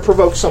 Yeah, you're going to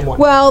provoke someone.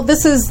 Well,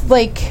 this is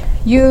like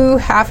you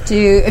have to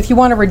if you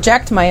want to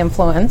reject my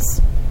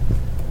influence.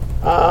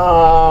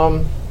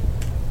 Um,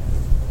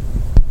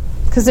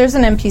 Because there's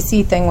an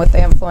NPC thing with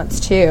the influence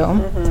too.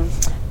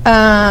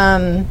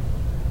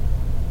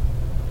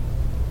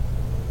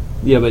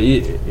 Yeah, but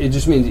it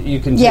just means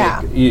you can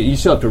Yeah. take... You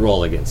still have to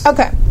roll against it.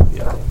 Okay.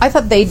 Yeah. I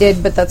thought they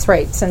did, but that's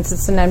right, since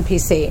it's an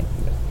NPC.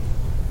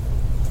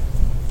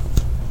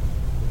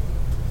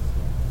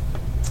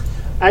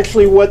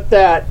 actually, what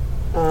that...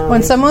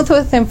 When someone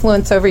with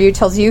influence over you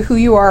tells you who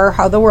you are,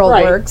 how the world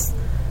Right. works,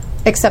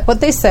 accept what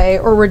they say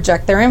or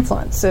reject their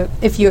influence. So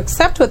if you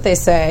accept what they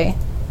say,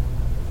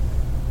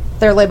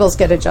 their labels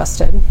get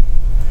adjusted.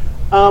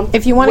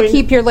 If you want to when-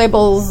 keep your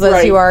labels as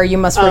Right. you are, you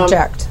must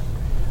reject.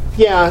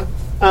 Yeah.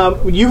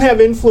 You have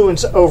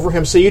influence over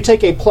him, so you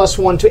take a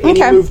 +1 to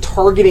any Okay. move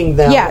targeting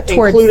them, Yeah,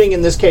 towards- including,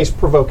 in this case,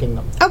 provoking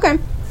them. Okay.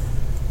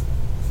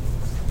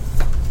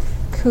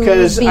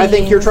 Because I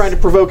think you're trying to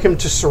provoke him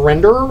to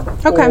surrender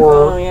Okay.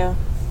 Oh, yeah.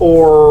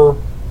 or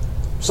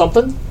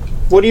something.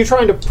 What are you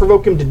trying to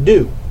provoke him to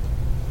do?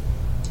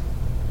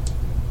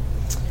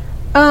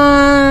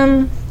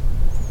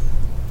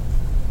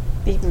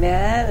 Be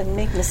mad and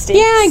make mistakes.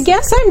 Yeah, I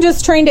guess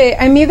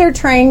I'm either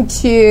trying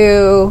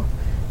to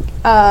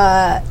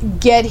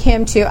get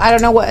him to, I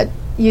don't know what,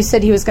 you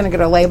said he was going to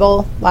get a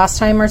label last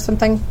time or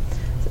something.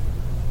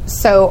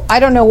 So I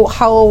don't know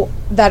how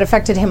that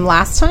affected him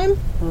last time.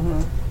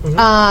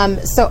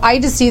 So I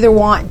just either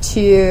want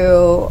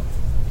to,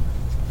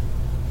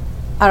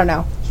 I don't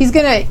know. He's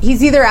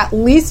either at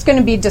least going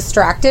to be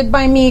distracted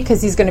by me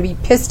because he's going to be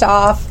pissed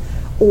off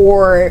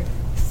or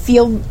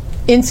feel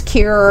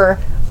insecure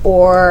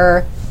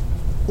or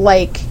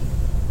like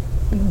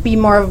be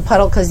more of a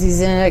puddle because he's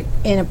in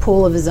a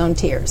pool of his own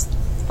tears.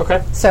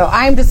 Okay. So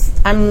I'm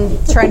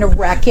trying to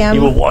wreck him He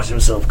will wash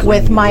himself clean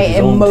with my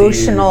his own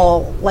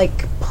emotional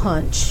like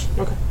punch.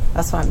 Okay.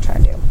 That's what I'm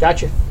trying to do.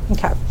 Gotcha.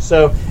 Okay.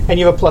 So, and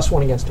you have a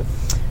 +1 against him.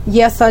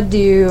 Yes, I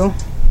do.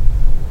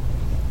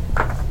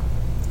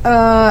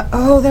 That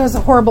was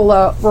a horrible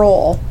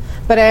roll.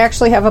 But I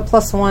actually have a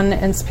 +1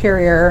 and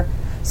superior.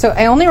 So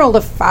I only rolled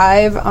a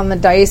 5 on the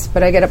dice,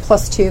 but I get a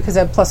 +2 because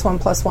I have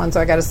 +1,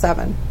 so I got a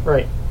 7.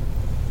 Right.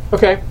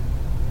 Okay.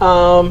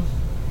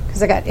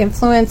 Because I got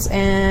influence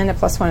and a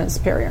 +1 and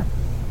superior.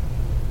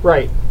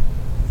 Right.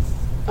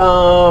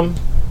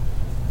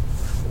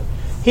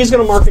 He's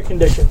going to mark a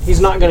condition. He's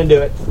not going to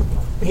do it.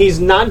 He's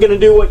not going to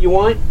do what you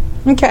want,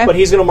 Okay. but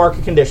he's going to mark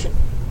a condition.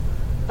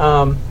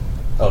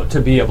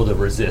 To be able to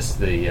resist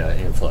the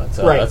influence.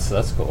 Oh, Right.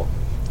 That's cool.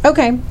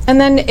 Okay. And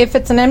then if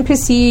it's an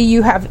NPC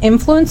you have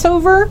influence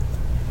over,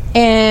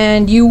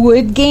 and you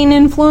would gain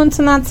influence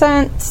in that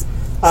sense.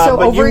 So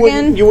but over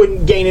again? you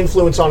wouldn't gain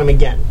influence on him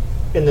again.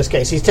 In this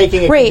case, he's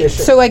taking a Right.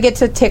 condition. So I get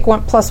to take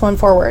 +1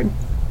 forward.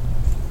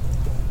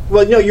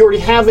 Well, no, you already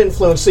have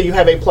influence, so you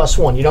have a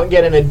 +1. You don't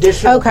get an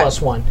additional Okay.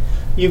 +1.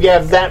 You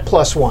have that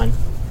 +1.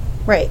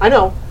 Right. I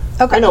know.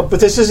 Okay. I know, but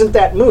this isn't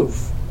that move.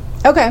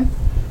 Okay.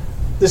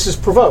 This is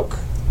provoke.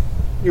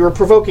 You were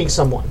provoking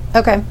someone.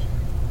 Okay.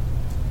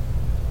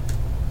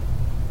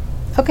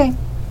 Okay.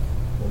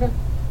 Okay.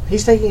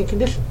 He's taking a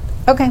condition.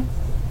 Okay.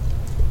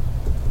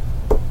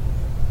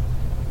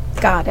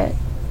 Got it.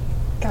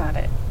 Got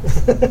it.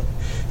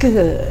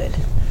 Good.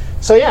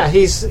 So yeah,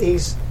 he's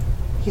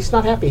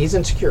not happy. He's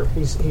insecure.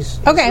 He's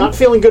Okay. not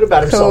feeling good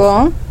about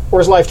himself Cool. or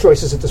his life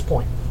choices at this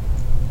point.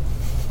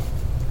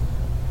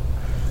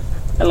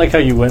 I like how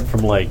you went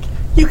from like,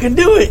 you can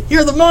do it,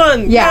 you're the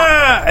one,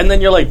 Yeah. and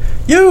then you're like,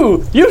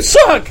 you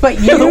suck, But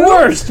you're the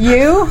worst.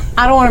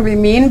 I don't want to be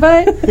mean,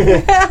 but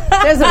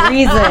there's a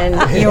reason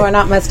you are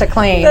not much to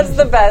claim. That's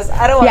the best.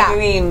 I don't want Yeah. to be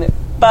mean,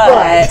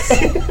 but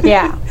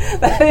Yeah.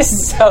 that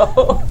is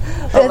so.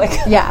 Oh my God.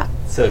 Yeah.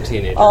 So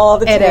teenager. All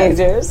the It is.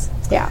 teenagers.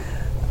 Yeah.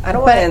 I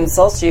don't want to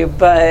insult you,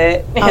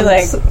 but you're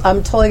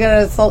I'm totally going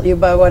to insult you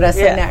by what I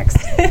say Yeah. next.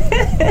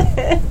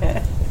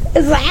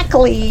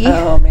 Exactly.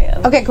 oh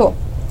man. Okay, cool.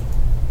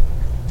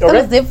 That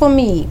was Okay. it for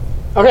me.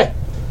 Okay.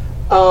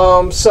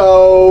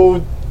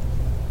 So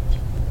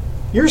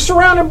you're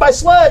surrounded by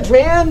sludge,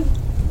 man.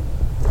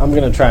 I'm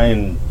gonna try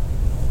and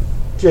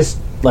Just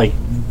like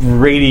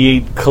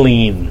radiate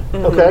clean,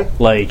 okay.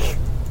 like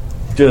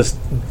just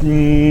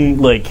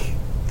like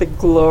The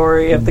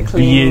glory of the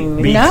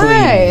clean. be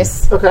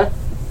Nice. Okay. clean.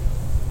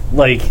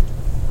 Like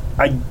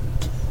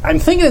I'm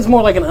thinking it's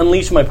more like an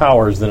unleash my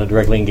powers than a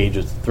directly engage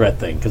a threat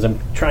thing because I'm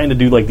trying to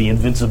do like the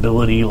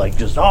invincibility, like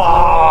just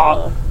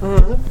that.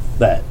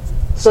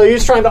 So you're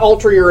just trying to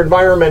alter your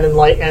environment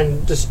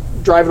and just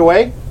drive it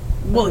away.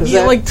 Well, Is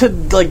yeah, that- like to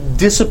like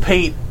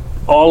dissipate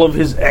all of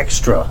his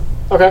extra.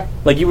 Okay.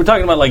 Like you were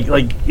talking about, like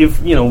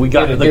if we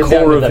got Yeah, the get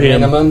down core to of the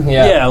him, minimum,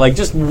 yeah. like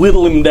just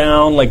whittle him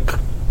down, like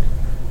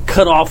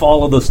cut off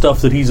all of the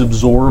stuff that he's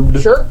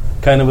absorbed, Sure.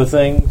 kind of a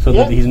thing, so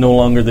Yeah. that he's no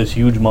longer this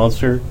huge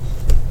monster,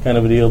 kind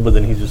of a deal. But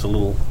then he's just a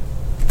little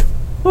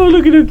Oh,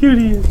 look at how cute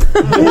he is.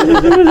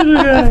 Little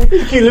guy.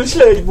 Cute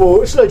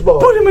little sludge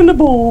ball. Put him in the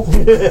bowl.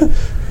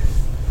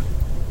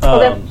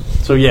 Okay.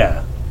 So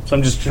yeah. So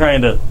I'm just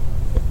trying to.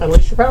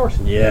 Unleash your powers.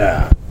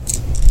 Yeah.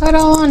 Hold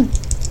on.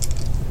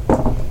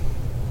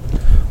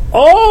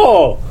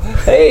 Oh,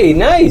 Hey,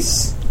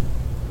 nice.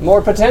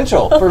 More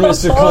potential for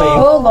Mr. Clean.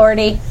 Oh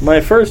lordy.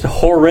 my first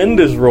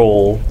horrendous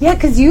roll. Yeah,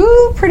 because you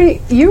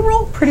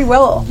roll pretty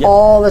well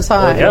all the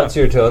time. Yeah. What's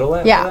your total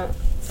after Yeah. that?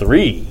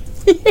 3.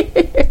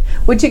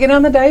 What'd you get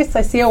on the dice?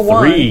 I see a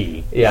 1.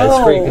 3. Yeah,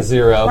 it's freak a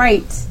 0.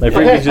 Right. My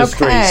freak Okay. is just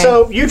Okay. straight.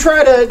 So you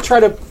try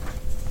to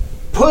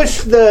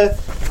push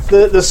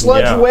the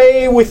sludge Yeah.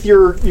 away with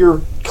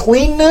your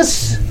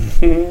cleanness,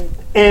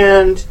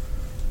 and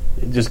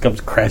It just comes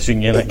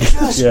crashing in. I guess.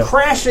 just Yeah.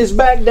 crashes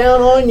back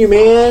down on you,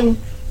 man.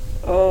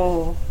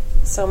 Oh,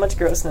 so much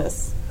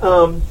grossness.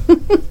 You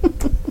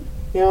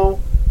know,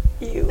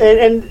 Ew.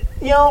 and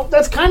you know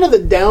that's kind of the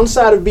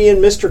downside of being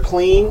Mr.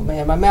 Clean.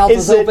 Man, my mouth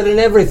Is is it- open and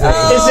everything.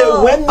 Is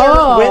that when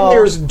Oh.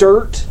 there's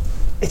dirt,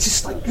 it's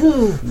just like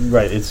ugh.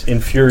 Right. It's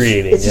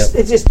infuriating. It's just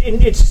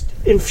it's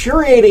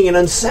infuriating and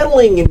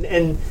unsettling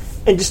and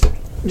just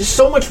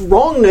so much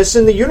wrongness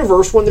in the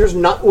universe when there's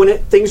not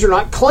things are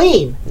not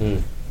clean.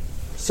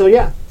 So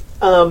yeah,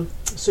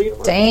 so you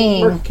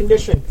Dang. mark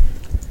condition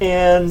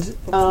and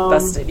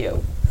Best idea.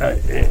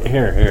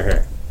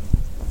 Here.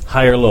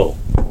 High or low?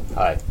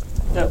 Hi.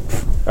 Nope.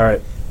 All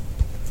right.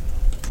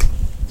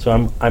 So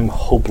I'm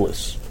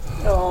hopeless.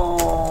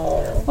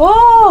 Oh.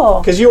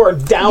 Oh. because you are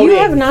doubting. You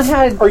have not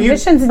had Are you-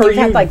 conditions and are you've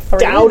had you like 3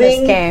 in doubting?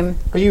 this game.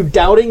 Are you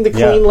doubting the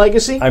clean Yeah.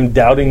 legacy? I'm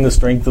doubting the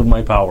strength of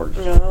my powers.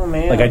 Oh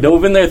man. Like I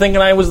dove in there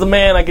thinking I was the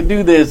man. I could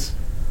do this,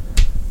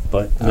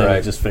 but then right.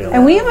 it just failed.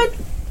 And we haven't,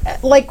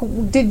 like,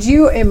 did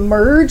you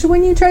emerge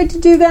when you tried to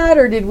do that,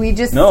 or did we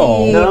just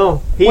No. see?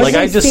 No, he's, What Like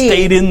did I you just see?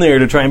 stayed in there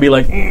to try and be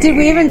like. Did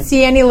we even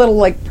see any little,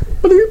 like,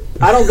 bloop,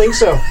 I don't think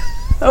so.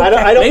 I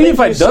don't Maybe think if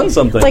I'd you done saw-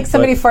 something. like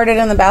somebody but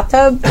farted in the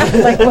bathtub?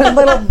 Like one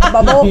little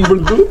bubble?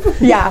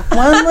 Yeah,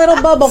 one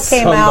little bubble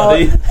came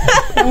somebody.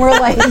 out. And we're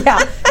like,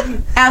 yeah,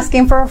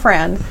 asking for a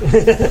friend.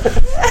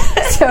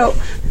 So,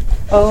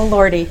 oh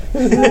lordy.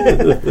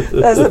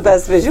 That's the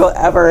best visual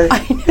ever. I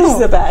know. It's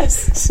the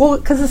best. Well,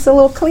 because it's a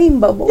little clean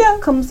bubble. Yeah.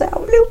 Comes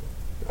out. Bloop,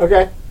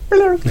 Okay.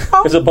 bloop.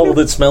 There's a bubble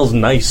that smells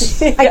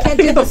nice. I can't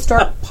do the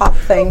stork pop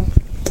thing.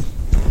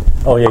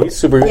 Oh yeah, he's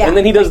super. Yeah, and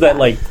then he does that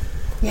like.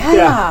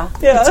 Yeah.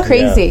 Yeah. It's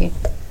crazy.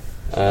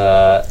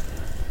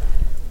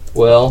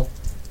 Well,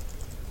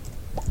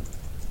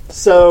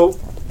 So,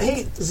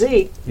 hey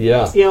Zeke,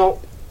 yeah. you know,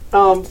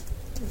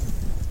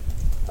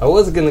 I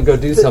was going to go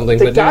do something,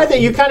 the but guy now- that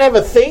you kind of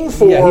have a thing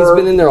for Yeah, he's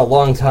been in there a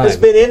long time. has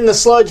been in the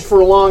sludge for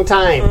a long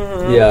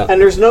time, Yeah.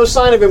 and there's no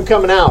sign of him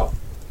coming out.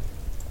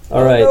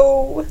 All right.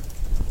 Oh.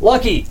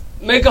 Lucky,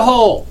 make a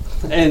hole.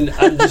 And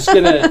I'm just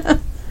going to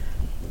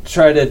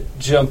try to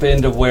jump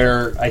into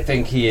where I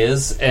think he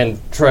is and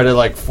try to,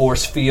 like,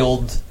 force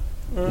field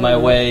my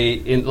way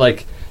in,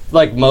 like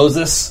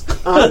Moses.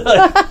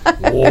 What?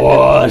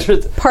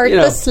 Part You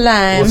know, the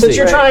slime. we'll Since see.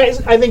 you're trying,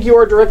 I think you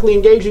are directly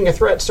engaging a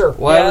threat, sir.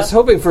 Well, I was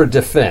hoping for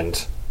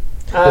defend.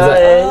 'Cause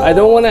I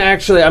don't want to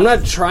actually. I'm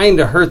not trying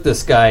to hurt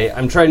this guy.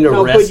 I'm trying to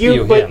No,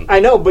 rescue him. I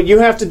know, but you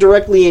have to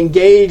directly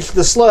engage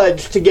the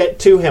sludge to get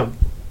to him.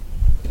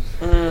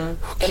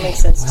 That makes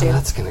sense too.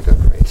 That's gonna go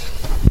great.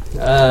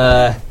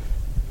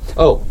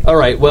 All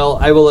right. Well,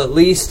 I will at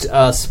least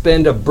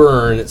spend a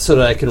burn so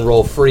that I can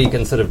roll freak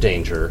instead of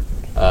danger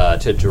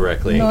to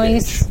directly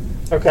Nice.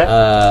 Okay.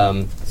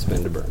 engage.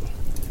 Spend a burn.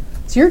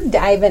 So you're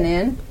diving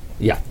in.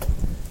 Yeah.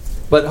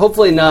 But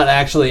hopefully not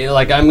actually.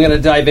 Like, I'm going to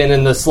dive in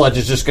and the sludge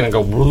is just going to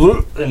go...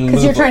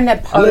 Because you're trying to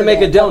part I'm going to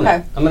make a it. donut.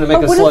 Okay. I'm going to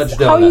make a But sludge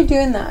donut. How are you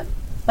doing that?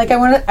 Like, I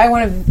want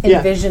to yeah.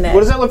 envision it.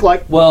 What does that look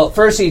like? Well,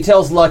 first he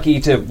tells Lucky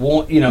to,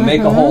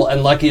 make a hole,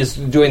 and Lucky is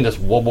doing this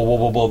wobble,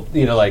 wobble, wobble,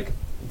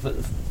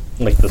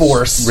 Like the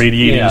Force.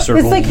 radiating Yeah.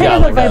 circle. It's like kind Yeah,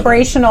 of like a that.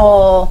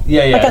 vibrational,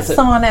 Yeah, like a it's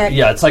sonic.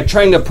 Yeah, it's like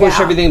trying to push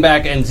Yeah. everything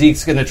back, and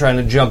Zeke's going to try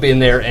to jump in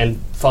there and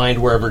find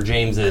wherever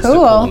James is to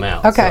Cool. pull him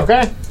out. Okay. So,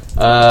 Okay.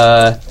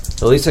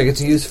 at least I get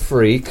to use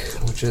Freak,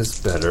 which is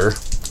better.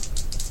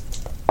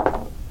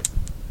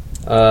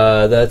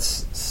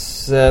 That's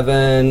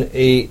 7,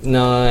 8,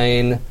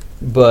 9,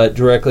 but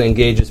directly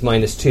engages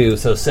 -2,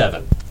 so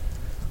 7.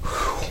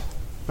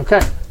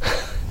 Okay.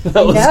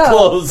 That was No,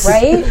 close.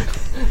 right?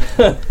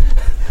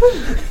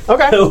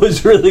 Okay. That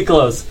was really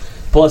close.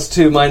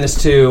 +2,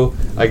 -2,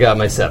 I got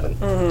my 7.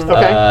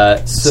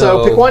 Okay.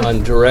 So pick one.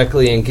 on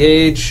directly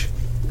engage,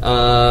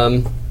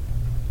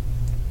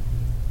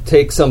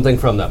 take something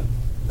from them.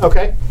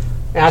 Okay.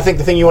 And I think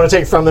the thing you want to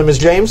take from them is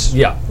James.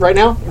 Yeah. Right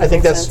now, I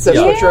think that's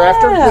Yeah. what you're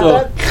after. Yeah.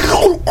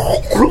 With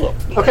that?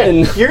 Okay.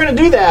 And- You're going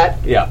to do that,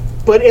 Yeah.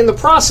 but in the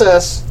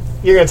process,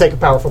 you're going to take a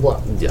powerful blow.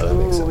 Yeah, that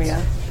makes sense. Oh yeah.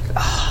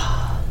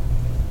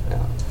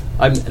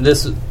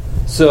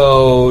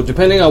 So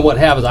depending on what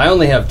happens, I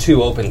only have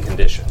 2 open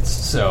conditions.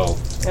 So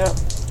Yeah.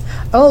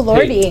 Oh,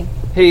 lordy.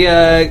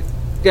 hey,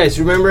 guys,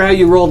 remember how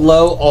you rolled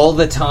low all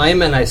the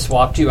time and I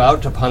swapped you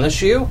out to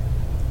punish you?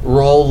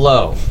 Roll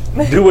low.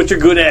 Do what you're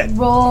good at.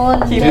 Roll.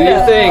 Do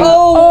your thing.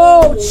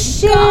 Oh,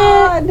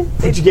 shit!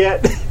 What'd you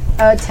get?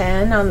 A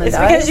 10 on the It's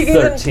dice. because you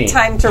give 13. them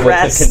time to with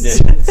rest.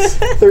 The conditions.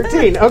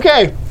 13.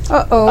 Okay.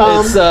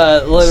 Uh-oh. It's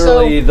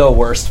literally the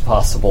worst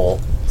possible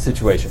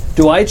situation.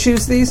 Do I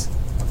choose these?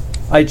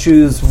 I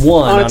choose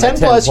one On a 10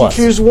 plus, you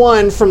choose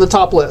one from the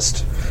top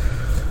list.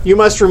 You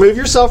must remove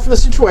yourself from the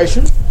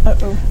situation.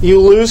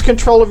 You lose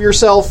control of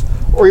yourself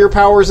or your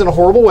powers in a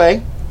horrible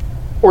way.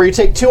 Or you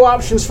take 2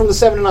 options from the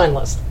 7 to 9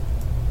 list.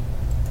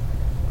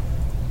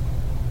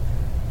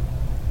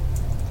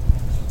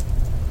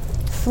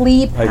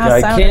 Flee,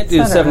 pass I out, can't do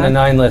etc. 7 to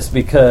 9 list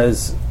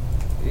because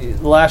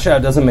lash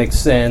out doesn't make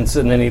sense,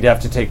 and then he'd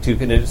have to take 2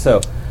 conditions.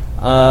 So,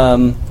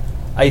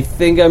 I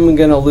think I'm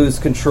going to lose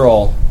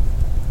control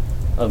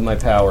of my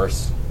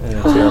powers in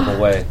a terrible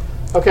way,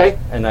 Okay.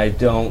 and I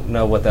don't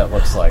know what that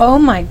looks like. Oh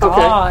my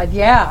god,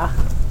 yeah.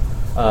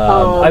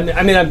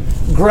 I'm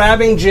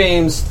grabbing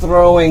James,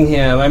 throwing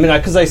him.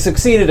 Because I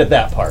succeeded at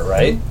that part,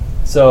 right?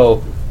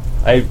 So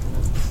I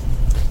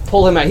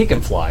pull him out. He can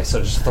fly,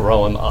 so just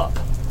throw him up,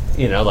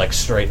 like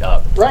straight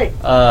up. Right.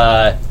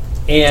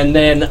 And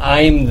then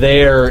I'm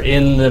there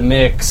in the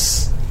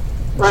mix,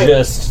 Right.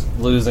 just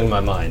losing my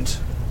mind.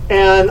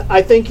 And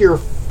I think your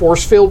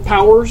force field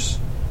powers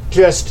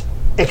just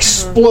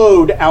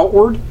explode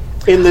outward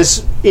in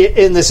this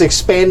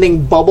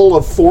expanding bubble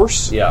of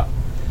force. Yeah.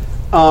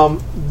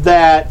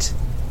 That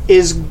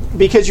is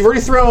because you've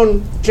already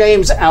thrown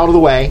James out of the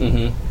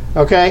way.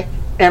 Okay,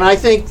 and I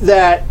think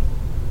that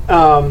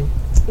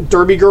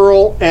Derby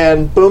Girl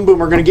and Boom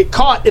Boom are going to get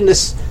caught in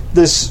this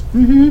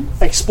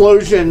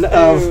explosion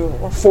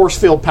of force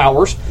field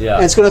powers, Yeah.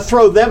 and it's going to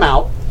throw them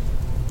out.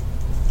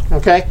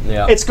 Okay,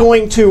 Yeah. it's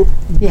going to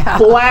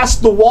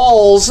blast the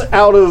walls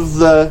out of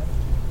the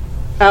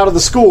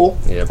school,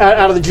 Yep.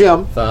 out of the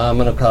gym.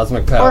 Phenomenal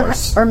cosmic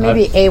powers. Or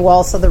maybe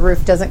AWOL so the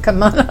roof doesn't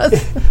come on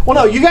us. Well,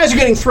 no, you guys are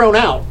getting thrown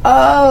out,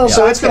 Oh,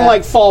 so it's going to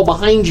like fall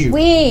behind you.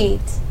 Wait.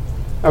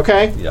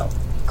 Okay. Yeah.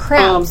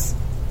 Craps.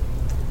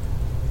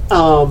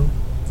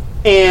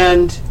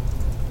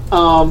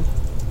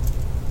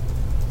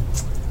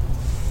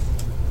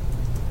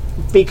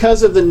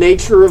 Because of the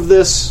nature of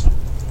this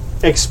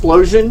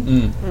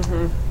explosion,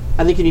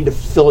 I think you need to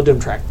fill a doom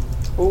track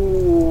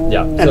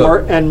Yeah.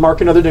 and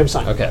mark another doom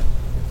sign. Okay.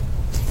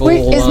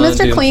 Wait, is Full-on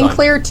Mr. doom Clean sign.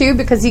 clear too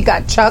because he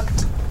got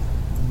chucked?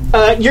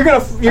 You're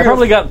I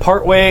probably got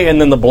part way, and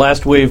then the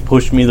blast wave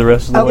pushed me the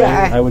rest of the way, Okay.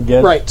 I would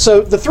guess. right.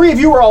 So the 3 of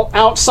you are all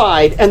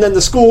outside, and then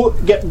the school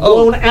get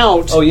blown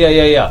out. Oh,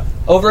 yeah.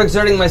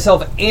 Overexerting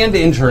myself and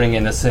injuring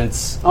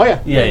innocents. Oh, yeah.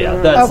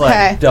 Yeah. That's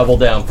Okay. like double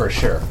down for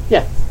sure.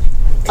 Yeah.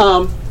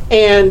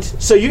 And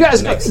so you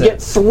guys Makes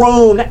get sense.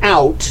 thrown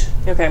out.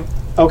 Okay.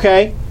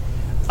 Okay,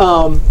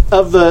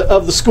 of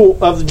the school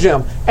of the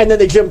gym, and then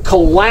the gym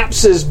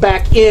collapses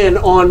back in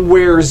on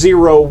where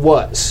Zero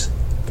was.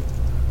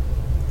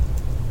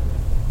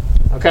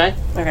 Okay.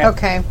 Okay.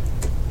 Okay.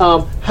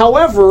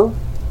 However,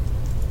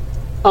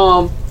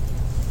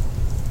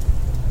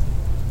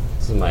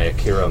 This is my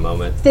Akira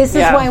moment. This is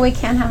Yeah. why we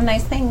can't have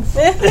nice things.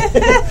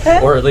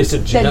 Or at least a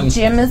The gym.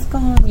 gym is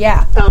gone.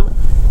 Yeah.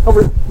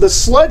 the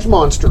sludge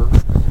monster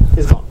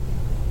is gone,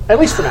 at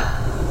least for now.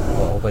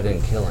 Well, hope I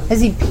didn't kill him.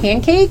 Is he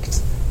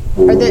pancaked?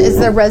 Is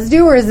there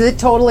residue, or is it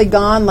totally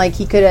gone? Like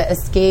he could have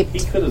escaped He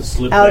could have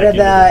slipped out back of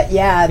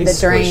the into the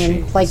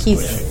drain, squishy. like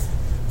he's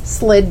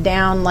slid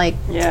down. Like,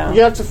 Yeah.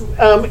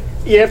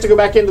 You have to go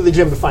back into the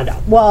gym to find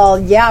out. well,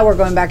 yeah, we're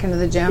going back into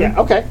the gym. Yeah.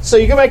 Okay. So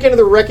you go back into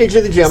the wreckage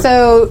of the gym.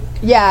 So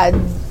yeah,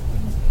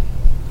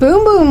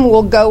 Boom Boom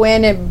will go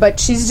in, but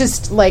she's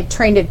just like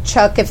trying to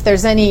chuck if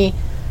there's any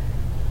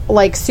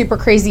like super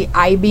crazy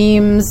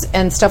I-beams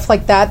and stuff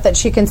like that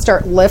she can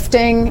start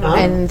lifting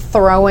and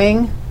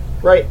throwing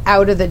right.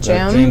 out of the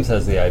gym. James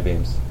has the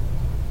I-beams.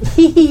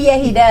 Yeah,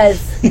 he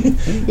does.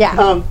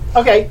 Yeah.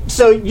 Okay.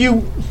 So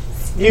you.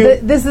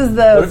 This is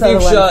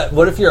the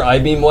What if your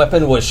I-beam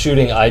weapon was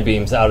shooting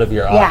I-beams out of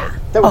your Yeah. eye?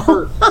 That would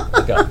hurt.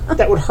 Okay.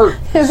 That would hurt.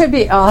 It would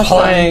be awesome.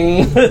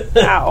 Clang.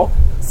 Ow.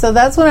 So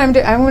that's what I'm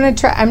doing.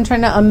 I'm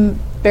trying to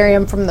bury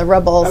him from the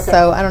rubble. Okay.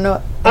 So I don't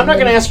know. I'm not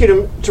going to ask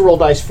you to roll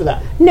dice for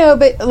that. No,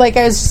 but like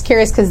I was just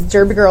curious because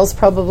Derby Girl's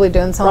probably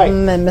doing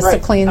something, and Mr.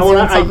 Right. Clean's I doing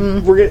wanna-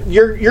 something.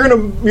 You're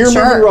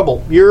Sure. moving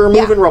rubble. You're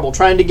Yeah. moving rubble,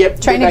 trying to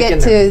get Trying to back in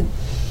get there.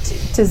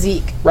 to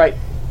Zeke. Right.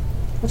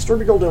 What's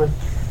Derby Girl doing?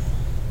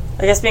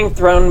 I guess being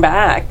thrown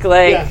back.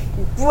 Like, Yeah.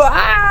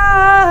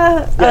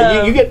 wah!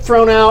 Yeah, you get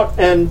thrown out,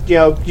 and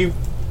you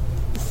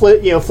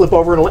flip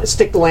over and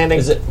stick the landing.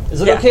 Is it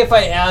Yeah. okay if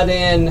I add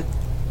in?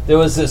 There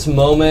was this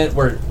moment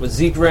where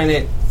Zeke ran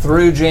it,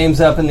 threw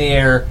James up in the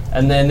air,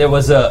 and then there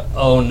was a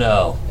oh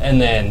no, and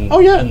then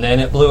and then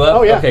it blew up.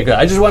 Oh, yeah. Okay, good.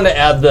 I just wanted to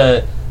add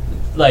the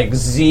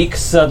Zeke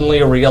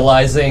suddenly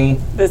realizing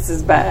This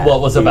is bad.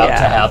 what was about Yeah.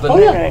 to happen. Oh,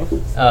 yeah.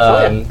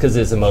 Okay. Because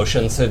his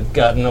emotions had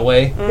gotten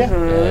away. Yeah.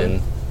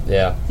 And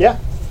yeah. Yeah.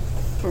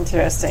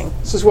 Interesting.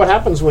 This is what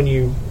happens when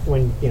you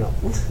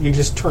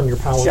just turn your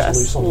powers loose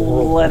Just on the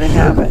world. let it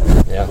happen.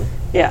 Yeah.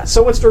 Yeah.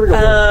 So what's Derby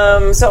Girl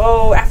doing?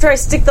 So after I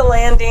stick the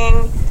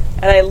landing,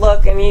 and I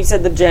look, and you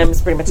said the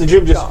gym's pretty much The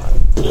gym just-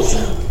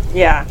 gone.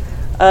 Yeah.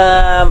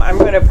 I'm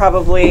going to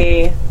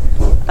probably...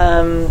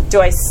 do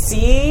I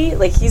see...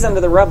 Like, he's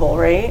under the rubble,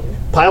 right?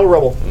 Pile of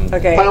rubble.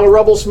 Okay. Pile of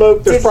rubble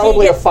smoke. There's Did he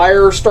probably a get-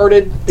 fire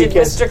started. Did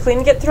Because, Mr.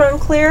 Clean get thrown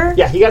clear?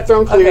 yeah, he got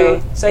thrown clear.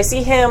 Okay, so I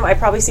see him. I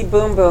probably see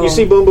Boom Boom. You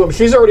see Boom Boom.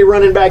 She's already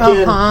running back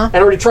in Uh-huh.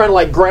 and already trying to,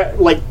 like, grab,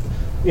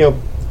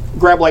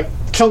 like,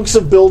 chunks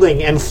of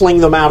building and fling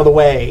them out of the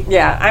way.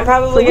 Yeah, I'm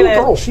probably Little going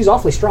to... girl, she's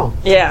awfully strong.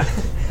 Yeah.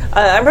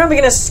 I'm probably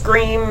going to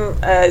scream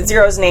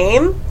Zero's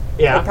name.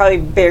 Yeah. I probably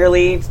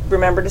barely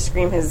remember to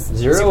scream his...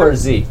 Zero or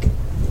Zeke?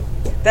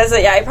 That's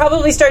it. Yeah, I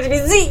probably start to be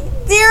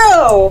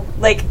Zero!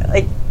 Like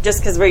just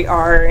because we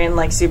are in,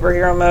 like,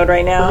 superhero mode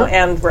right now,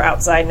 and we're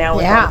outside now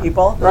with Yeah. other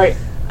people. Right.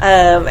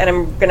 And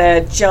I'm going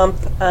to jump,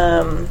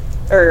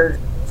 or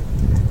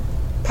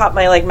pop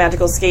my, like,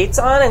 magical skates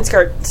on and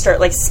start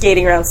like,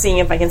 skating around, seeing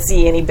if I can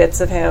see any bits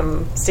of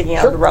him sticking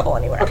out Sure. of the rubble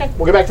anywhere. Okay,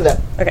 we'll get back to that.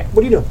 Okay.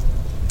 What are you doing?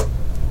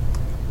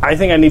 I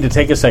think I need to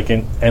take a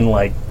second and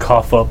like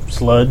cough up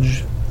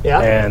sludge Yeah.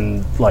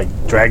 and like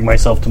drag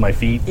myself to my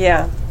feet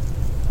Yeah.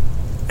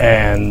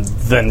 and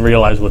then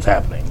realize what's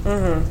happening.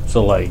 Mm-hmm.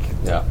 So like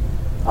Yeah.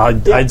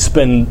 I'd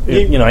spend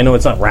you know, I know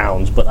it's not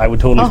rounds, but I would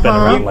totally spend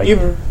around like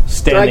You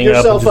standing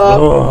drag up and yourself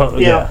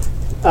just, up.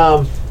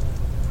 Yeah.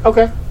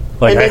 Okay.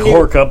 Like and I then you,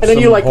 hork up and then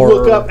you some like horror.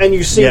 look up and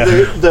you see Yeah.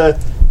 the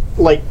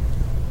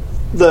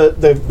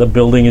the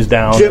building is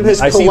down. gym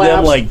has I collapsed, see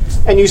them like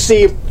and you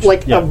see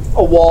like Yeah.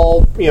 a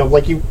wall. You know,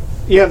 like you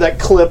have that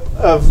clip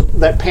of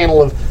that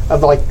panel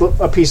of like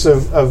a piece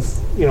of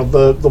you know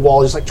the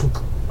wall is like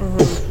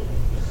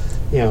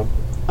you know,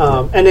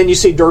 and then you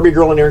see Derby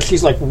Girl in there, and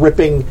she's like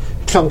ripping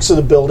chunks of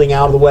the building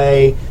out of the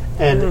way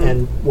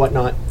and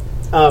whatnot,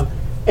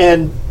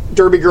 and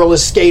Derby Girl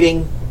is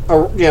skating,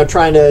 you know,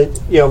 trying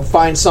to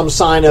find some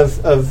sign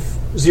of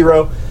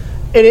Zero,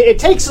 and it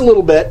takes a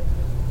little bit.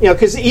 You know,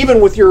 because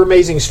even with your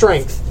amazing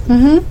strength,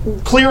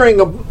 clearing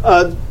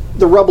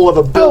the rubble of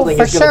a building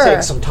for is going to sure.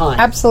 take some time.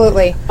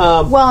 Absolutely.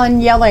 Well,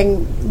 and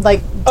yelling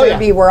like Oh, yeah.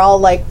 Derby, we're all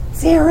like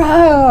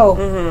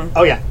Zero.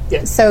 Oh yeah,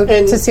 yeah. So,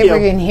 to see if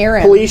we can hear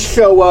him. Police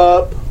show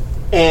up,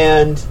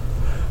 and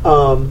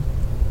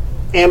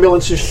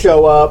ambulances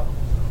show up.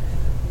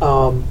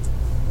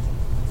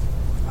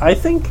 I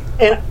think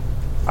And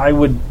I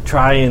would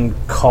try and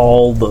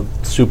call the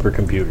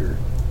supercomputer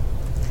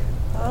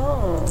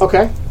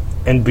okay,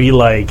 and be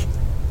like,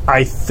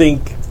 I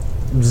think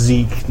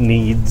Zeke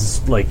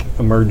needs like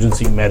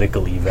emergency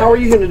medical evac. how are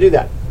you going to do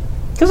that?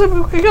 Because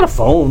I got a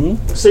phone.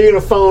 So you're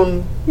going to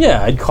phone?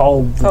 Yeah, I'd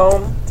call.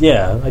 Home.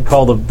 Yeah, I'd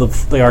call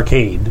the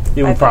arcade.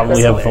 It I would thought it probably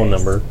was have a phone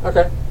hilarious. number,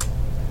 Okay,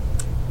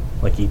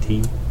 like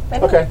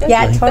ET. okay.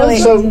 Yeah, it totally.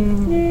 So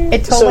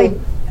it totally.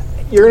 so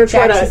you're going to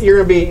try Jack's- to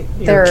you're going to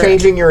be they're-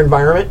 changing your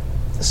environment.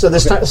 So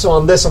this time, so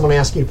on this, I'm going to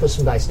ask you to put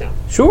some dice down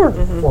Sure.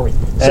 for me.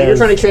 So you're As-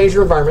 trying to change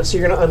your environment. So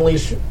you're going to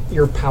unleash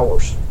your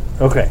powers.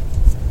 Okay.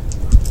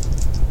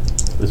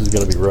 This is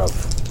going to be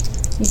rough.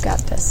 You got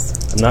this.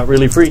 I'm not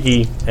really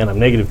freaky, and I'm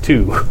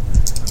 -2.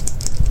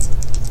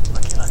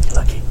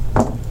 Lucky.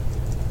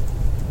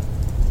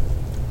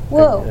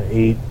 Whoa.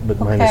 8,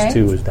 but Okay.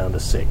 -2 is down to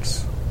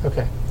 6.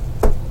 Okay.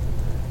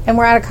 And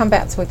we're out of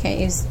combat, so we can't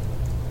use.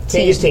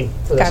 Can't use team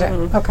for this. Got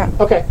it. Okay.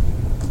 Okay.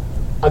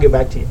 I'll get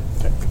back to you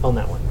on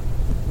that one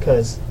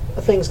because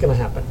a thing's going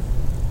to happen.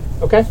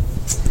 Okay.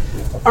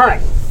 All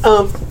right.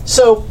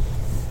 So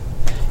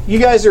you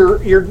guys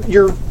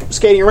you're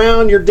skating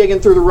around. You're digging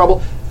through the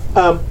rubble.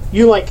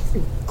 You like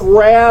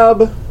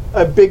grab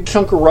a big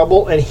chunk of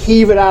rubble and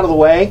heave it out of the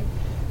way.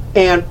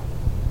 And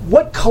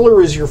what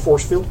color is your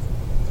force field?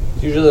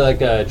 It's usually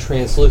like a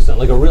translucent,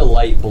 like a real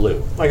light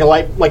blue. Like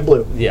like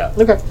blue. Yeah.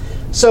 Okay.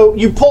 So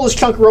you pull this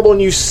chunk of rubble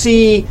and you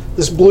see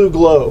this blue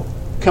glow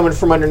coming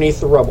from underneath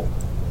the rubble.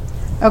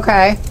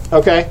 Okay.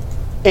 Okay,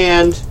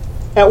 and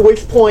at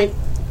which point,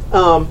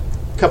 a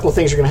couple of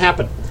things are going to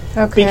happen.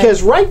 Okay.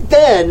 Because right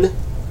then,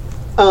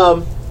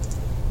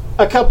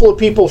 a couple of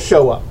people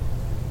show up.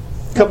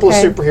 A couple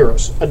Okay. of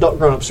superheroes, adult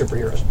grown-up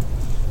superheroes.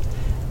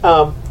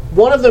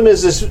 One of them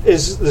is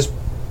this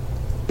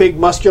big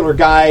muscular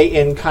guy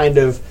in kind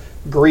of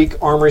Greek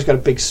armor. He's got a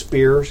big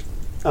spear.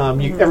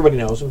 Everybody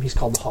knows him. He's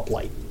called the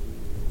Hoplite.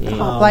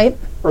 Hoplite.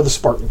 Or the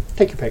Spartan.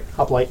 Take your pick.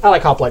 Hoplite. I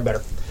like Hoplite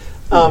better.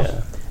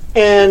 Yeah.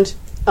 And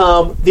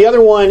the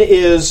other one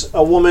is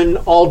a woman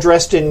all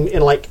dressed in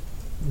like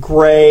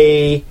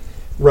gray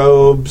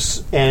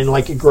robes and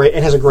like a gray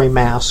and has a gray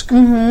mask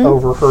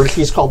over her.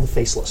 She's called the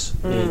Faceless.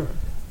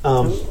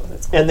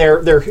 And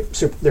they're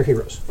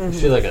heroes. Is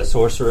she like a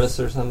sorceress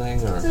or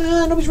something? Or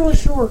Nobody's really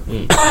sure.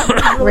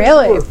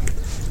 Really?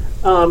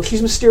 Sure.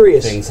 She's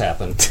mysterious. things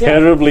happen?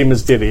 Terribly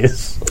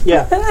mysterious.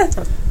 Yeah.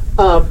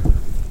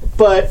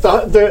 But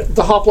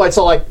the Hoplite's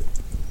all like,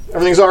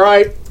 everything's all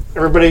right.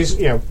 Everybody's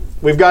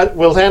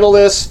we'll handle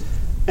this,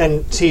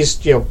 and he's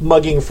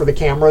mugging for the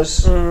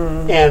cameras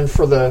and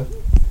for the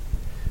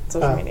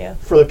Social media.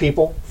 for the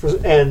people,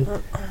 and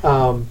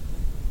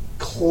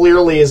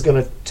clearly is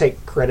going to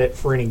take credit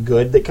for any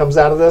good that comes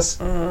out of this.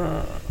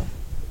 Well,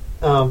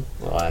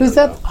 I Who's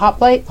don't that? know.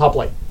 Hoplite.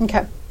 Hoplite.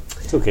 Okay.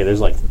 It's okay.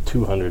 There's like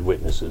 200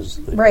 witnesses.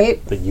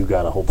 Right. That you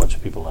got a whole bunch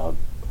of people out.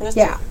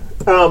 Yeah.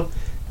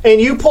 And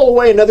you pull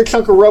away another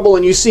chunk of rubble,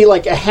 and you see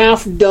like a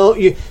half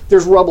dome.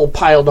 There's rubble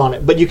piled on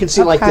it, but you can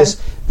see like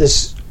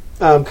this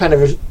kind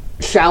of a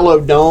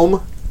shallow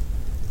dome,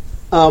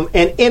 and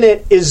in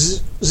it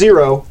is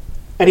Zero,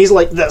 and he's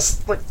like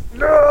this, like.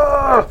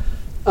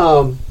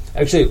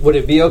 Actually, would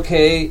it be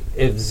okay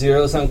if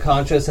Zero's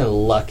unconscious and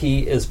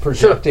Lucky is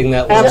projecting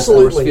that little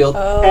Absolutely. force field?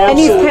 And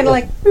he's kind of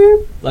like,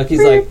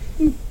 Lucky's like,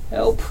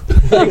 help.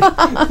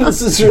 Like,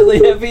 this is really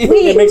heavy.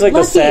 It makes like the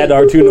Lucky. sad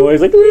R2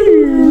 noise. Like,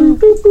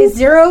 is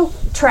Zero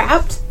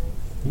trapped?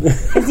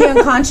 Is he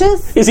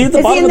unconscious? Is he at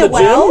the bottom in of the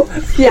well?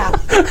 gym? Yeah.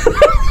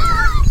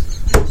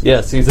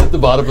 Yes, he's at the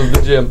bottom of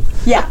the gym.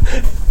 Yeah.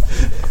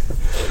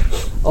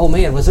 Oh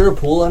man, was there a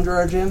pool under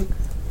our gym?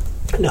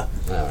 No.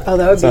 Oh,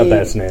 that would It's be not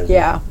that snazzy.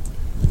 Yeah.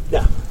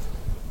 Yeah.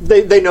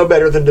 They know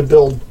better than to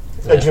build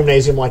a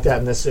gymnasium like that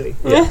in this city.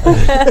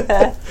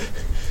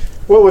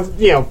 Well, with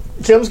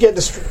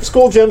gyms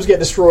school gyms get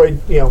destroyed.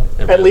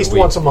 Every At least week,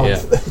 once a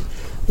month. yeah.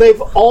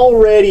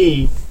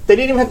 They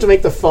didn't even have to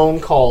make the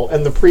phone call,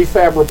 and the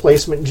prefab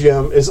replacement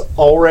gym is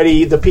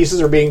already. The pieces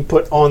are being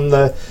put on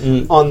the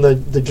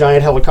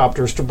giant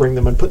helicopters to bring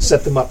them and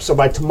set them up. So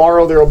by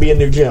tomorrow there will be a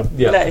new gym.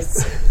 Yeah.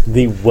 Nice.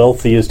 The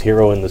wealthiest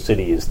hero in the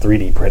city is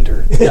 3D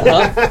printer.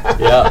 Uh-huh.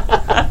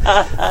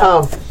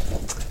 Yeah.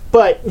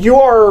 But you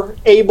are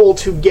able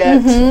to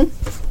get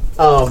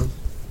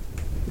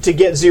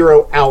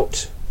Zero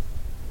out.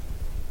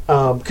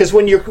 Because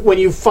when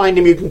you find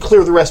him, you can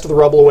clear the rest of the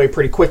rubble away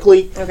pretty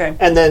quickly. Okay.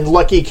 And then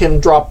Lucky can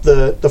drop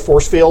the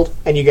force field,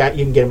 and you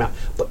can get him out.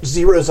 But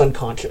Zero's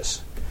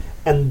unconscious,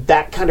 and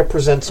that kind of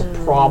presents a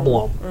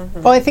problem.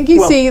 Well, I think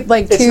you see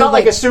like two. It's not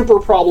like a super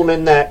problem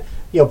in that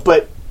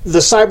but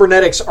the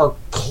cybernetics are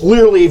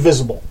clearly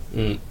visible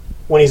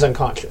when he's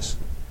unconscious,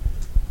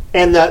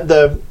 and that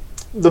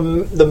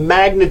the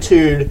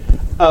magnitude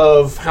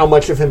of how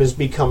much of him has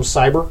become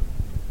cyber.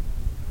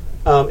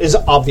 Is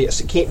obvious.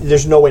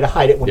 There's no way to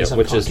hide it when he's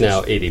unconscious. Which is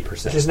now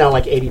 80%. Which is now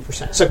like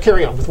 80%. So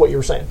carry on with what you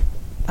were saying.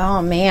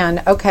 Oh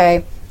man.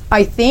 Okay.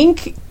 I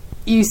think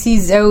you see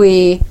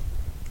Zoe.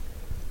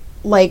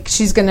 Like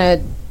she's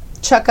gonna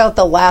chuck out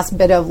the last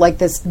bit of like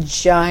this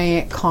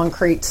giant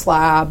concrete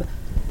slab.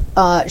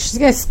 She's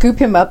gonna scoop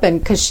him up, and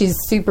because she's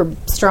super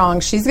strong,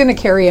 she's gonna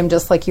carry him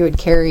just like you would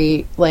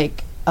carry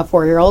like a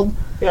 4-year-old.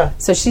 Yeah.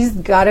 So she's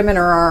got him in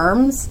her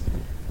arms,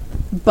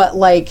 but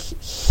like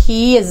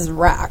he is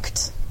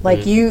wrecked.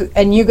 Like you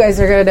guys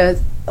are gonna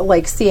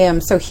like see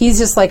him. So he's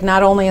just like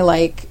not only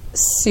like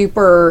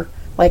super,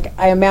 like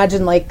I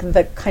imagine like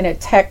the kind of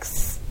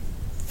text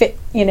fit,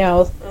 like.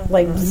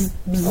 Bzz,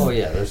 bzz. Oh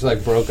yeah, there's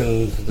like broken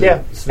And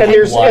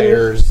there's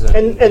wires.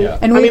 and And I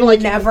we've mean,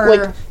 like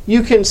never-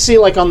 you can see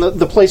like on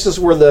the places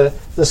where the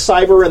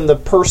cyber and the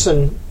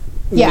person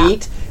Yeah.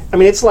 meet. I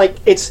mean, it's like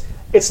it's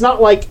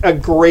not like a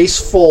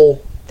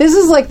graceful. This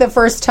is like the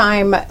first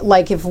time,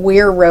 like if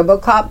we're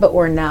RoboCop, but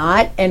we're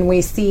not, and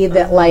we see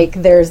that like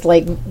there's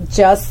like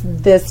just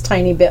this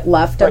tiny bit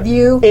left of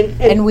you,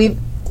 and we've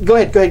Go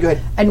ahead.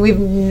 and we've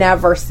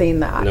never seen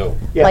that. No.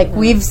 Yeah. Like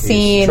we've He's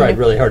seen, tried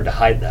really hard to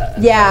hide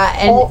that.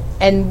 yeah,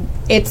 and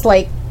it's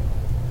like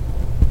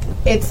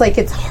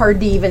it's hard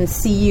to even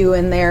see you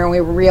in there, and we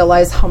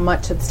realize how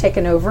much it's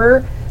taken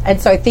over,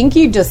 and so I think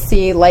you just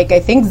see like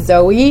I think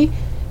Zoe,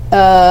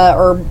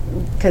 or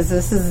because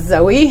this is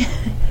Zoe.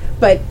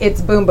 But it's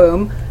Boom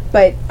Boom.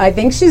 But I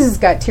think she's just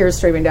got tears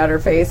streaming down her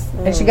face.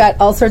 And she got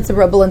all sorts of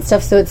rubble and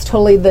stuff, so it's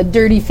totally the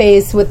dirty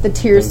face with the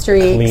tear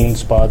streaks. Clean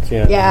spots,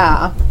 yeah.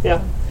 Yeah.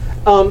 Yeah.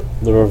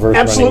 The reverse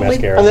Absolutely.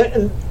 running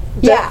mascara. And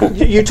Yeah.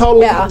 You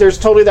totally. Yeah. There's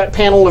totally that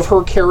panel of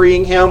her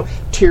carrying him,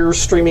 tears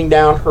streaming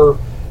down her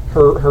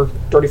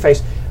dirty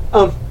face.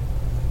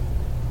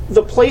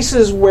 The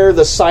places where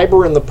the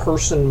cyber and the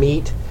person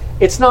meet,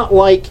 it's not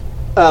like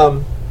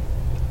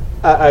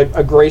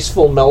a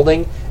graceful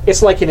melding.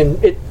 It's like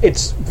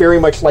it's very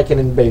much like an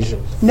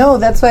invasion, No,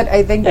 that's what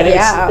I think. and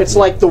yeah. it's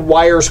like the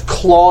wires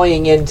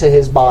clawing into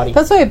his body.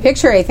 That's what I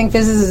picture. I think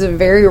this is a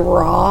very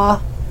raw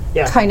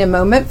Yeah. kind of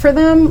moment for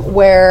them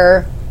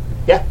where,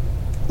 Yeah.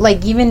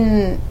 like,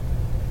 even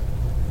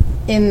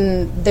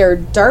in their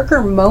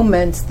darker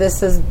moments,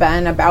 this has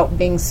been about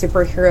being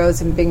superheroes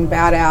and being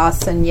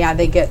badass. And yeah,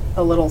 they get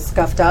a little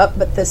scuffed up,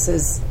 but this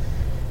is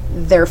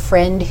their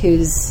friend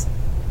who's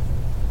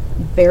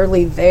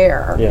barely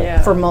there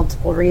Yeah. for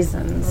multiple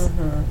reasons.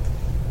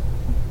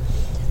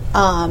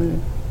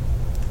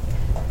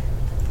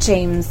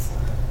 James.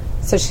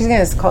 So she's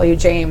going to call you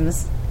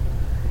James.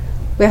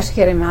 We have to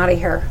get him out of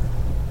here.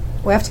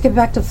 We have to get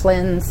back to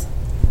Flynn's.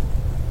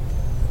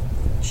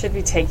 Should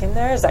we take him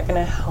there? Is that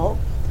going to help?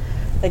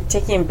 Like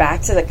taking him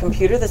back to the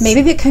computer? That's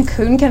Maybe the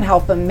cocoon can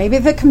help him. Maybe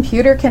the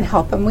computer can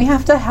help him. We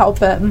have to help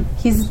him.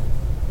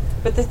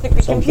 But the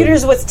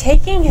computer's what's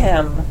taking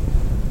him.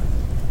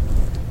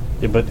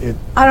 Yeah, but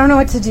I don't know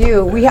what to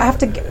do. We have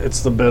to get... it's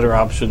the better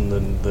option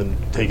than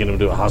taking him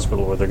to a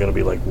hospital where they're going to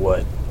be like,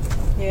 what?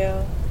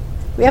 Yeah.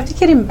 We have to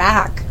get him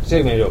back.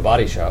 Take me to a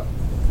body shop.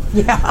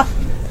 Yeah.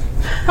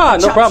 Ah,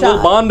 no Chop problem, shop.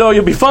 little Bondo,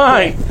 you'll be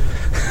fine.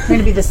 trying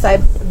to be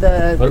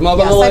the Put 'em up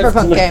on the left.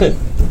 cyberpunk game.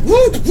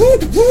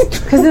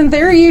 Because in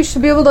theory, you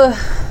should be able to.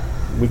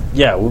 We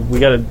got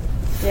to.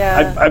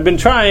 Yeah. I've been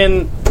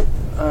trying.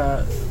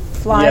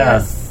 Fly Yeah.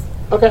 us.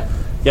 Okay.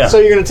 Yeah. So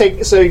you're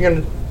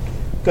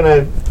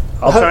gonna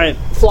I'll try and.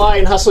 fly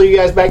and hustle you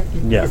guys back.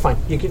 Yeah. You're fine.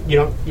 You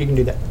can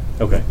do that.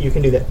 Okay. You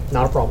can do that.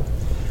 Not a problem.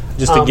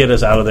 Just to get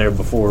us out of there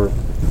before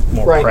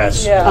more Right.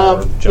 press. Yeah.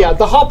 or junk. Yeah,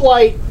 the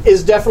hoplite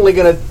is definitely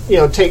going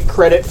to take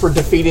credit for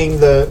defeating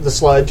the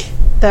sludge.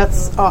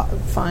 That's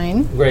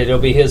fine. Great, it'll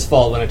be his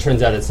fault when it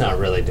turns out it's not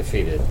really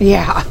defeated.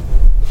 Yeah.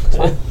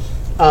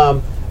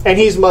 And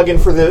he's mugging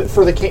for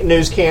the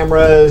news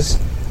cameras,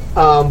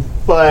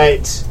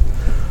 but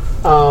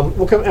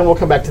we'll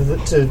come back to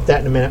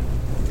that in a minute.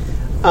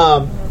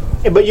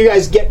 But you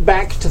guys get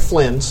back to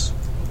Flynn's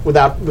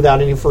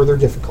without any further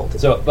difficulty.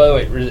 So, by the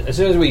way, as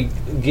soon as we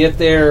get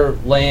there,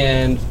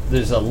 land,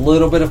 there's a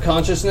little bit of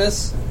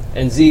consciousness,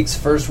 and Zeke's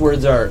first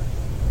words are,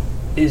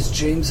 "Is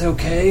James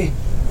okay?"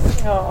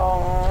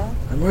 Aww.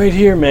 I'm right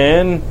here,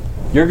 man.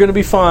 You're going to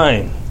be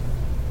fine.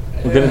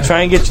 We're going to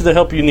try and get you the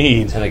help you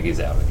need. I think he's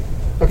out again.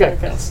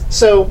 Okay,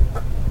 so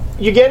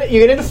you get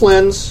into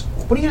Flynn's.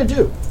 What are you going to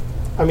do?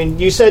 I mean,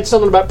 you said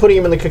something about putting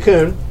him in the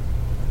cocoon.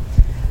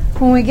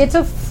 When we get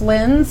to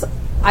Flynn's,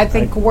 I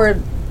think we're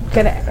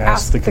going to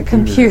ask the the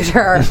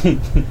computer.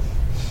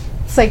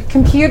 It's like,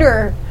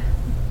 computer,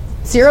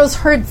 Zero's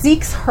hurt,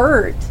 Zeke's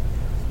hurt.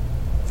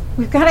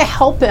 We've got to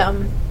help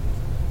him.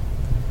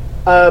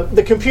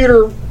 The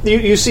computer,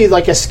 you see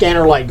like a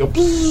scanner light go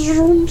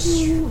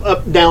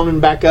up, down,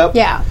 and back up.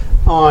 Yeah.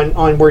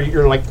 On where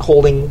you're like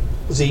holding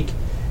Zeke,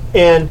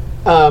 and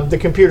the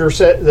computer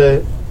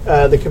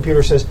the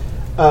computer says,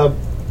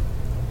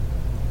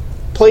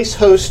 place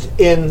host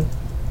in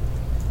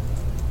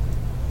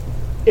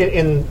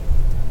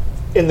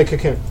the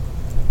cocoon.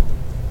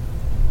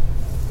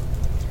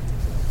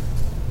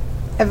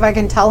 If I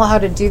can tell how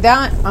to do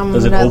that, I'm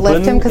Does it going to lift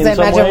open him because in I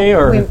some imagine way,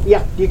 or-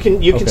 Yeah, you can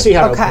Okay. see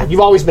how to Okay. open it. You've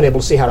always been able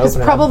to see how to It's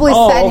open probably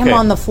Oh, set him okay.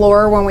 on the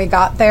floor when we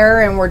got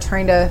there, and we're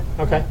trying to. it.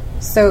 Okay.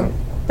 So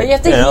But you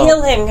have to Yeah.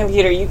 heal him,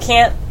 computer. You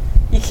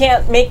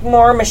can't make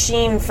more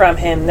machine from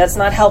him. That's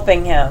not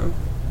helping him.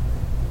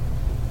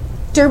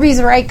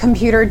 Derby's right,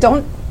 computer.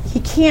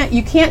 You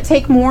can't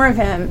take more of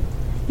him.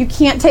 You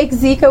can't take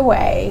Zeke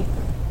away.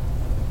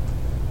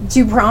 Do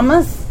you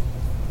promise?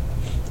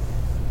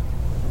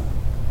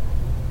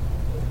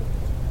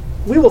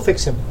 We will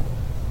fix him.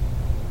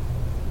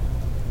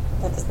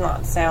 That does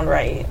not sound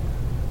right.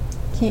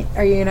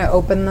 Are you going to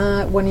open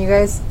the one of you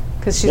guys?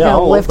 Because she's Yeah, going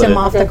to I'll lift open him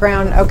it. off Okay. the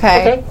ground.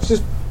 Okay. Okay. It's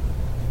just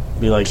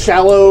Be like,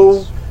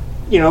 shallow,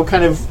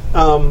 kind of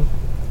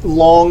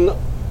long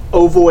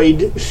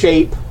ovoid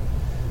shape.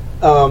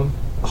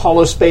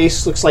 Hollow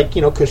space, looks like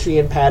cushy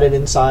and padded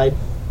inside.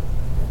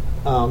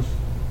 You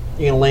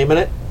gonna layman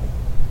it?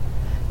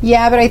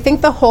 Yeah, but I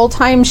think the whole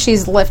time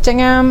she's lifting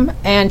him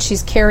and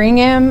she's carrying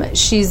him,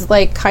 she's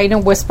like kind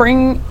of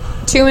whispering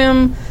to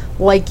him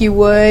like you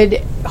would,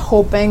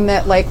 hoping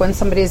that like when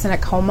somebody's in a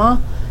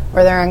coma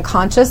or they're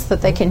unconscious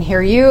that they can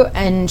hear you,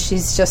 and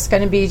she's just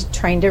going to be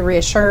trying to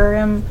reassure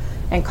him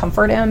and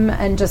comfort him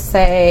and just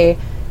say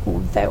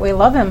that we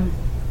love him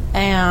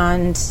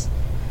and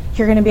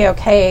you're going to be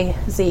okay,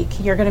 Zeke.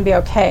 You're going to be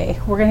okay.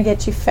 We're going to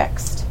get you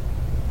fixed.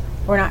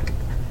 We're not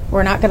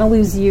going to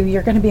lose you.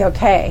 You're going to be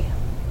okay.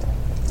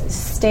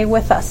 Stay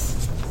with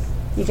us.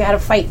 You got to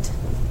fight.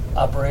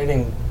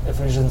 Operating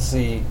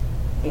efficiency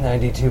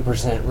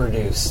 92%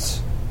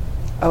 reduced.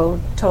 Oh,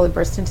 totally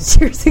burst into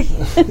tears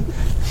again.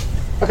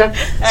 Okay.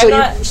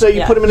 I'm So you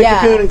not- put him in a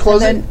cocoon and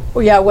close it.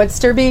 Yeah, what's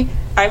Derby?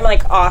 I'm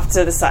like off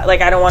to the side.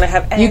 Like I don't want to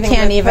have anything.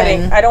 can't with even-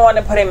 putting- I don't want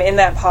to put him in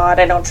that pod.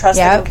 I don't trust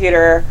the Yep.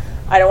 computer.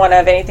 I don't want to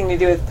have anything to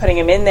do with putting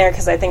him in there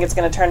because I think it's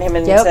going to turn him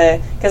into.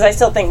 Yep. Because I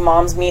still think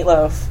Mom's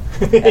meatloaf.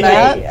 And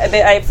Yep.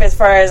 I, as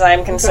far as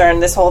I'm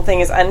concerned, this whole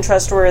thing is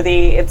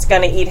untrustworthy. It's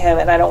going to eat him,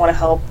 and I don't want to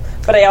help.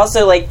 But I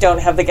also don't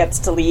have the guts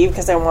to leave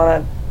because I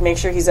want to make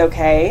sure he's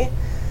okay.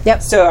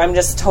 Yep. So I'm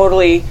just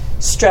totally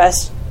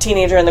stressed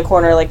teenager in the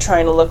corner,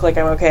 trying to look like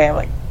I'm okay. I'm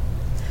like,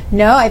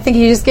 No, I think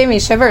you just gave me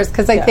shivers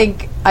because Yeah.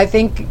 I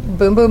think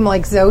Boom Boom,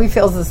 like Zoe,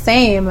 feels the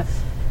same.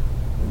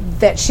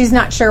 That she's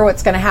not sure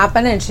what's going to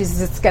happen and she's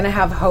just going to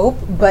have hope,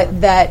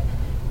 but that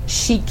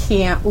she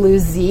can't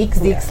lose Zeke.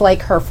 Zeke's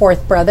like her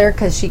fourth brother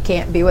because she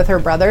can't be with her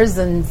brothers,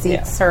 and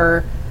Zeke's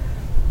her.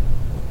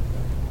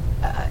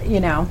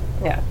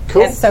 yeah.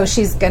 Cool. And, So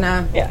she's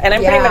gonna. yeah, and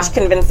I'm pretty much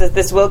convinced that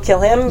this will kill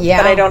him, Yeah.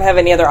 but I don't have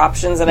any other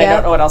options, and I Yep.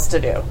 don't know what else to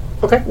do.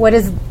 Okay. What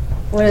is?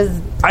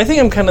 I think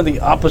I'm kind of the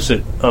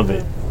opposite of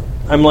it.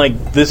 I'm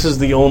like, this is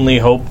the only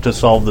hope to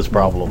solve this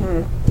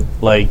problem.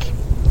 Like,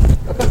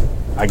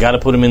 I got to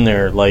put him in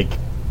there. Like,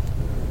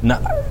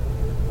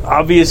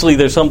 obviously,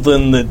 there's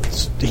something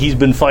that he's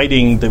been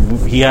fighting that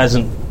he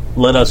hasn't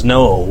let us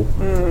know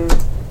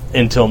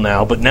until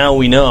now. But now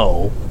we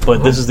know.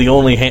 But this is the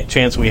only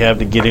chance we have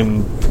to get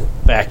him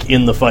back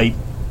in the fight,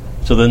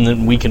 so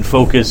then we can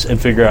focus and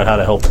figure out how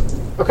to help him.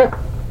 Okay.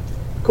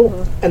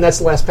 Cool. And that's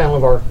the last panel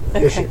of our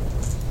issue.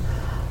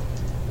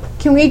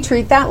 Can we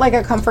treat that like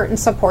a comfort and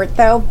support,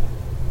 though?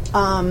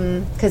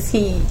 Because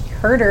he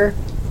hurt her.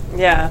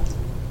 Yeah.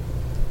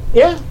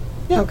 Yeah.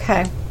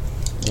 Okay.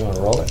 You want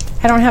to roll it?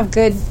 I don't have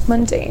good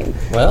mundane.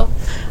 Well,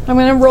 I'm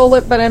going to roll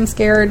it, but I'm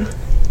scared.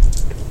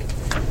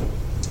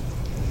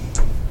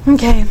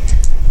 Okay.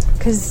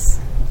 Because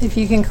if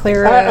you can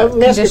clear Let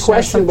me ask you a condition or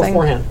question something.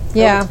 beforehand.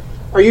 Yeah.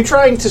 Are you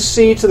trying to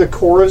see to the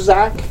core of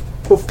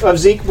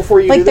Zeke before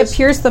you do Like the this?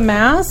 pierce the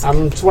mask?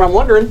 That's what I'm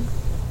wondering.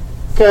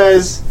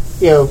 Because,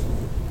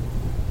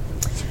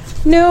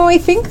 No, I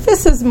think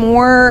this is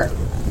more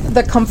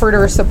the comfort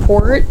or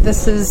support.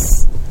 This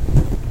is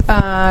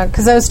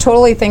because I was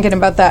totally thinking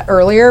about that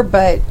earlier,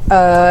 but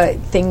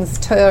things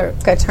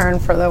took a turn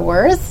for the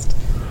worst,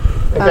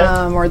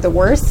 okay. or the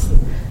worse.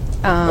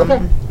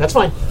 Okay, that's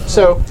fine.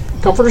 So,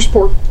 comfort or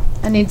support.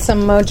 I need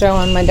some mojo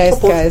on my dice,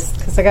 guys,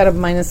 because I got a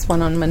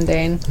 -1 on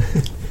mundane.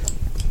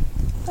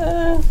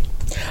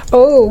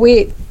 Oh,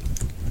 wait.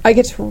 I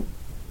get to...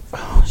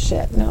 Oh,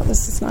 shit. No,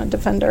 this is not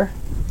defender.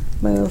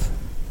 Move.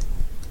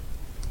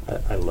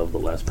 I love the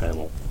last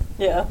panel.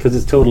 Yeah. Because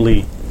it's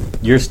totally...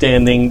 You're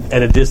standing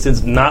at a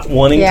distance, not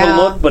wanting to Yeah.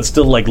 look, but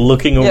still, like,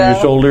 looking over your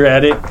shoulder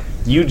at it.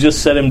 You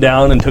just set him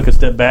down and took a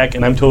step back,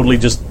 and I'm totally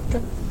just...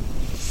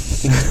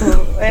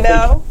 I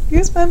know.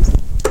 Goosebumps.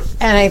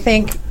 And I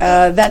think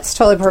that's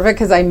totally perfect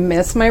because I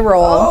missed my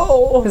roll.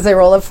 Oh. Because I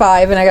rolled a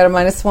 5 and I got a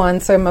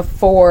 -1, so I'm a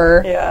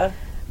 4. Yeah.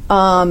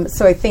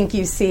 So I think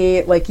you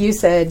see, like you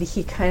said,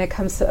 he kind of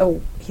comes to...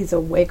 he's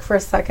awake for a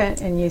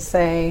second, and you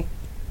say...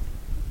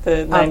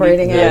 The 90,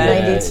 operating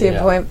at 92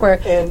 yeah. point where,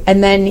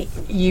 and then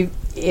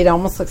it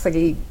almost looks like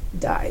he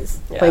dies.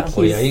 Yeah. Like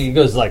well, yeah, he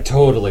goes like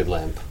totally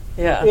limp.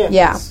 Yeah. Yeah.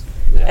 yeah.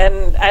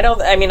 And I don't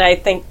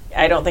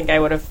think I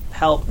would have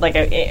helped. Like,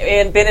 I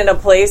had been in a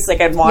place,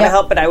 like, I'd want to Yeah.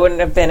 help, but I wouldn't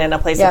have been in a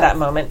place Yeah. at that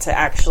moment to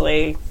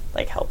actually,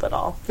 like, help at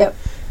all. Yep.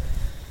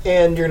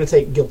 And you're going to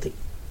take guilty.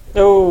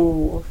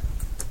 Oh.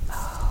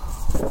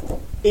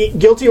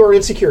 Guilty or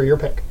insecure, your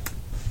pick.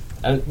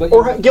 But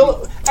Or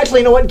actually,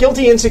 you know what?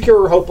 Guilty, insecure,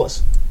 or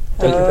hopeless.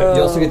 Take your pick.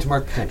 you also get to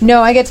mark potential.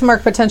 No, I get to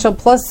mark potential.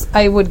 Plus,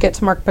 I would get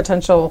to mark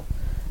potential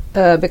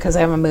because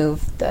I have a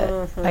move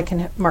that I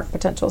can mark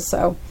potential.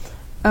 So,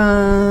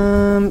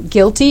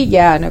 guilty?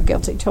 Yeah, no,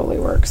 guilty totally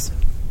works.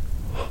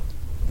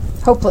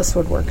 Hopeless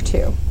would work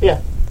too. Yeah.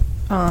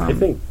 I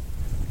think...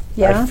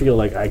 Yeah. I feel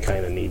like I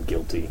kind of need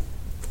guilty.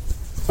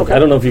 Okay. I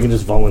don't know if you can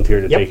just volunteer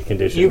to Yep. take a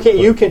condition.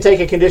 You can take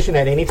a condition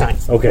at any time.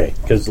 Okay,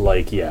 because,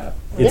 like, yeah.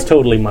 It's Yeah.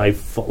 totally my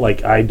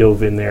like, I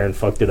dove in there and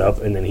fucked it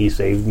up, and then he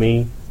saved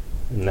me,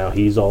 and now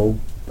he's all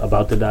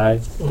about to die.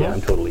 Yeah,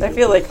 I'm totally I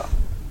guilty. feel like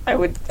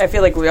I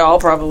feel like we all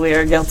probably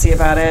are guilty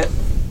about it.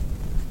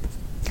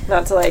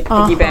 Not to, like,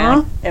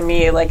 piggyback and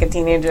me, like, a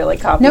teenager,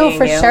 like, copying No,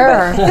 for you,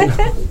 sure.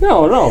 but-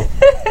 No.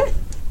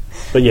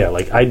 But yeah,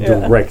 like, I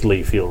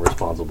directly feel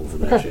responsible for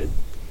that shit.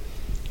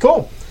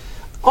 Cool.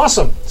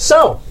 Awesome.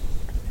 So,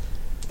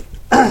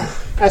 I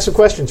have some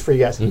questions for you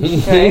guys.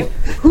 Right?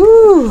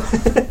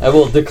 I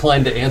will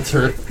decline to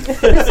answer.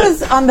 This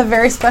is on the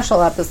very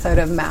special episode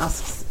of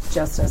Masks,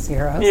 Justice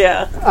Heroes.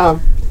 Yeah.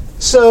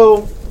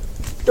 So,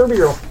 Derby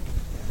Girl.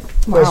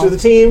 Closer to the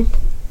team,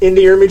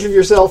 into your image of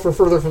yourself, or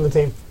further from the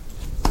team?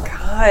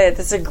 God,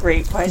 that's a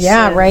great question.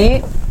 Yeah,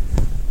 right?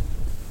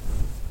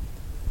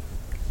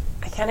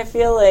 I kind of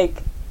feel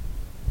like,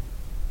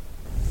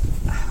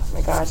 oh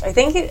my gosh, I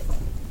think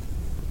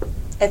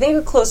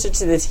we're closer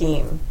to the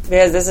team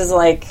because this is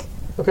like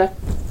Okay.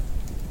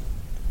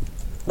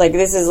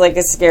 this is like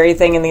a scary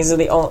thing, and these are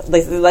the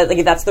only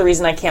like that's the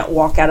reason I can't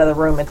walk out of the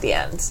room at the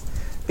end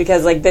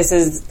because like this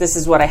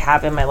is what I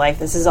have in my life.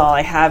 This is all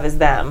I have is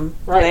them,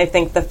 Right. and I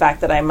think the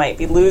fact that I might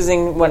be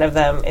losing one of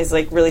them is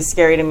like really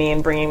scary to me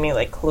and bringing me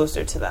like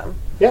closer to them.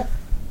 Yeah.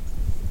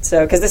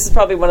 So, because this is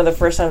probably one of the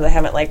first times I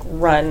haven't like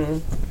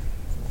run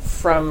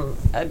from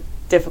a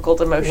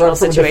difficult emotional Run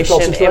from a situation,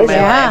 difficult in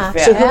my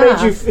situation.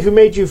 life. So, Yeah. who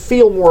made you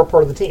feel more a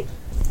part of the team?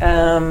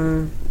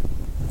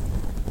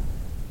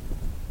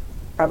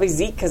 Probably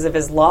Zeke because of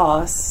his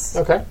loss.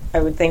 Okay. I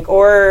would think,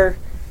 or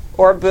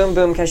Boom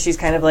Boom because she's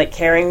kind of like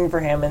caring for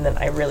him, and then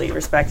I really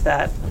respect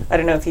that. I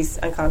don't know if he's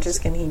unconscious.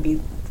 Can he be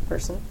the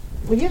person?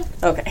 Well, yeah.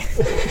 Okay.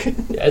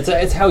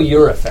 It's how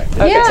you're affected.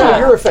 Yeah. So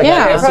you're affected.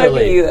 Yeah. It'd probably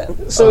Absolutely. be you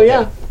then. So Okay.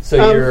 yeah.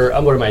 So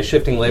you're what am I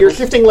shifting labels? You're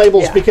shifting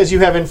labels Yeah. because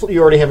you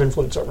already have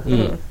influence over.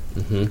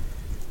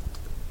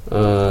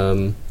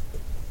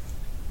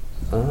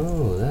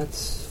 Oh,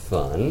 that's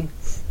fun.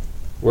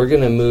 We're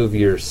gonna move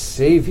your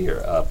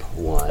savior up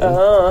one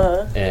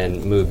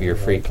and move your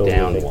freak totally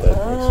down think one. that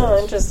makes Oh,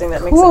 sense. interesting.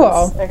 That makes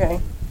Cool. sense. Okay.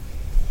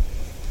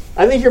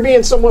 I think you're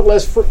being somewhat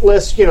less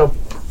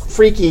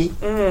freaky,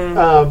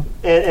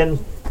 and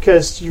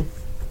because you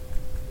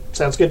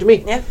sounds good to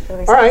me. Yeah. That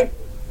makes All sense. right,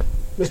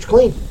 Mr.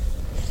 Clean.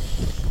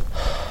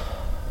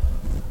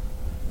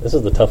 This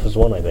is the toughest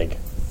one, I think.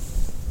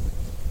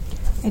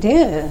 It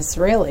is,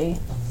 really.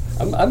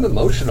 I'm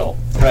emotional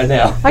right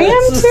now. I am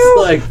It's just too.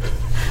 Like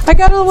I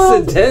got a it's little...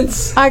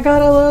 intense. I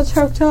got a little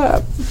choked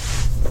up.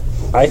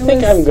 I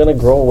think I'm going to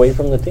grow away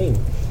from the team.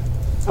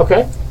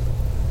 Okay.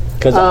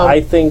 Because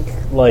I think,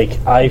 like,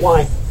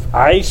 Why?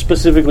 I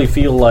specifically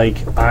feel like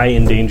I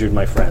endangered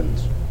my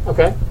friends.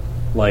 Okay.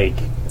 Like,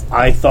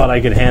 I thought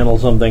I could handle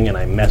something and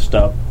I messed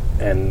up,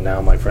 and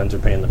now my friends are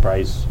paying the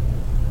price.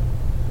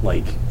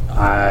 Like,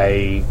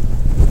 I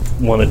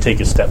want to take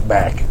a step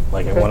back.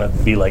 Like, I want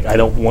to be like, I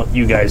don't want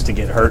you guys to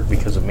get hurt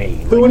because of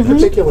me. Who in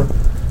particular?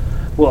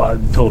 Well,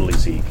 totally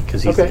Zeke,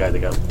 because he's the guy that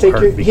got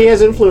hurt. He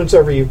has influence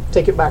over you.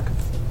 Take it back.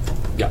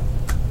 Yeah.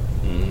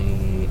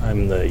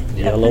 I'm the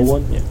yellow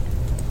one? Yeah.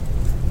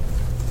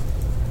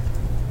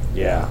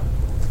 Yeah.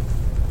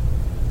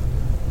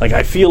 Like,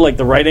 I feel like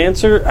the right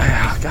answer...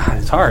 God,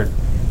 it's hard.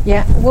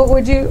 Yeah. What were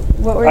you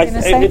going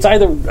to say? It's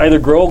either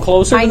grow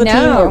closer to the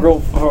team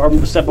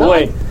or step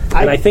away.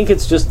 And I think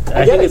it's just...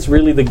 I think it's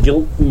really the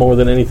guilt more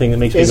than anything that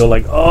makes me go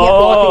like,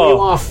 blocking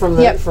you off from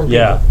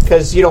people.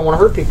 Because you don't want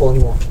to hurt people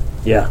anymore.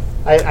 Yeah.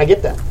 I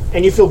get that.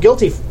 And you feel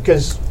guilty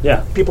because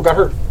people got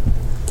hurt.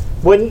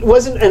 When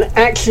wasn't an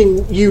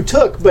action you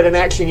took, but an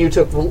action you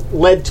took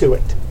led to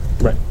it.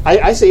 Right.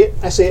 I see it.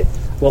 I see it.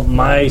 Well,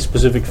 my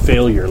specific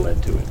failure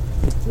led to it.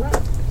 Right.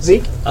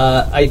 Zeke?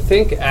 I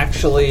think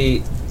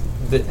actually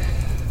that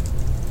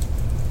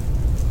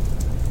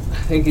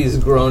I think he's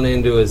grown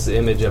into his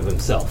image of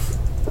himself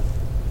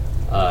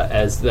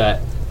as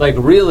that. Like,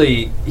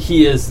 really,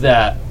 he is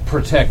that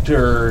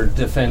protector,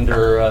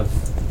 defender of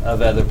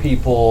other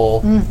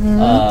people.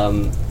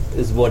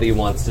 Is what he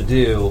wants to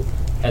do,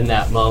 and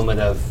that moment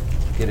of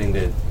getting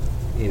to,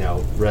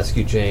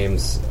 rescue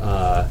James.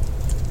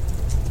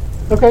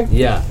 Okay.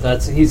 Yeah,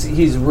 that's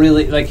he's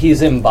really like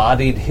he's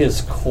embodied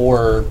his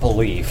core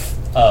belief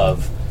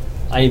of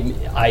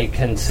I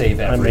can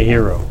save everyone. I'm a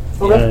hero.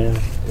 Okay.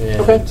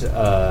 And,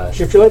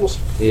 shift your labels.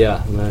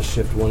 Yeah, I'm gonna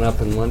shift one up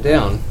and one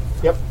down.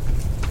 Yep.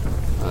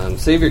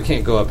 Savior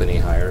can't go up any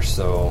higher,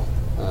 so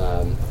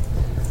I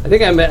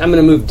think I'm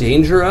gonna move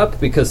danger up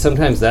because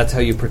sometimes that's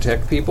how you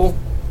protect people.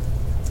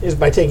 Is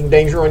by taking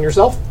danger on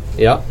yourself.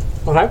 Yeah.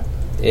 Okay.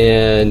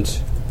 And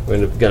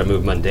we've got to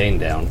move mundane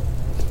down.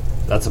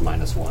 That's a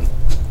 -1.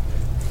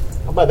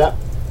 How about that?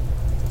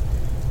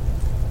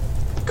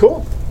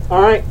 Cool.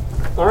 All right.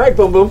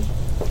 Boom, boom.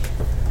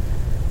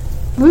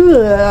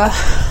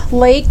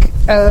 Lake,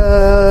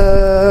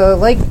 I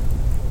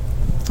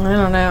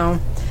don't know.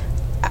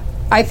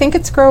 I think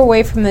it's grow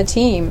away from the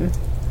team.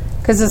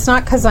 Because it's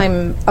not because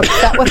I'm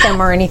upset with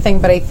them or anything,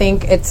 but I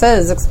think it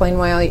says, explain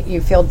why you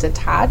feel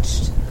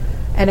detached.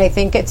 And I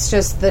think it's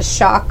just the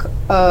shock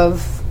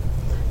of,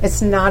 it's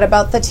not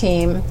about the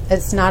team.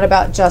 It's not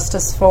about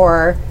Justice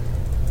 4.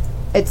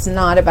 It's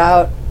not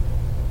about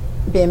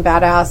being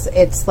badass.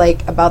 It's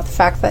like about the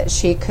fact that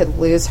she could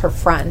lose her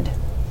friend,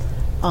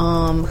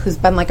 who's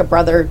been like a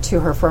brother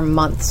to her for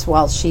months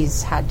while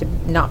she's had to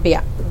not be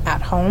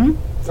at home.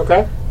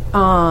 Okay.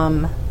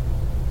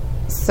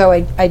 So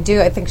I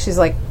think she's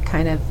like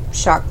kind of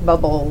shock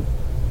bubble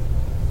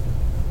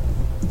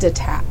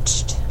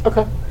detached.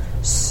 Okay.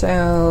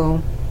 So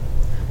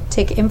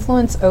take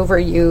influence over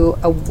you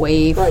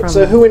away from...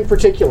 So who in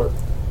particular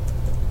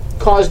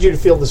caused you to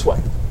feel this way?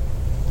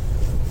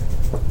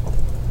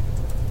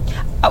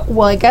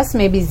 Well, I guess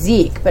maybe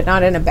Zeke, but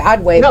not in a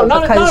bad way. No,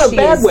 but not a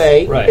bad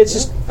way. Right. It's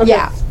just... Okay,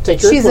 yeah.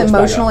 Take your she's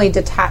influence emotionally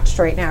detached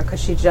right now because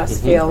she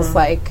just feels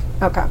like...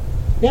 Okay.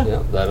 Yeah,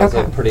 that is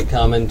a pretty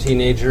common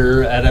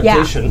teenager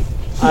adaptation.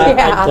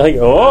 Yeah. Like,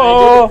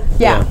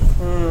 Yeah.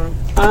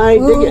 I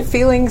dig it.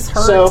 Feelings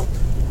hurt. So,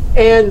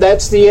 and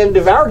that's the end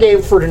of our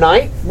game for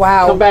tonight.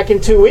 Wow. Come back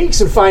in 2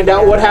 weeks and find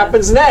out what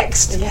happens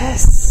next.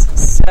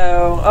 Yes.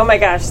 So, oh my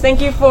gosh,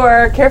 thank you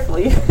for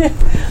carefully.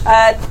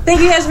 Thank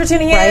you guys for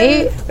tuning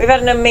in. We've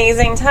had an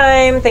amazing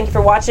time. Thank you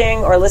for watching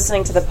or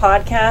listening to the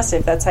podcast.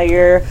 If that's how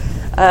you're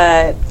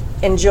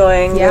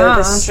enjoying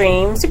the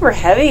stream, super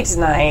heavy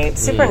tonight.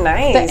 Super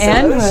nice. The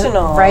end,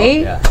 emotional,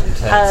 right?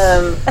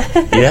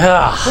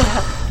 Yeah.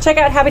 Check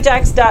out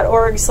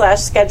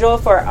happyjacks.org/schedule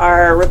for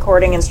our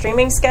recording and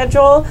streaming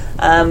schedule.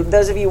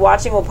 Those of you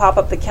watching will pop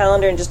up the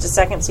calendar in just a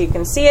second so you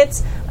can see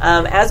it.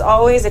 As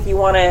always, if you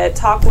want to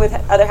talk with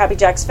other Happy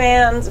Jacks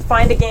fans,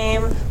 find a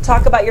game,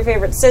 talk about your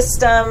favorite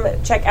system,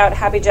 check out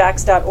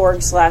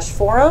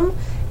happyjacks.org/forum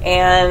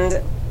and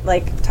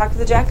talk to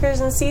the Jackers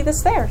and see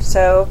this there.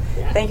 So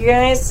thank you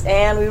guys,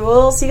 and we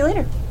will see you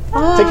later.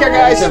 Take care,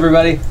 guys. Thanks,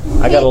 everybody.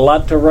 I got a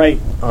lot to write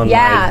on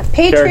my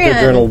character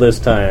journal this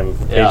time.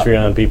 Yeah.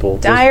 Patreon people.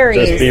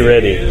 Diaries. Just be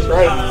ready.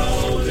 Right.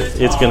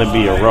 It's going to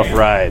be a rough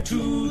ride.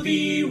 To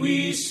thee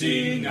we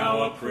sing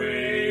our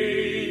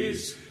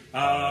praise,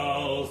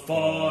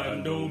 Alpha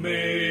and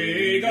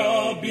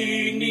Omega,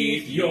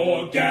 beneath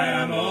your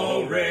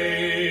gamma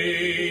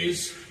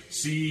rays.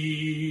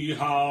 See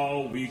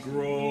how we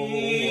grow,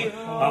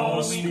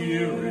 our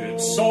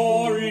spirits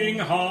soaring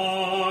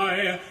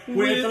high,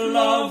 with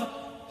love,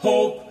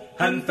 hope,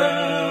 and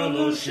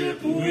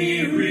fellowship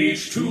we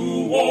reach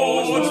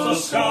towards the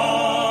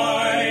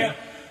sky.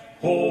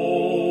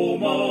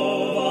 Home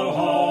of our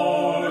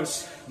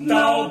hearts,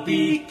 thou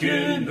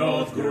beacon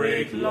of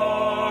great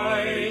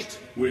light,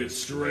 with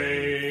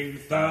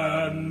strength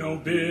and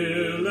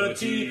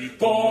nobility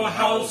for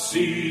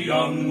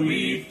Halcyon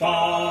we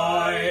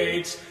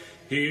fight.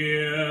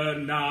 Here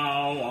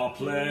now our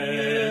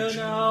pledge,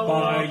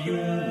 by you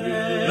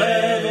will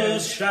ever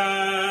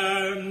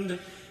stand.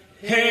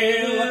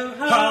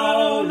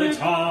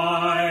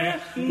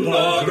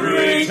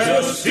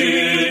 greatest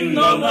in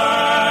the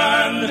land.